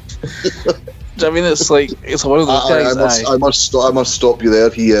 shut up. Do you know what I mean? It's like, it's one of those guys. I must stop you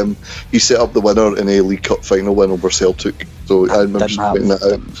there. He set up the winner in a League Cup final win over Celtic. So I remember just pointing that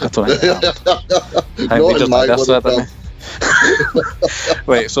out. I don't think not in my world.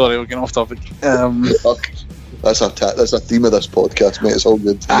 Wait, sorry, we're getting off topic. That's a theme of this podcast, mate. It's all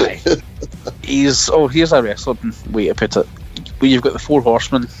good. Here's a wrestling way to put it. Well, you've got the 4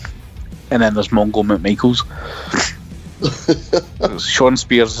 Horsemen, and then there's Mongo McMichaels. Sean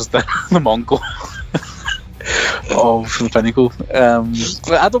Spears is the Mongol of the Pinnacle.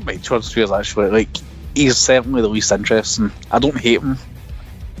 I don't mind Sean Spears actually. Like, he's certainly the least interesting. I don't hate him,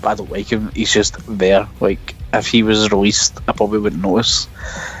 but I don't like him. He's just there. Like, if he was released, I probably wouldn't notice.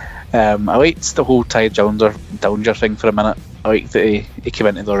 I liked the whole Ty Dillinger thing for a minute. I liked that he came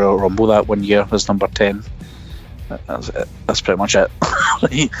into the Royal Rumble that 1 year as number 10. That's pretty much it.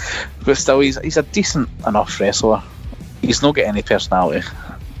 But still, he's a decent enough wrestler. He's not got any personality,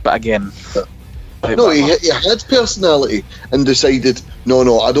 but again, no, he had personality and decided,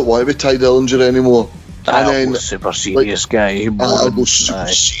 no, I don't want to be Ty Dillinger anymore. And then super serious guy. I'll go super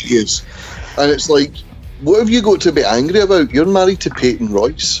serious, and it's like, what have you got to be angry about? You're married to Peyton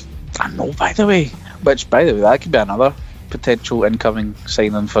Royce. I know, by the way. Which, by the way, that could be another potential incoming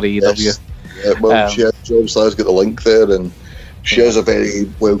signing for AEW. Yes. Yeah, well, she obviously has got the link there, and she is a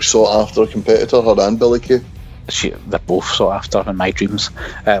very well sought after competitor, her and Billie Kay. They're both sought after in my dreams.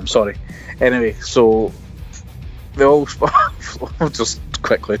 Sorry. Anyway, so they all I'll just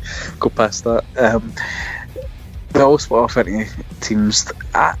quickly go past that. They all split off into teams. Do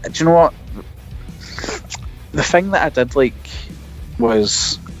you know what? The thing that I did like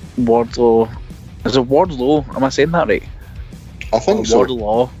was Wardlow. Is it Wardlow? Am I saying that right? I think so.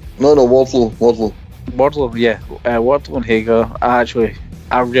 Wardlow. No, Wardlow. Wardlow, yeah. Wardlow and Hager.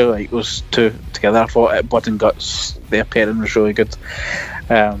 I really like those two together. I thought at Blood and Guts, their pairing was really good.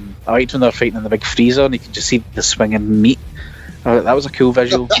 I liked when they were fighting in the big freezer and you could just see the swinging meat. That was a cool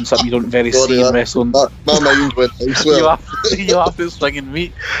visual and something you don't very see in wrestling. My mind went elsewhere. you have this swinging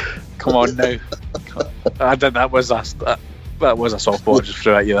meat. Come on now. That was a softball I just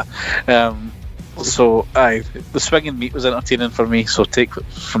threw at you there. So the swinging meat was entertaining for me, so take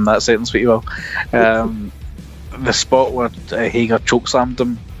from that sentence what you will. The spot where Hager chokeslammed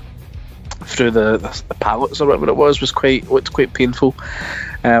him through the pallets or whatever it was looked quite painful.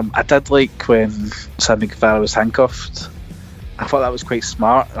 I did like when Sammy Guevara was handcuffed. I thought that was quite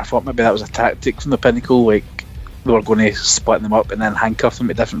smart. I thought maybe that was a tactic from the Pinnacle, like they were going to split them up and then handcuff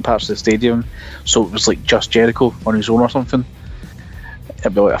them at different parts of the stadium, so it was like just Jericho on his own or something.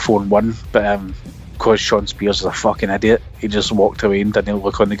 It'd be like a 4-1, but because Sean Spears is a fucking idiot, he just walked away and didn't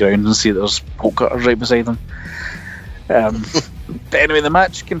look on the ground and see there's poke cutters right beside him. But anyway, the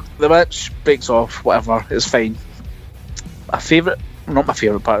match breaks off, whatever, it's fine. Not my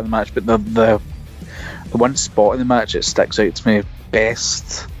favourite part of the match, but the one spot in the match that sticks out to me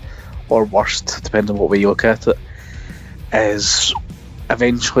best or worst, depending on what way you look at it, is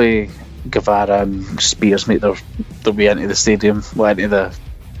eventually Guevara and Spears make their way into the stadium, into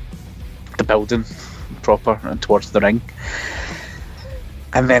the building proper and towards the ring,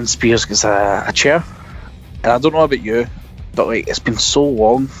 and then Spears gets a chair. And I don't know about you, but like it's been so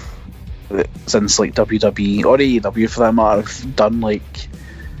long since like WWE or AEW for that matter have done like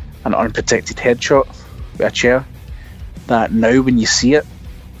an unprotected headshot with a chair, that now when you see it,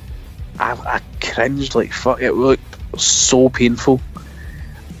 I cringed like fuck. It looked so painful.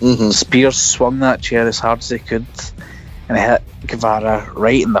 Mm-hmm. Spears swung that chair as hard as he could and it hit Guevara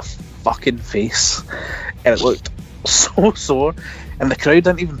right in the fucking face, and it looked so sore, and the crowd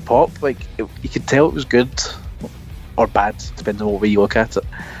didn't even pop. Like you could tell it was good or bad depending on what way you look at it.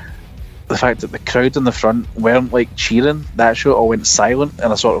 The fact that the crowd in the front weren't like cheering, that show all went silent,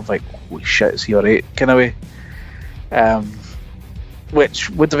 and I sort of like, holy shit, is he alright kind of way,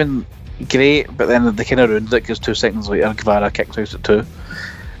 which would have been great, but then they kind of ruined it because 2 seconds later Guevara kicked out at 2.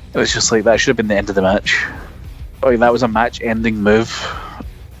 It was just like, that should have been the end of the match. Like, that was a match ending move,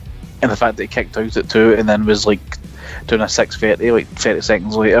 and the fact that he kicked out at 2 and then was like doing a 6:30 like 30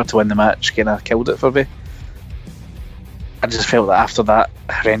 seconds later to win the match kind of killed it for me. I just felt that after that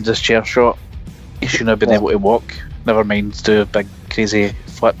horrendous chair shot he shouldn't have been able to walk, never mind do big crazy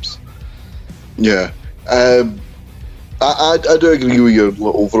flips. Yeah, I do agree with your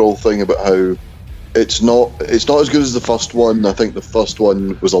overall thing about how it's not as good as the first one. I think the first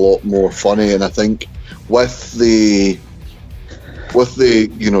one was a lot more funny, and I think with the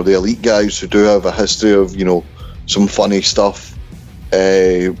the elite guys who do have a history of some funny stuff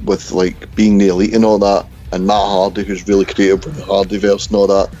with like being the elite and all that, and Matt Hardy who's really creative with the Hardyverse and all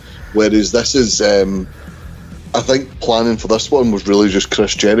that, whereas this is I think planning for this one was really just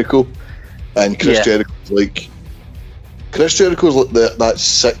Chris Jericho, and Chris Jericho's like that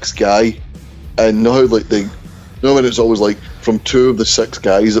 6th guy, and know how like when it's always like from 2 of the 6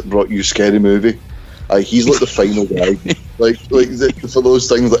 guys that brought you Scary Movie, he's like the final guy. like for those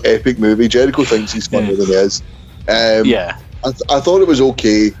things like epic movie, Jericho thinks he's funnier than he is. I thought it was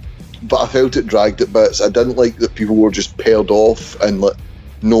okay, but I felt it dragged at bits. I didn't like that people were just paired off and like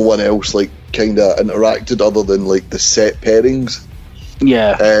no one else like kind of interacted other than like the set pairings.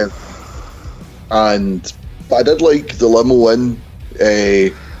 But I did like the limo in,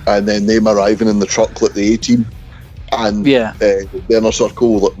 and then them arriving in the truck like the A-Team, and the inner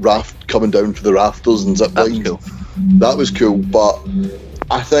circle like raft coming down for the rafters and zip line. That was cool, but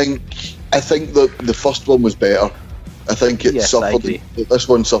I think that the first one was better. I think it suffered. This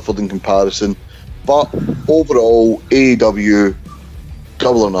one suffered in comparison, but overall, AEW,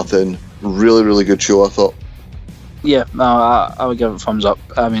 Double or Nothing, really, really good show, I thought. Yeah, no, I would give it a thumbs up.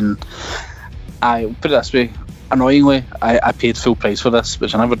 I mean, I put it this way, annoyingly, I paid full price for this,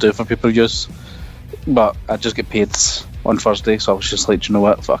 which I never do for pay-per-views, but I just get paid on Thursday, so I was just like, you know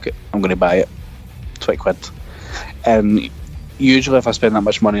what, fuck it, I'm going to buy it. £20. And usually if I spend that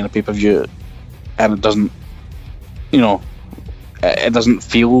much money on a pay-per-view and it doesn't, it doesn't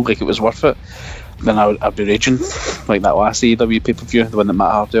feel like it was worth it, then I'd be raging. Like that last AEW pay-per-view, the one that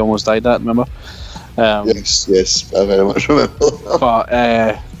Matt Hardy almost died at, remember? Yes, I very much remember.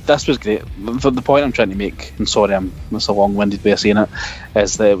 But this was great. The point I'm trying to make, and sorry, it's a long-winded way of saying it,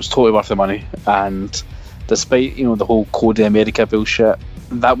 is that it was totally worth the money. And despite the whole Cody America bullshit,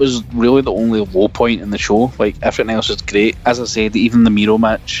 that was really the only low point in the show. Like everything else was great. As I said, even the Miro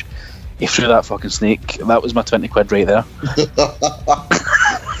match, he threw that fucking snake. That was my £20 right there.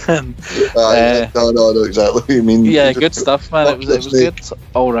 No, exactly. I mean, yeah, good stuff, man. It was good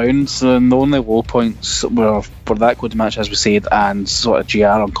all round. So the only low points were that Cody match, as we said, and sort of GR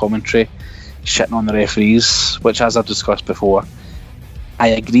on commentary shitting on the referees, which, as I've discussed before, I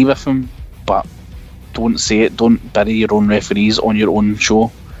agree with him, but don't say it. Don't bury your own referees on your own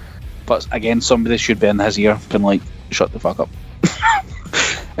show. But again, somebody should be in his ear, been like, shut the fuck up.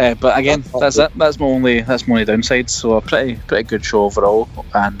 But again, that's it. That's my only downside. So a pretty good show overall,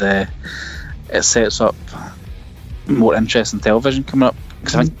 and it sets up more interesting television coming up,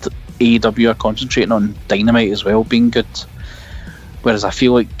 because I think AEW are concentrating on Dynamite as well being good, whereas I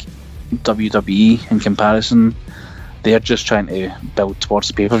feel like WWE in comparison, they're just trying to build towards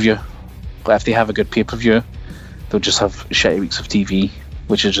the pay-per-view. But if they have a good pay-per-view, they'll just have shitty weeks of TV,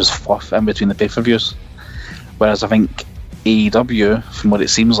 which is just fluff in between the pay-per-views. Whereas I think AEW, from what it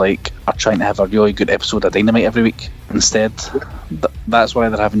seems like, are trying to have a really good episode of Dynamite every week. Instead, that's why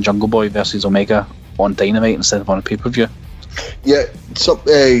they're having Jungle Boy versus Omega on Dynamite instead of on a pay-per-view. Yeah,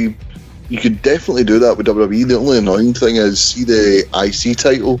 you could definitely do that with WWE. The only annoying thing is, see the IC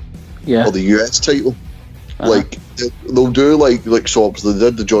title, or the US title. Like they'll do like swaps. They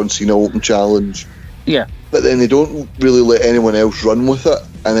did the John Cena Open Challenge. Yeah. But then they don't really let anyone else run with it.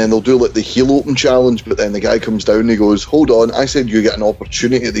 And then they'll do like the heel open challenge, but then the guy comes down and he goes, hold on, I said you get an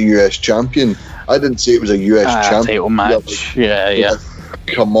opportunity at the US champion. I didn't say it was a US champion title match. Yeah.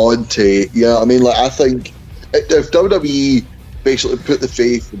 Come on, Tate. Yeah, I mean, like, I think if WWE basically put the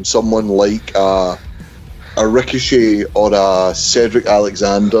faith in someone like a Ricochet or a Cedric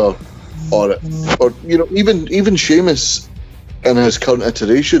Alexander or even Sheamus in his current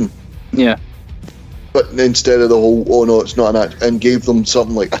iteration. Yeah. But instead of the whole, oh no, it's not an act, and gave them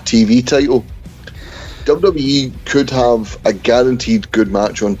something like a TV title, WWE could have a guaranteed good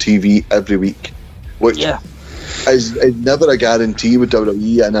match on TV every week, which is never a guarantee with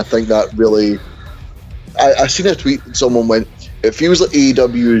WWE. And I think that really, I seen a tweet that someone went, it feels like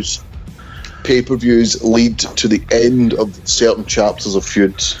AEW's pay-per-views lead to the end of certain chapters of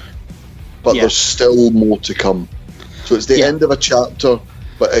feuds, but there's still more to come. So it's the end of a chapter,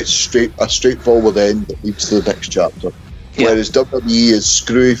 but it's a straightforward end that leads to the next chapter. Whereas WWE is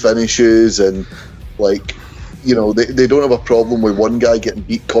screwy finishes and, like, they don't have a problem with one guy getting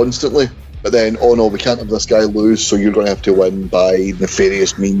beat constantly, but then, oh no, we can't have this guy lose, so you're going to have to win by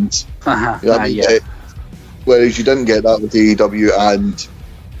nefarious means. Whereas you didn't get that with AEW, and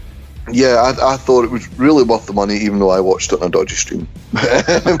I thought it was really worth the money, even though I watched it on a dodgy stream.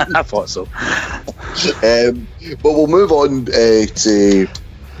 I thought so. But we'll move on to...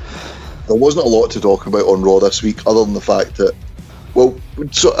 There wasn't a lot to talk about on Raw this week, other than the fact that,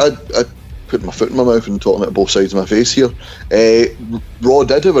 I put my foot in my mouth and talking at both sides of my face here. Raw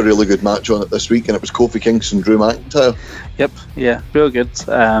did have a really good match on it this week, and it was Kofi Kingston, Drew McIntyre. Yep, yeah, real good.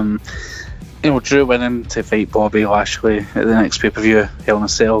 Drew winning to fight Bobby Lashley at the next pay-per-view, Hell in a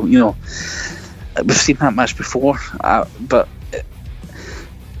Cell. We've seen that match before, but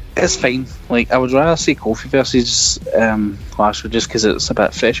it's fine. Like, I would rather see Kofi versus Lashley just because it's a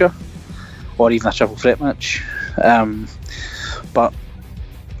bit fresher, or even a triple threat match. But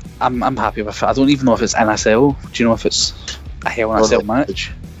I'm happy with it. I don't even know if it's in a cell. Do you know if it's a Hell in a Cell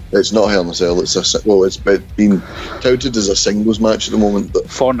match? It's not Hell in a Cell. It's been touted as a singles match at the moment. But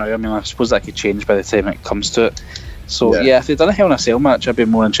for now, I mean, I suppose that could change by the time it comes to it. So if they'd done a Hell in a Cell match, I'd be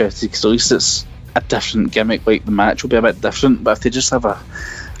more interested, because at least it's a different gimmick. Like, the match will be a bit different. But if they just have a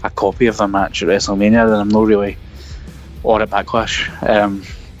copy of their match at WrestleMania, then I'm not really, or at Backlash,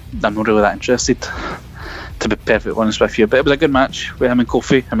 I'm not really that interested, to be perfectly honest with you. But it was a good match with him and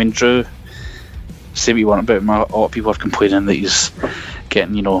Kofi. I mean, Drew, say what you want about him, a lot of people are complaining that he's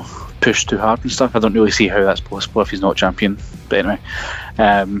getting, pushed too hard and stuff. I don't really see how that's possible if he's not champion. But anyway,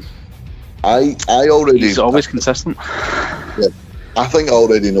 I already... He's always consistent. Yeah, I think I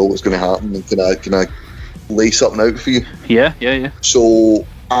already know what's going to happen. And can I lay something out for you? Yeah. So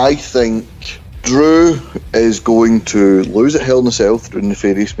I think Drew is going to lose at Hell in a Cell through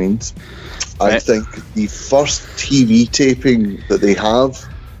nefarious means. I think the first TV taping that they have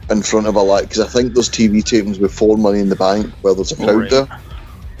in front of a light, because I think there's TV tapings before Money in the Bank where there's a crowd there.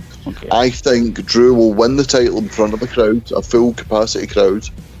 Okay. I think Drew will win the title in front of a crowd, a full capacity crowd.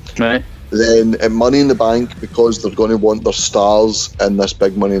 Right. Then in Money in the Bank, because they're going to want their stars in this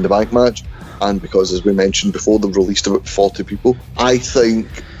big Money in the Bank match, and because, as we mentioned before, they've released about 40 people, I think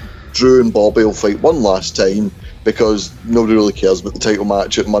Drew and Bobby will fight one last time, because nobody really cares about the title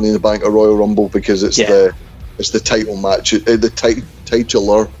match at Money in the Bank or Royal Rumble, because it's the title match, the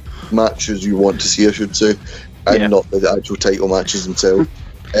titular matches you want to see, I should say, and not the actual title matches themselves.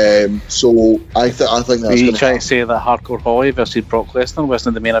 So I think that's going to happen. Are you trying to say that Hardcore Holly versus Brock Lesnar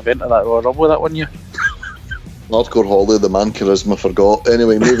wasn't the main event of that Royal Rumble that one year? Hardcore Holly, the man charisma forgot.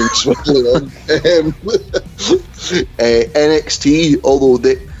 Anyway, moving swiftly on. NXT, although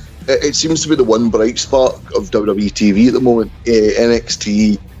it seems to be the one bright spark of WWE TV at the moment,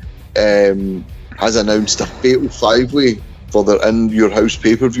 NXT has announced a fatal 5-way for their In Your House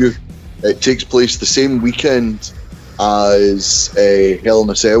pay-per-view. It takes place the same weekend as Hell in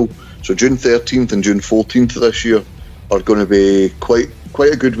a Cell, so June 13th and June 14th of this year are going to be quite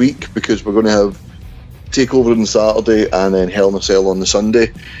a good week, because we're going to have TakeOver on Saturday and then Hell in a Cell on the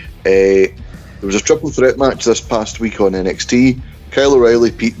Sunday. There was a triple threat match this past week on NXT. Kyle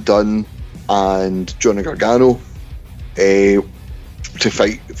O'Reilly, Pete Dunne and Johnny Gargano to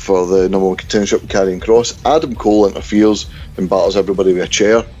fight for the number one contendership with Karrion Kross. Adam Cole interferes and batters everybody with a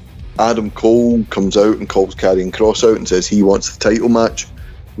chair. Adam Cole comes out and calls Karrion Kross out and says he wants the title match.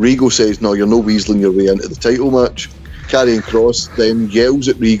 Regal says, no, you're no weaseling your way into the title match. Karrion Kross then yells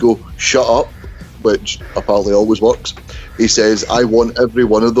at Regal, shut up, which apparently always works. He says, I want every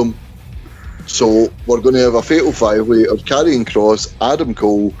one of them. So we're going to have a fatal 5-way of Karrion Kross, Adam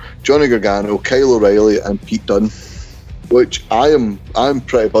Cole, Johnny Gargano, Kyle O'Reilly and Pete Dunne, which I'm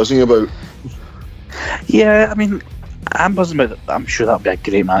pretty buzzing about. Yeah, I mean, I'm buzzing about it. I'm sure that'll be a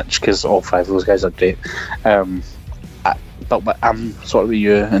great match, because all 5 of those guys are great. But I'm sort of with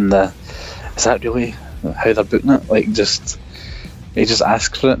you in the, is that really how they're booking it? Like, he just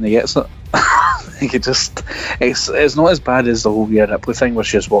asks for it and he gets it. Like, it's not as bad as the whole Rhea Ripley thing where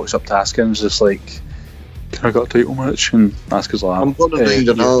she just walks up to Asuka and is just like, can I got a title match? And Asuka's like, I'm going to need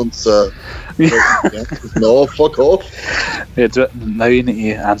an answer. No, fuck off. Yeah, do it. Now you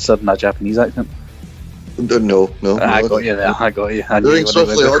need to answer in that Japanese accent. No. I got you there. I got you. Moving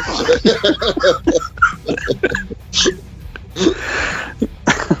swiftly on.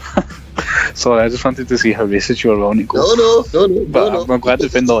 Sorry, I just wanted to see how racist you were on it. No. But I'm glad to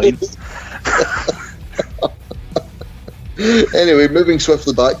find the line. Anyway, moving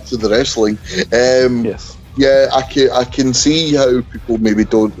swiftly back to the wrestling. Yes. Yeah, I can see how people maybe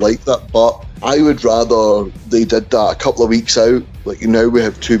don't like that, but I would rather they did that a couple of weeks out. Like, now we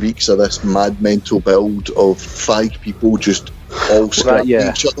have 2 weeks of this mad mental build of 5 people just all scrapping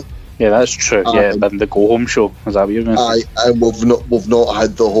each other. Yeah, that's true. But the go home show, is that what you're going to say? And we've not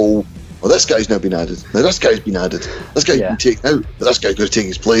had the whole, well, this guy's now been added. Now this guy's been added. This guy's been taken out, but this guy's going to take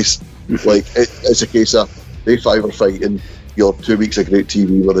his place. Like, it's a case of they 5 are fighting. Your 2 weeks of great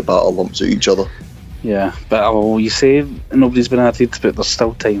TV where they battle lumps at each other. Yeah, but you say nobody's been added, but there's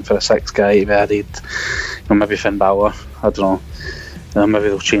still time for a 6th guy to be added. Maybe Finn Balor. I don't know. Maybe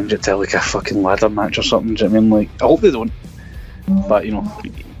they'll change it to like a fucking ladder match or something. Do you know what I mean? Like, I hope they don't. But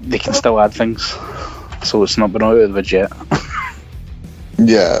they can still add things, so it's not been out of the woods yet.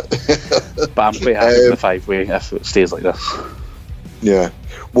 Yeah. But I'm quite happy with the 5-way if it stays like this. Yeah.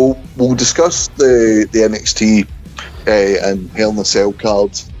 We'll discuss the NXT and Hell in a Cell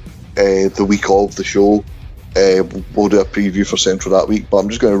cards the week of the show. We'll do a preview for Central that week, but I'm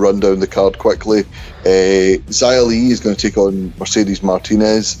just going to run down the card quickly. Xia Li is going to take on Mercedes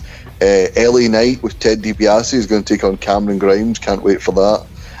Martinez. LA Knight with Ted DiBiase is going to take on Cameron Grimes. Can't wait for that.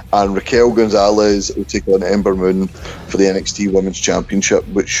 And Raquel Gonzalez will take on Ember Moon for the NXT Women's Championship,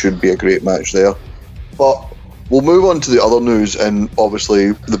 which should be a great match there. But we'll move on to the other news, and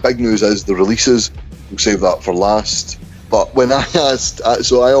obviously the big news is the releases. We'll save that for last. But when I asked,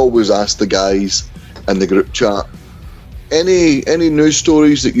 so I always ask the guys in the group chat, any news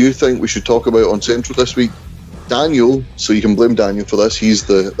stories that you think we should talk about on Central this week? Daniel, so you can blame Daniel for this, he's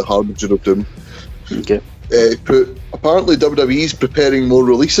the harbinger of doom. Okay. Apparently WWE's preparing more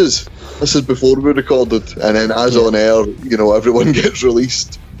releases. This is before we recorded, and then as on air, everyone gets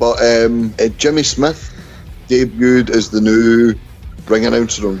released. But Jimmy Smith debuted as the new ring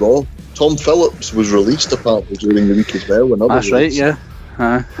announcer on Raw. Tom Phillips was released apparently during the week as well. That's right, yeah.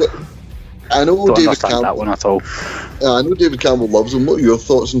 I know don't David Campbell. That one at all. I know David Campbell loves him. What are your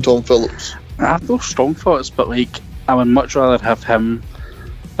thoughts on Tom Phillips? I have no strong thoughts, but I would much rather have him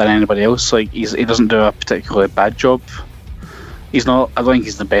than anybody else. He doesn't do a particularly bad job. he's not. I don't think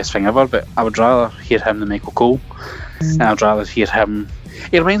he's the best thing ever, but I would rather hear him than Michael Cole, and I'd rather hear him.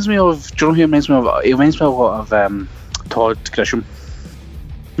 He reminds me of. Do you know who he reminds me of? He reminds me a lot of Todd Grisham.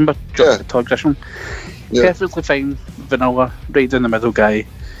 Remember Todd Grisham? Yeah. Perfectly fine, vanilla, right down the middle guy.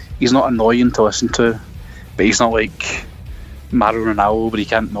 He's not annoying to listen to, but he's not like Mario Ronaldo, but he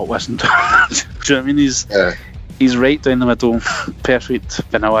can't not listen to. Do you know what I mean? He's right down the middle, perfect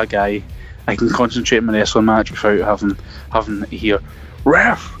vanilla guy. I can concentrate on my wrestling match without having to hear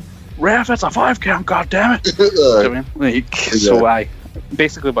ref, it's a 5 count, god damn it. You know what I mean? Like, so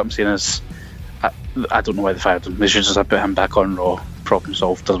basically what I'm saying is I don't know why they fired him. They should just have put him back on Raw. Problem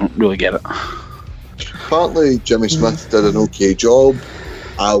solved. Doesn't really get it. Apparently Jimmy Smith did an okay job.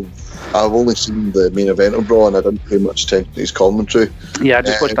 I've only seen the main event of Raw and I didn't pay much attention to his commentary. Yeah, I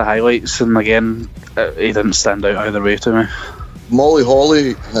just watched the highlights and again he didn't stand out either way to me. Molly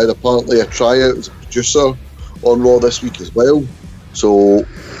Holly had apparently a tryout as a producer on Raw this week as well, so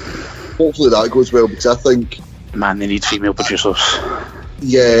hopefully that goes well, because I think they need female producers.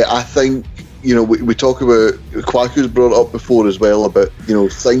 Yeah, I think, you know, we talk about, Kwaku's brought up before as well about, you know,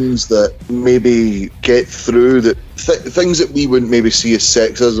 things that maybe get through, that things that we wouldn't maybe see as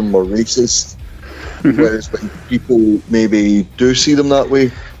sexism or racist, whereas when people maybe do see them that way,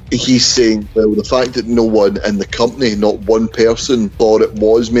 he's saying, well, the fact that no one in the company, not one person, thought it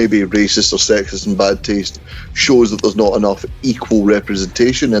was maybe racist or sexist and bad taste, shows that there's not enough equal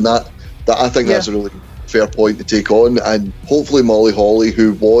representation, and that I think that's a really fair point to take on. And hopefully Molly Holly,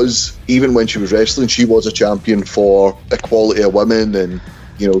 who was, even when she was wrestling, she was a champion for equality of women, and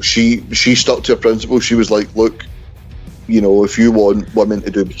you know, she stuck to her principles. She was like, look, you know, if you want women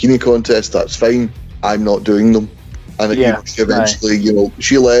to do bikini contests, that's fine, I'm not doing them. And you know, she eventually, you know,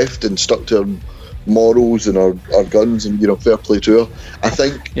 she left and stuck to her morals and her guns, and you know, fair play to her, I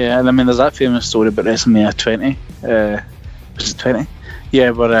think. Yeah, and I mean, there's that famous story about WrestleMania 20. Was it 20?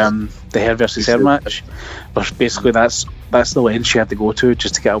 Yeah, but the hair versus hair match. But basically, that's the length she had to go to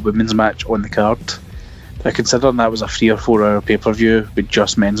just to get a women's match on the card. But considering that was a 3 or 4 hour pay-per-view with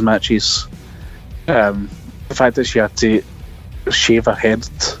just men's matches, the fact that she had to shave her head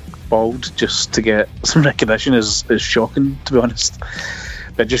bald just to get some recognition is shocking, to be honest.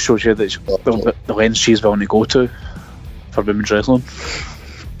 But it just shows you that the length she's willing to go to for women's wrestling.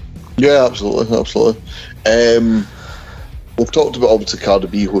 Yeah, absolutely. We've talked about, obviously, Cardi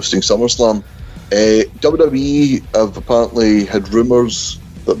B hosting SummerSlam. WWE have apparently had rumours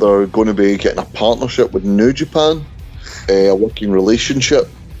that they're going to be getting a partnership with New Japan, a working relationship.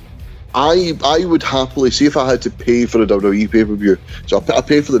 I would happily, see if I had to pay for a WWE pay-per-view, so I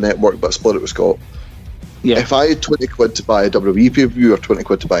pay for the network, but I split it with Scott. Yeah. If I had 20 quid to buy a WWE pay-per-view or 20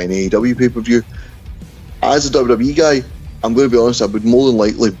 quid to buy an AEW pay-per-view, as a WWE guy, I'm going to be honest, I would more than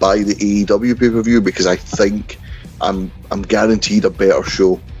likely buy the AEW pay-per-view, because I think I'm guaranteed a better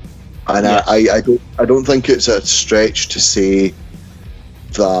show. And I don't think it's a stretch to say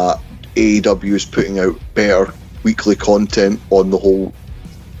that AEW is putting out better weekly content on the whole.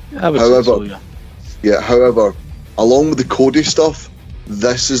 However, along with the Cody stuff,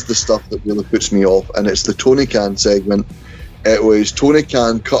 this is the stuff that really puts me off, and it's the Tony Khan segment. It was Tony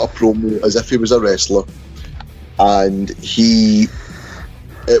Khan cut a promo as if he was a wrestler, and it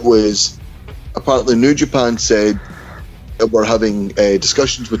was apparently New Japan said that we're having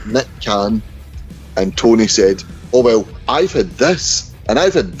discussions with Nick Khan, and Tony said, oh well, I've had this, and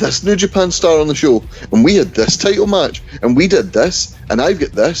I've had this New Japan star on the show, and we had this title match, and we did this, and I've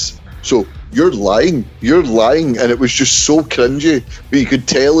got this, so you're lying, and it was just so cringy, but you could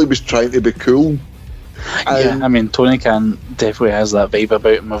tell he was trying to be cool. I mean, Tony Khan definitely has that vibe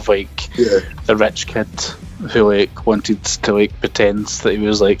about him of like the rich kid who like wanted to like pretend that he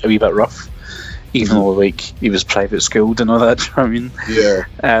was like a wee bit rough, even though like he was private schooled and all that. Do you know what I mean? Yeah.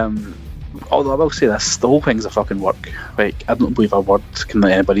 Although I will say this, the whole thing's a fucking work. Like, I don't believe a word can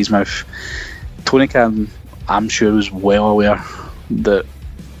let anybody's mouth. Tony Khan, I'm sure, was well aware that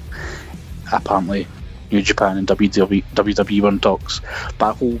apparently New Japan and WWE were in talks.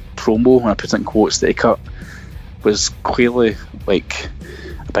 That whole promo, when I put it in quotes, that he cut was clearly like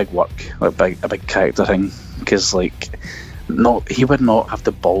a big work, like a big character thing. Because like, he would not have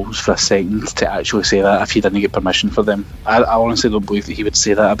the balls for a second to actually say that if he didn't get permission for them. I honestly don't believe that he would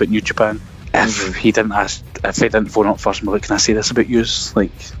say that about New Japan if he didn't phone up first and be like, can I say this about you,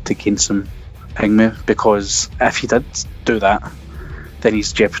 like to gain some ping-me? Because if he did do that, then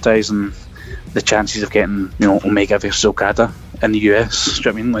he's jeopardising the chances of getting, you know, Omega versus Okada in the US. Do you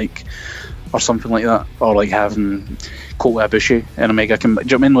know what I mean? Like, or something like that, or like having Kota Ibushi and Omega. Do you know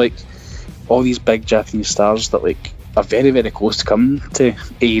what I mean? Like, all these big Japanese stars that like are very, very close to coming to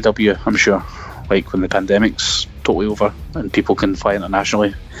AEW, I'm sure, like when the pandemic's totally over and people can fly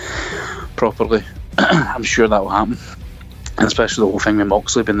internationally properly, I'm sure that will happen. And especially the whole thing with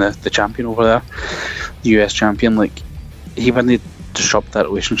Moxley being the champion over there, the US champion, like, he wouldn't disrupt that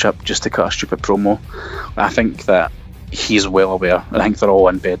relationship just to cut a stupid promo. I think that he's well aware. I think they're all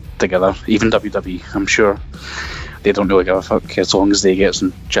in bed together. Even WWE, I'm sure they don't really give a fuck as long as they get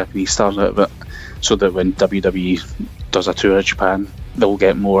some Japanese stars out of it, so that when WWE does a tour of Japan, they'll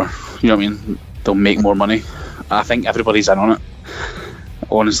get more, you know what I mean? They'll make more money. I think everybody's in on it.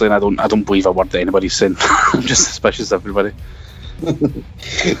 Honestly, and I don't believe a word that anybody's saying. I'm just suspicious of everybody.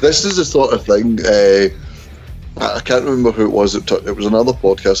 This is the sort of thing, I can't remember who it was. It was another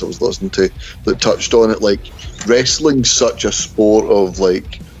podcast I was listening to that touched on it. Like, wrestling's such a sport of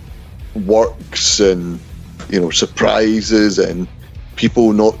like works and, you know, surprises and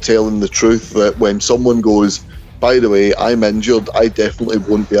people not telling the truth, that when someone goes, by the way, I'm injured, I definitely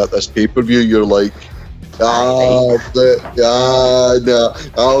won't be at this pay-per-view, you're like, no,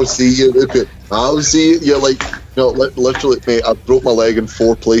 I'll see you. I'll see you. You're like, no, literally, mate, I broke my leg in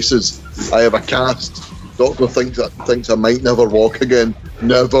 4 places. I have a cast. Doctor thinks I might never walk again.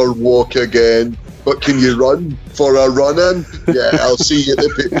 Never walk again. But can you run for a run-in? Yeah, I'll see you.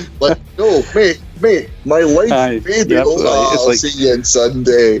 Like, no, mate, my life faded. Yep, I'll like, see you on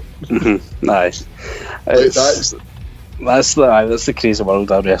Sunday. Nice. Like, that's the crazy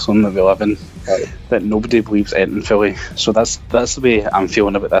world of wrestling that we live in. That nobody believes anything fully. So that's the way I'm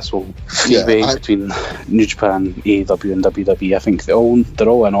feeling about this whole freeway between New Japan, AEW, and WWE. I think they're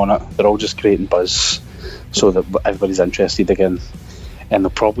all in on it. They're all just creating buzz so that everybody's interested again. And they'll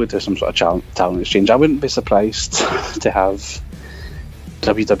probably do some sort of talent exchange. I wouldn't be surprised to have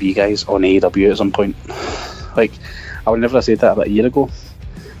WWE guys on AEW at some point. Like, I would never have said that about a year ago.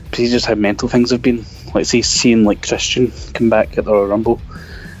 Because just how mental things have been. Like, say, seeing like Christian come back at the Royal Rumble,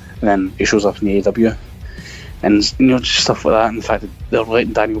 and then he shows up in the AEW, and you know, just stuff like that. And the fact that they're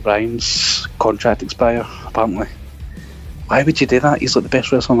letting Daniel Bryan's contract expire, apparently. Why would you do that? He's like the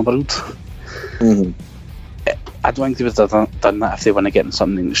best wrestler in the world. Mm-hmm. I don't think they would have done that if they weren't getting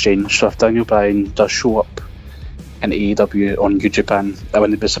something in exchange. So if Daniel Bryan does show up in AEW on New Japan, I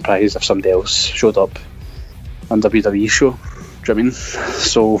wouldn't be surprised if somebody else showed up on WWE show. Do you know what I mean?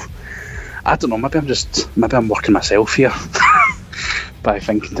 So I don't know, maybe I'm working myself here by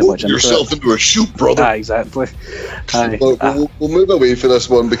thinking too much into yourself into a shoot, brother. Exactly. We'll move away from this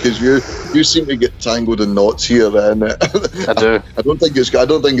one because you seem to get tangled in knots here, and I do. I don't think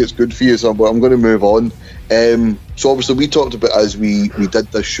it's good for you, so I'm going to move on. So obviously we talked about, as we did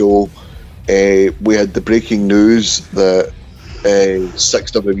this show, we had the breaking news that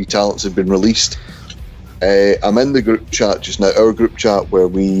 6 WWE talents had been released. I'm in the group chat just now, our group chat, where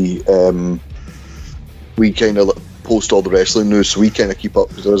we kind of post all the wrestling news, so we kind of keep up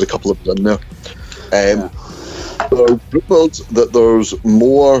because there's a couple of us in there. There are rumours that there's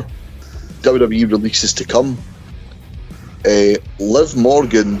more WWE releases to come. Liv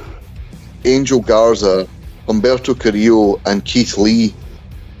Morgan, Angel Garza, Humberto Carrillo, and Keith Lee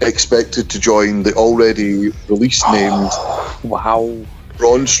expected to join the already released names. Wow.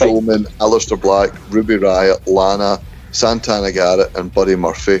 Braun Strowman, Aleister Black, Ruby Riott, Lana, Santana Garrett, and Buddy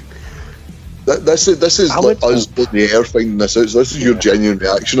Murphy. This is like us in the air finding this out. So this is your genuine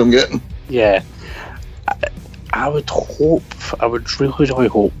reaction I'm getting. Yeah. I would really, really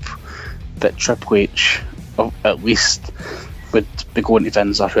hope that Triple H, at least, would be going to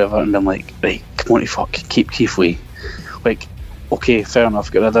Vince or whoever and being like, right, come on, keep Keith Lee. Like, okay, fair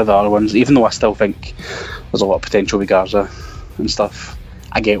enough, get rid of the other ones, even though I still think there's a lot of potential with Garza and stuff.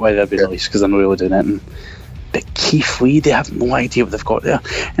 I get why they've been released because they're not really doing it. But Keith Lee, they have no idea what they've got there.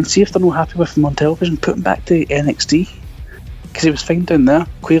 And see if they're not happy with him on television, put him back to NXT. Because he was fine down there.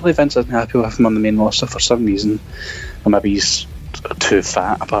 Clearly Vince isn't happy with him on the main roster for some reason. Or maybe he's too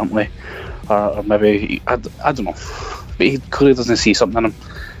fat, apparently. Or maybe, I don't know. But he clearly doesn't see something in him.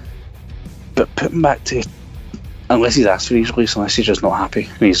 But put him back to, unless he's asked for his release, unless he's just not happy.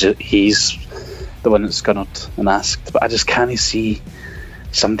 And he's the one that's scunnered and asked. But I just can't see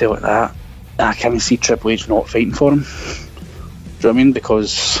somebody like that. I can't see Triple H not fighting for him. Do you know what I mean?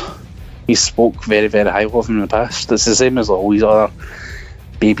 Because he spoke very, very highly of him in the past. It's the same as all these other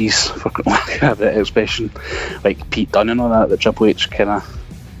babies, for lack of that expression, like Pete Dunne and all that Triple H kind of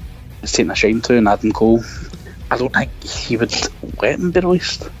is taking a shine to, and Adam Cole. I don't think he would let him be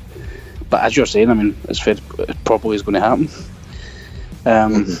released. But as you're saying, I mean, it probably is going to happen.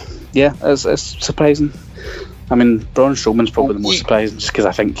 Yeah, it's surprising. I mean, Braun Strowman's probably the most surprising, just because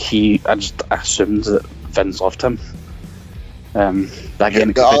I think I just assumed that Vince loved him. But again,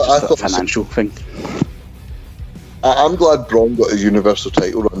 it could be just a financial thing. I'm glad Braun got his Universal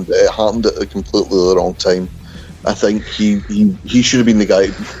title run, but it happened at completely the wrong time. I think he should have been the guy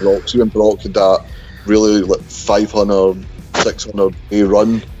to beat Brock. See when Brock had that really like 500, 600 day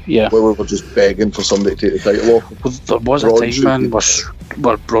run, Yeah. where we were just begging for somebody to take the title off. Well, there was Braun a time, man,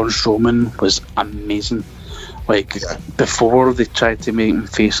 where Braun Strowman was amazing. Like, Yeah. before they tried to make him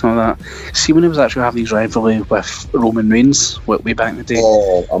face and all that. See, when he was actually having his rivalry with Roman Reigns way back in the day,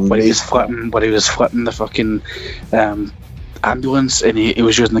 Oh, where he was amazing! flipping the fucking ambulance, and he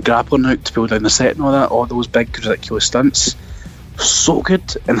was using the grappling hook to pull down the set and all those big ridiculous stunts. So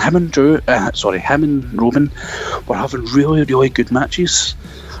good. And him and Roman were having really, really good matches.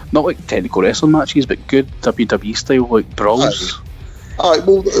 Not like technical wrestling matches, but good WWE style, like brawls. Aye,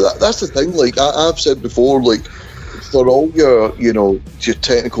 well, that's the thing. Like I've said before, like for all your your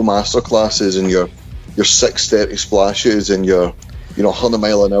technical masterclasses and your 630 splashes and your 100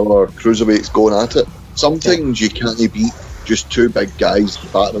 mile an hour cruiserweights going at it, sometimes you can't beat just two big guys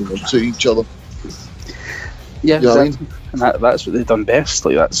battling into each other. Yeah, You know what I exactly. And that's what they've done best.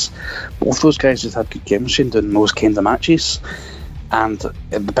 Like, that's both those guys just had good chemistry doing those kind of matches, and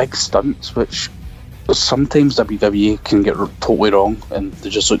the big stunts, which sometimes WWE can get totally wrong and they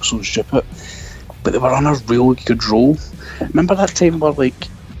just look so stupid, but they were on a really good roll. Remember that time where like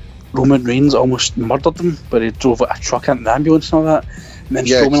Roman Reigns almost murdered them, where he drove a truck into the ambulance and all that, and then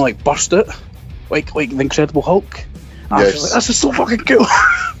Yes. Strowman like burst out like the Incredible Hulk. And I was Yes. like, this is so fucking cool.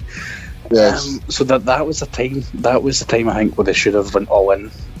 Yes. So that was the time. That was the time I think where they should have went all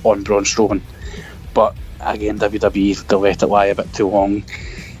in on Braun Strowman. But again, WWE, they let it lie a bit too long.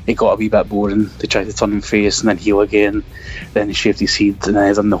 It got a wee bit boring. They tried to turn him face and then heel again. Then he shaved his head and then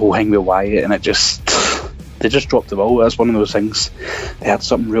he done the whole thing with Wyatt, and they just dropped the ball. That's one of those things. They had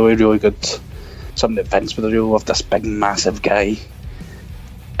something really, really good, something that Vince would have really loved. This big, massive guy,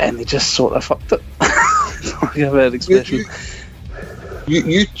 and they just sort of fucked it. Sorry about that expression.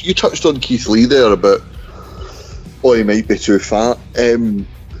 You touched on Keith Lee there about, he might be too fat.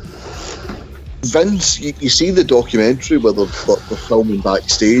 Vince, you see the documentary where they're filming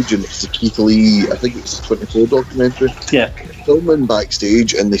backstage, and it's the Keith Lee, I think it's the 24 documentary. Yeah. Filming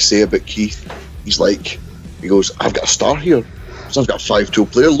backstage, and they say about Keith, he goes, I've got a star here. So I've got a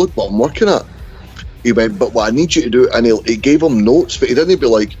 5-2 player, look what I'm working at. He went, but what I need you to do, and he gave him notes, but he didn't be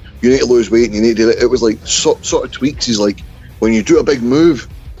like, you need to lose weight and you need to do it. It was like sort of tweaks. He's like, when you do a big move,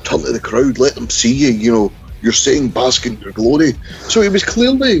 turn to the crowd, let them see you, you're saying bask in your glory. So he was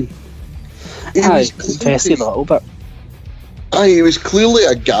clearly... Tested a little bit. He was clearly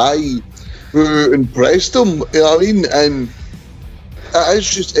a guy who impressed him, you know what I mean? And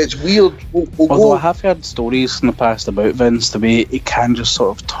it's weird. Although I have heard stories in the past about Vince, the way he can just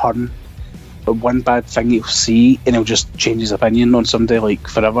sort of turn one bad thing he'll see and he'll just change his opinion on somebody like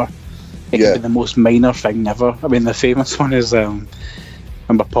forever. It can be the most minor thing ever. I mean, the famous one is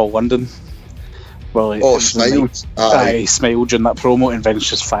remember Paul London? Well, smiled. He smiled during that promo, and Vince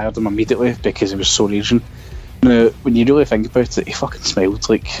just fired him immediately because he was so raging. Now, when you really think about it, he fucking smiled.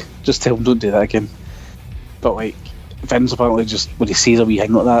 Like, just tell him don't do that again. But like, Vince apparently just, when he sees a wee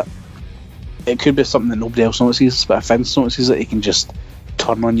thing like that, it could be something that nobody else notices, but if Vince notices it, he can just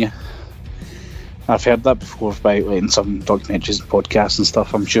turn on you. I've heard that before by like, in some documentaries and podcasts and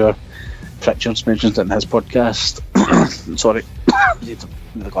stuff. I'm sure Pritchard's mentioned it in his podcast. Sorry, need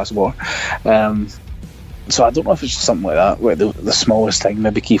a glass of water. So I don't know if it's just something like that, where the smallest thing,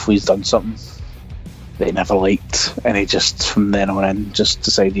 maybe Keith Lee's done something that he never liked, and he just from then on in just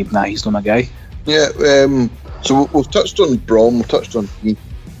decided, nah, he's not my guy. Yeah. So we've touched on Braun, we've touched on Keith.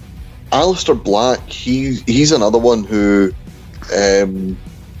 Aleister Black. He's another one who,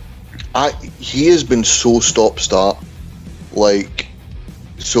 he has been so stop-start. Like,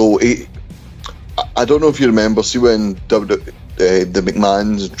 so I don't know if you remember, see when the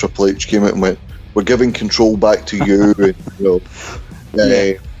McMahons and Triple H came out and went, we're giving control back to you. And,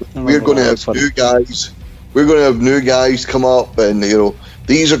 we're going to have new guys. We're going to have new guys come up, and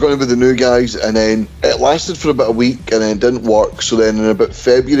these are going to be the new guys. And then it lasted for about a week, and then it didn't work. So then in about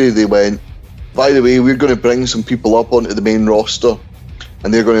February they went, by the way, we're going to bring some people up onto the main roster,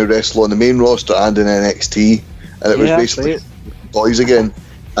 and they're going to wrestle on the main roster and in NXT. And it was basically boys again.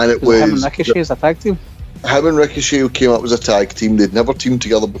 And it was him and Ricochet as a tag team. Him and Ricochet came up as a tag team. They'd never teamed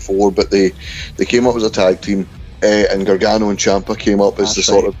together before, but they came up as a tag team. And Gargano and Ciampa came up as the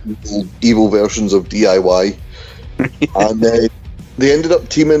sort of evil versions of DIY. And they ended up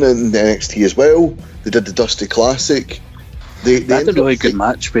teaming in NXT as well. They did the Dusty Classic. They had a really good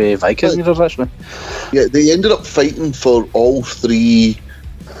match with Viking leaders, actually. Yeah, they ended up fighting for all 3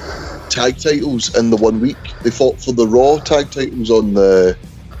 tag titles in the 1 week. They fought for the Raw tag titles on the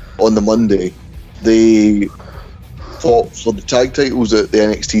Monday. They fought for the tag titles at the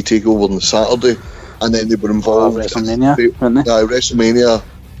NXT TakeOver on the Saturday, and then they were involved. WrestleMania, weren't they? WrestleMania.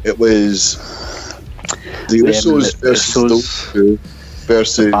 It was the Usos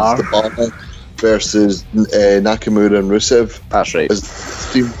versus the Bar versus Nakamura and Rusev. That's right.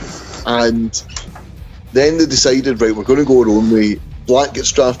 And then they decided, right, we're going to go our own way. Black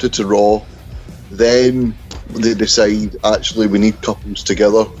gets drafted to Raw. Then they decide, actually, we need couples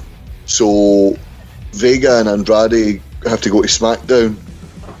together. So Vega and Andrade have to go to SmackDown,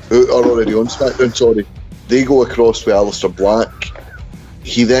 who are already on SmackDown, sorry. They go across with Aleister Black.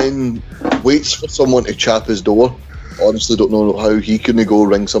 He then waits for someone to chap his door. Honestly, don't know how he couldn't go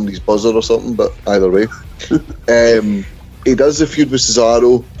ring somebody's buzzer or something, but either way. He does the feud with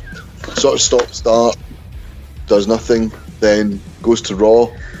Cesaro, sort of stop-start, does nothing, then goes to Raw,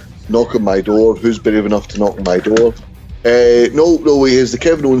 knock on my door. Who's brave enough to knock on my door? No, he has the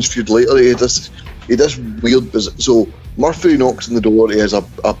Kevin Owens feud later. He does weird. So Murphy knocks on the door. He has a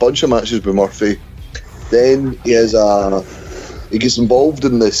bunch of matches with Murphy. Then he gets involved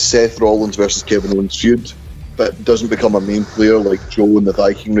in the Seth Rollins versus Kevin Owens feud, but doesn't become a main player like Joe and the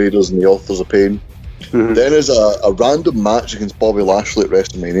Viking Raiders and the Authors of Pain. Mm-hmm. Then there's a random match against Bobby Lashley at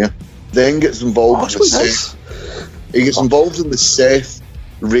WrestleMania. Then gets involved in the Seth. He gets involved in the Seth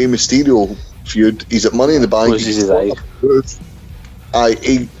Rey Mysterio feud. He's at Money in the Bank.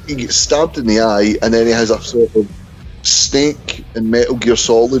 He gets stabbed in the eye, and then he has a sort of Snake and Metal Gear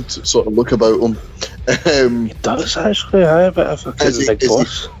Solid sort of look about him. He does actually, a bit of a big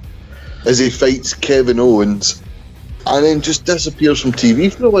boss. As he fights Kevin Owens, and then just disappears from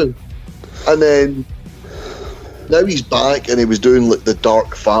TV for a while. And then now he's back, and he was doing like the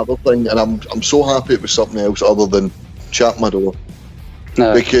Dark Father thing, and I'm so happy it was something else other than Chap My Door.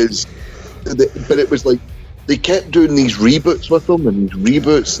 No. Because, but it was like they kept doing these reboots with him, and these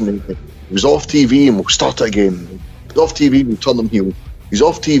reboots, and he was off TV, and we'll start it again. He's off TV, we'll turn him heel. He's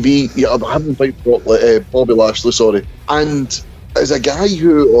off TV. Yeah, I haven't fight Bobby Lashley, sorry. And as a guy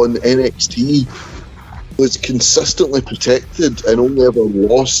who on NXT was consistently protected and only ever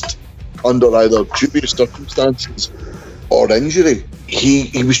lost under either dubious circumstances or injury,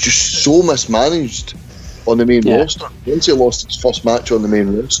 he was just so mismanaged on the main roster. Once he lost his first match on the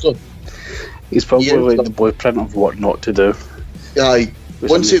main roster, he's probably like the blueprint of what not to do. Aye.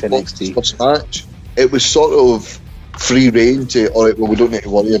 Once he lost his first match, it was sort of free reign to, alright, well, we don't need to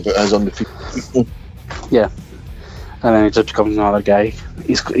worry about his undefeated people. Yeah. And then he just becomes another guy.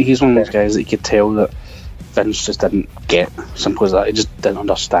 He's one of those guys that you could tell that Vince just didn't get. Simple as that. He just didn't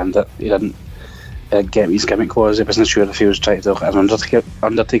understand it. He didn't get what his gimmick was. He wasn't sure if he was trying to do an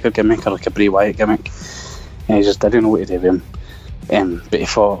Undertaker gimmick or like a Bray Wyatt gimmick. And he just didn't know what to do with him. But he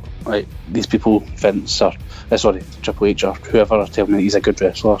thought, like, these people, Vince or Triple H or whoever, are telling me that he's a good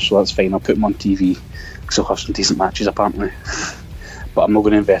wrestler, so that's fine. I'll put him on TV because he'll have some decent matches apparently. But I'm not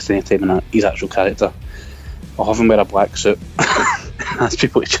going to invest any time in his actual character. I'll have him wear a black suit. Ask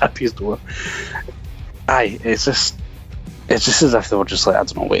people to chap his door. Aye, it's just as if they were just like, I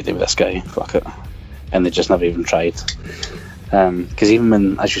don't know what to do with this guy, fuck it. And they just never even tried. Because even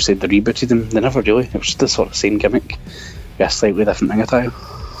when, as you said, they rebooted him, they never really. It was just the sort of same gimmick with a slightly different ring attire.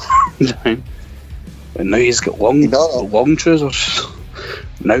 And now he's got long trousers.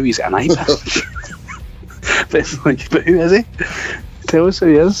 Now he's got an eye patch. But it's like, but who is he? Tell us who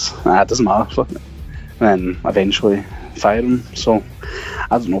he is. It doesn't matter, fuck it. And then eventually fire him. So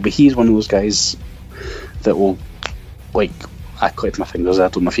I don't know, but he's one of those guys that will, like, I clicked my fingers. I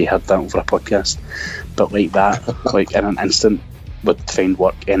don't know if you heard that over a podcast, but like that, like in an instant, would find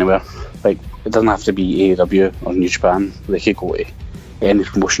work anywhere. Like, it doesn't have to be AEW or New Japan. They could go to any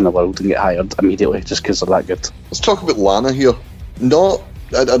promotion in the world and get hired immediately just because they're that good. Let's talk about Lana here.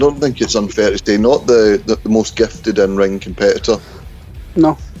 I don't think it's unfair to say, not the most gifted in-ring competitor.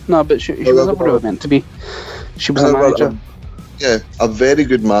 No, but she was never really meant to be. She was a manager. A very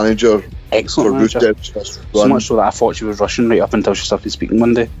good manager. Excellent manager. So much so that I thought she was Russian right up until she started speaking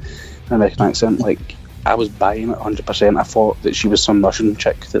one day in an American accent. Like, I was buying it 100%. I thought that she was some Russian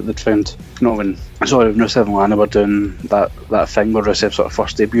chick that they'd found. You know, when Rusev and Lana were doing that thing where Rusev sort of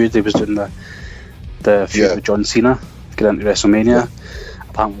first debuted, he was doing the feud with John Cena, getting into WrestleMania. Yeah.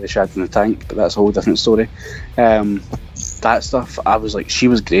 Apparently they shagged in the tank, but that's a whole different story. That stuff, I was like, she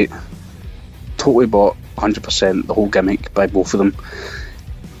was great. Totally bought 100% the whole gimmick by both of them.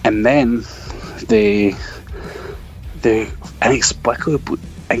 And then they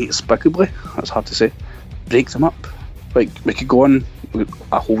inexplicably, that's hard to say, break them up. Like, we could go on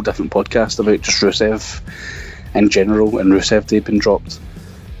a whole different podcast about just Rusev in general and Rusev Day being dropped.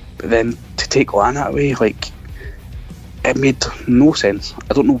 But then to take Lana away, like, it made no sense.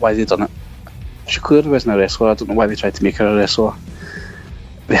 I don't know why they done it. She clearly wasn't a wrestler. I don't know why they tried to make her a wrestler.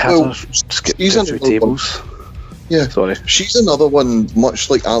 They had Well, her skip she's through another tables. Yeah, Sorry. she's another one, much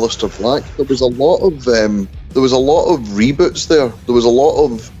like Aleister Black. There was a lot of reboots there. There was a lot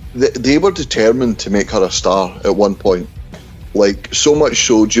of they were determined to make her a star at one point. Like, so much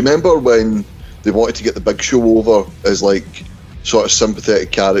so. Do you remember when they wanted to get the Big Show over as like sort of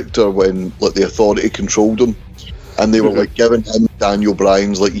sympathetic character when like the Authority controlled him, and they were like giving him Daniel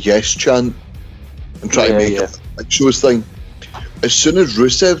Bryan's like yes chant and trying to make it a Big Show's thing. As soon as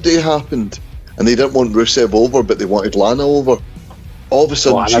Rusev Day happened, and they didn't want Rusev over, but they wanted Lana over, all of a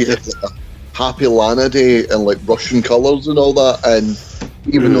sudden she had like a Happy Lana Day and like Russian colours and all that, and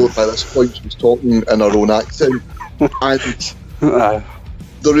even though by this point she was talking in her own accent, and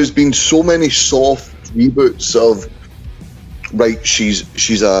there has been so many soft reboots of right, she's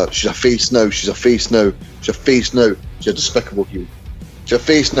a face now, she's a face now, she's a face now, she's a despicable heel, she's a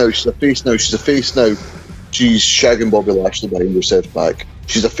face now, she's a face now, she's a face now, she's shagging Bobby Lashley behind Rusev's back,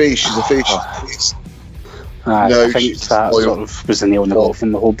 she's a face, she's a face, she's a face. I think that sort of was the nail in the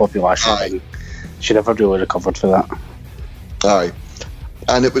coffin, the whole Bobby Lashley thing. She never really recovered for that. Aye,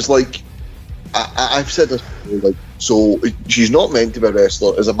 and it was like I've said this before, like, so she's not meant to be a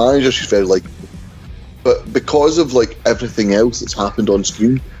wrestler. As a manager, she's very likable, but because of like everything else that's happened on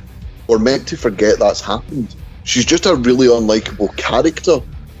screen, we're meant to forget that's happened. She's just a really unlikable character,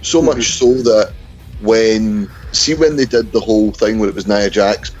 so much so that when they did the whole thing where it was Nia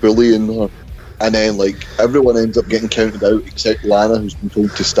Jax bullying her, and then like everyone ends up getting counted out except Lana, who's been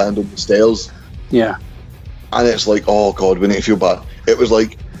told to stand on the stairs. Yeah. And it's like, oh god, we need to feel bad. It was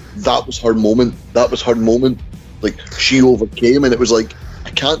like, that was her moment. That was her moment. Like, she overcame, and it was like,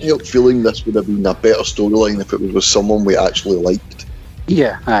 I can't help feeling this would have been a better storyline if it was with someone we actually liked.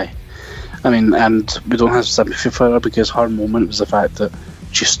 Yeah, aye. I mean, and we don't have sympathy for her because her moment was the fact that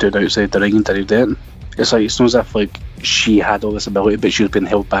she stood outside the ring and didn't do it. It's like, it's not as if like she had all this ability but she was being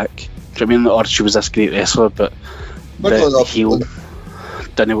held back. Do you know what I mean? Or she was this great wrestler but the heel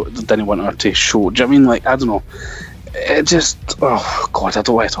didn't want her to show. Do you know what I mean? Like, I don't know. It just, oh god, I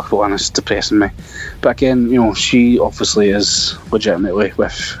don't want to talk about Lana, it's depressing me. But again, you know, she obviously is legitimately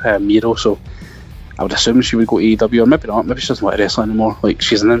with Miro, so I would assume she would go to AEW, or maybe not, maybe she doesn't want to wrestle anymore. Like,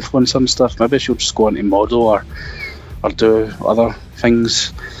 she's an influencer and stuff, maybe she'll just go on to model or do other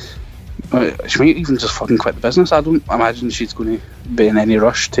things. She might even just fucking quit the business. I don't imagine she's going to be in any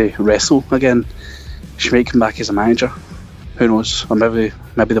rush to wrestle again. She might come back as a manager, who knows, or maybe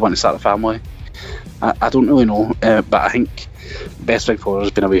they want to start a family. I don't really know, but I think the best thing for her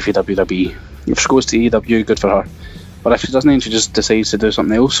has been away from WWE. If she goes to AEW, good for her. But if she doesn't, and she just decides to do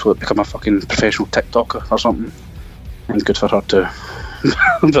something else, like become a fucking professional TikToker or something, and good for her too.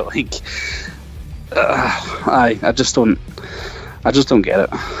 But like, I just don't get it.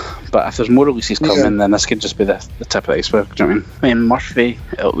 But if there's more releases coming, then this could just be the tip of the iceberg. Do you know what I mean? Murphy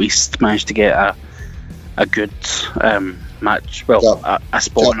at least managed to get a good match. Well, a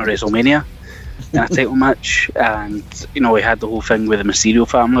spot on a WrestleMania. In a title match, and you know, we had the whole thing with the Mysterio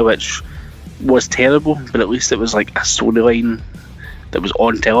family, which was terrible, but at least it was like a storyline that was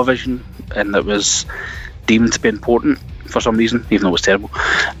on television and that was deemed to be important for some reason, even though it was terrible.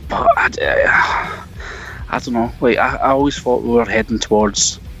 But I don't know, like I always thought we were heading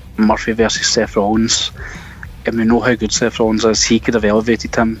towards Murphy versus Seth Rollins, and we know how good Seth Rollins is. He could have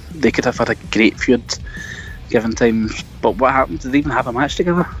elevated him, they could have had a great feud given time, but what happened? Did they even have a match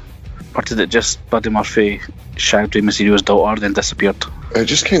together? Or did it just Buddy Murphy shagged Rey Mysterio's daughter then disappeared? I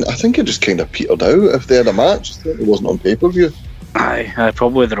think it just kind of petered out. If they had a match, it wasn't on pay-per-view. Aye,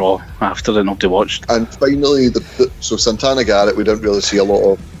 probably the Raw after that nobody watched. And finally, so Santana Garrett, we didn't really see a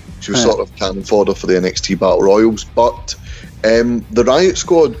lot of. She was sort of cannon fodder for the NXT Battle Royals, but the Riot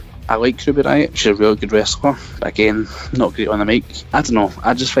Squad. I like Ruby Riott, she's a really good wrestler, but again, not great on the mic. I don't know,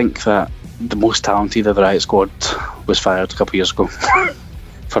 I just think that the most talented of the Riot Squad was fired a couple of years ago.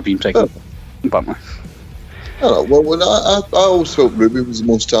 For being pregnant, apparently. I don't know. Well, I always felt Ruby was the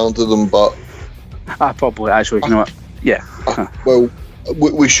most talented of them, but probably actually, you know what? Yeah. Well,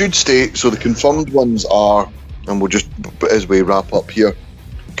 we should state, so the confirmed ones are, and we'll just as we wrap up here,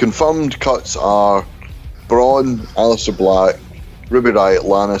 confirmed cuts are Braun, Aleister Black, Ruby Riott,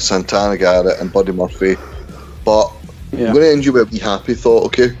 Lana, Santana Garrett, and Buddy Murphy. But I'm going to end you with a wee happy thought,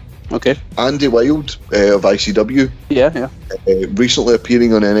 okay? Okay. Andy Wilde of ICW. Yeah. Recently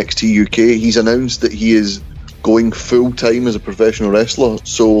appearing on NXT UK, he's announced that he is going full time as a professional wrestler.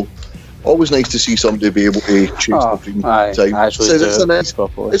 So, always nice to see somebody be able to chase the dream time.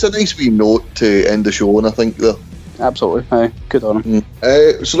 It's a nice wee note to end the show on, I think. There. Absolutely. Aye. Good on him.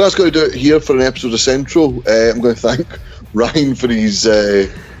 So that's going to do it here for an episode of Central. I'm going to thank Ryan for his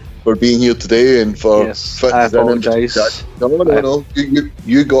for being here today and for fitting I us in. apologise. No.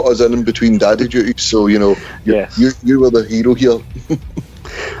 You got us in between daddy duties, so you were the hero here.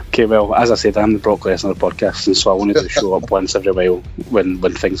 Okay, well, as I said, I'm the Brock Lesnar podcast, and so I wanted to show up once every while when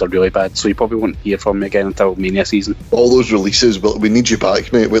things are really bad. So you probably won't hear from me again until Mania season. All those releases, but we need you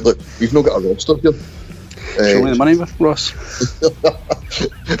back, mate. We've not got a roster here. Show me the money, Ross.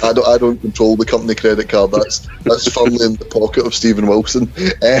 I don't control the company credit card. That's firmly in the pocket of Stephen Wilson.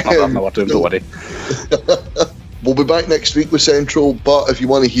 I'm not doing, don't worry. We'll be back next week with Central, but if you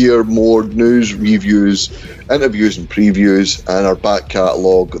want to hear more news, reviews, interviews and previews and our back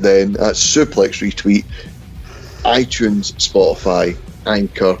catalogue, then that's Suplex Retweet, iTunes, Spotify,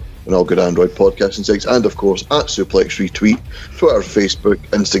 Anchor and all good Android podcasting sites, and of course at Suplex Retweet, Twitter, Facebook,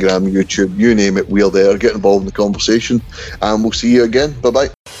 Instagram, YouTube, you name it, we're there. Get involved in the conversation and we'll see you again. Bye bye.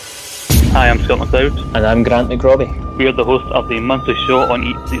 Hi, I'm Scott McLeod. And I'm Grant McRobbie. We are the hosts of the monthly show on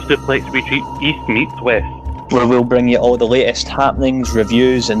the Suplex Retreat East Meets West, where we'll bring you all the latest happenings,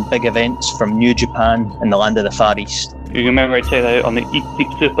 reviews and big events from New Japan and the land of the Far East. You can remember to check that out on the Eat Sleep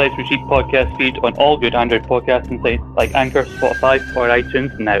Suplex Retreat podcast feed on all good Android podcasting sites like Anchor, Spotify or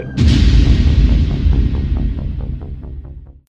iTunes now.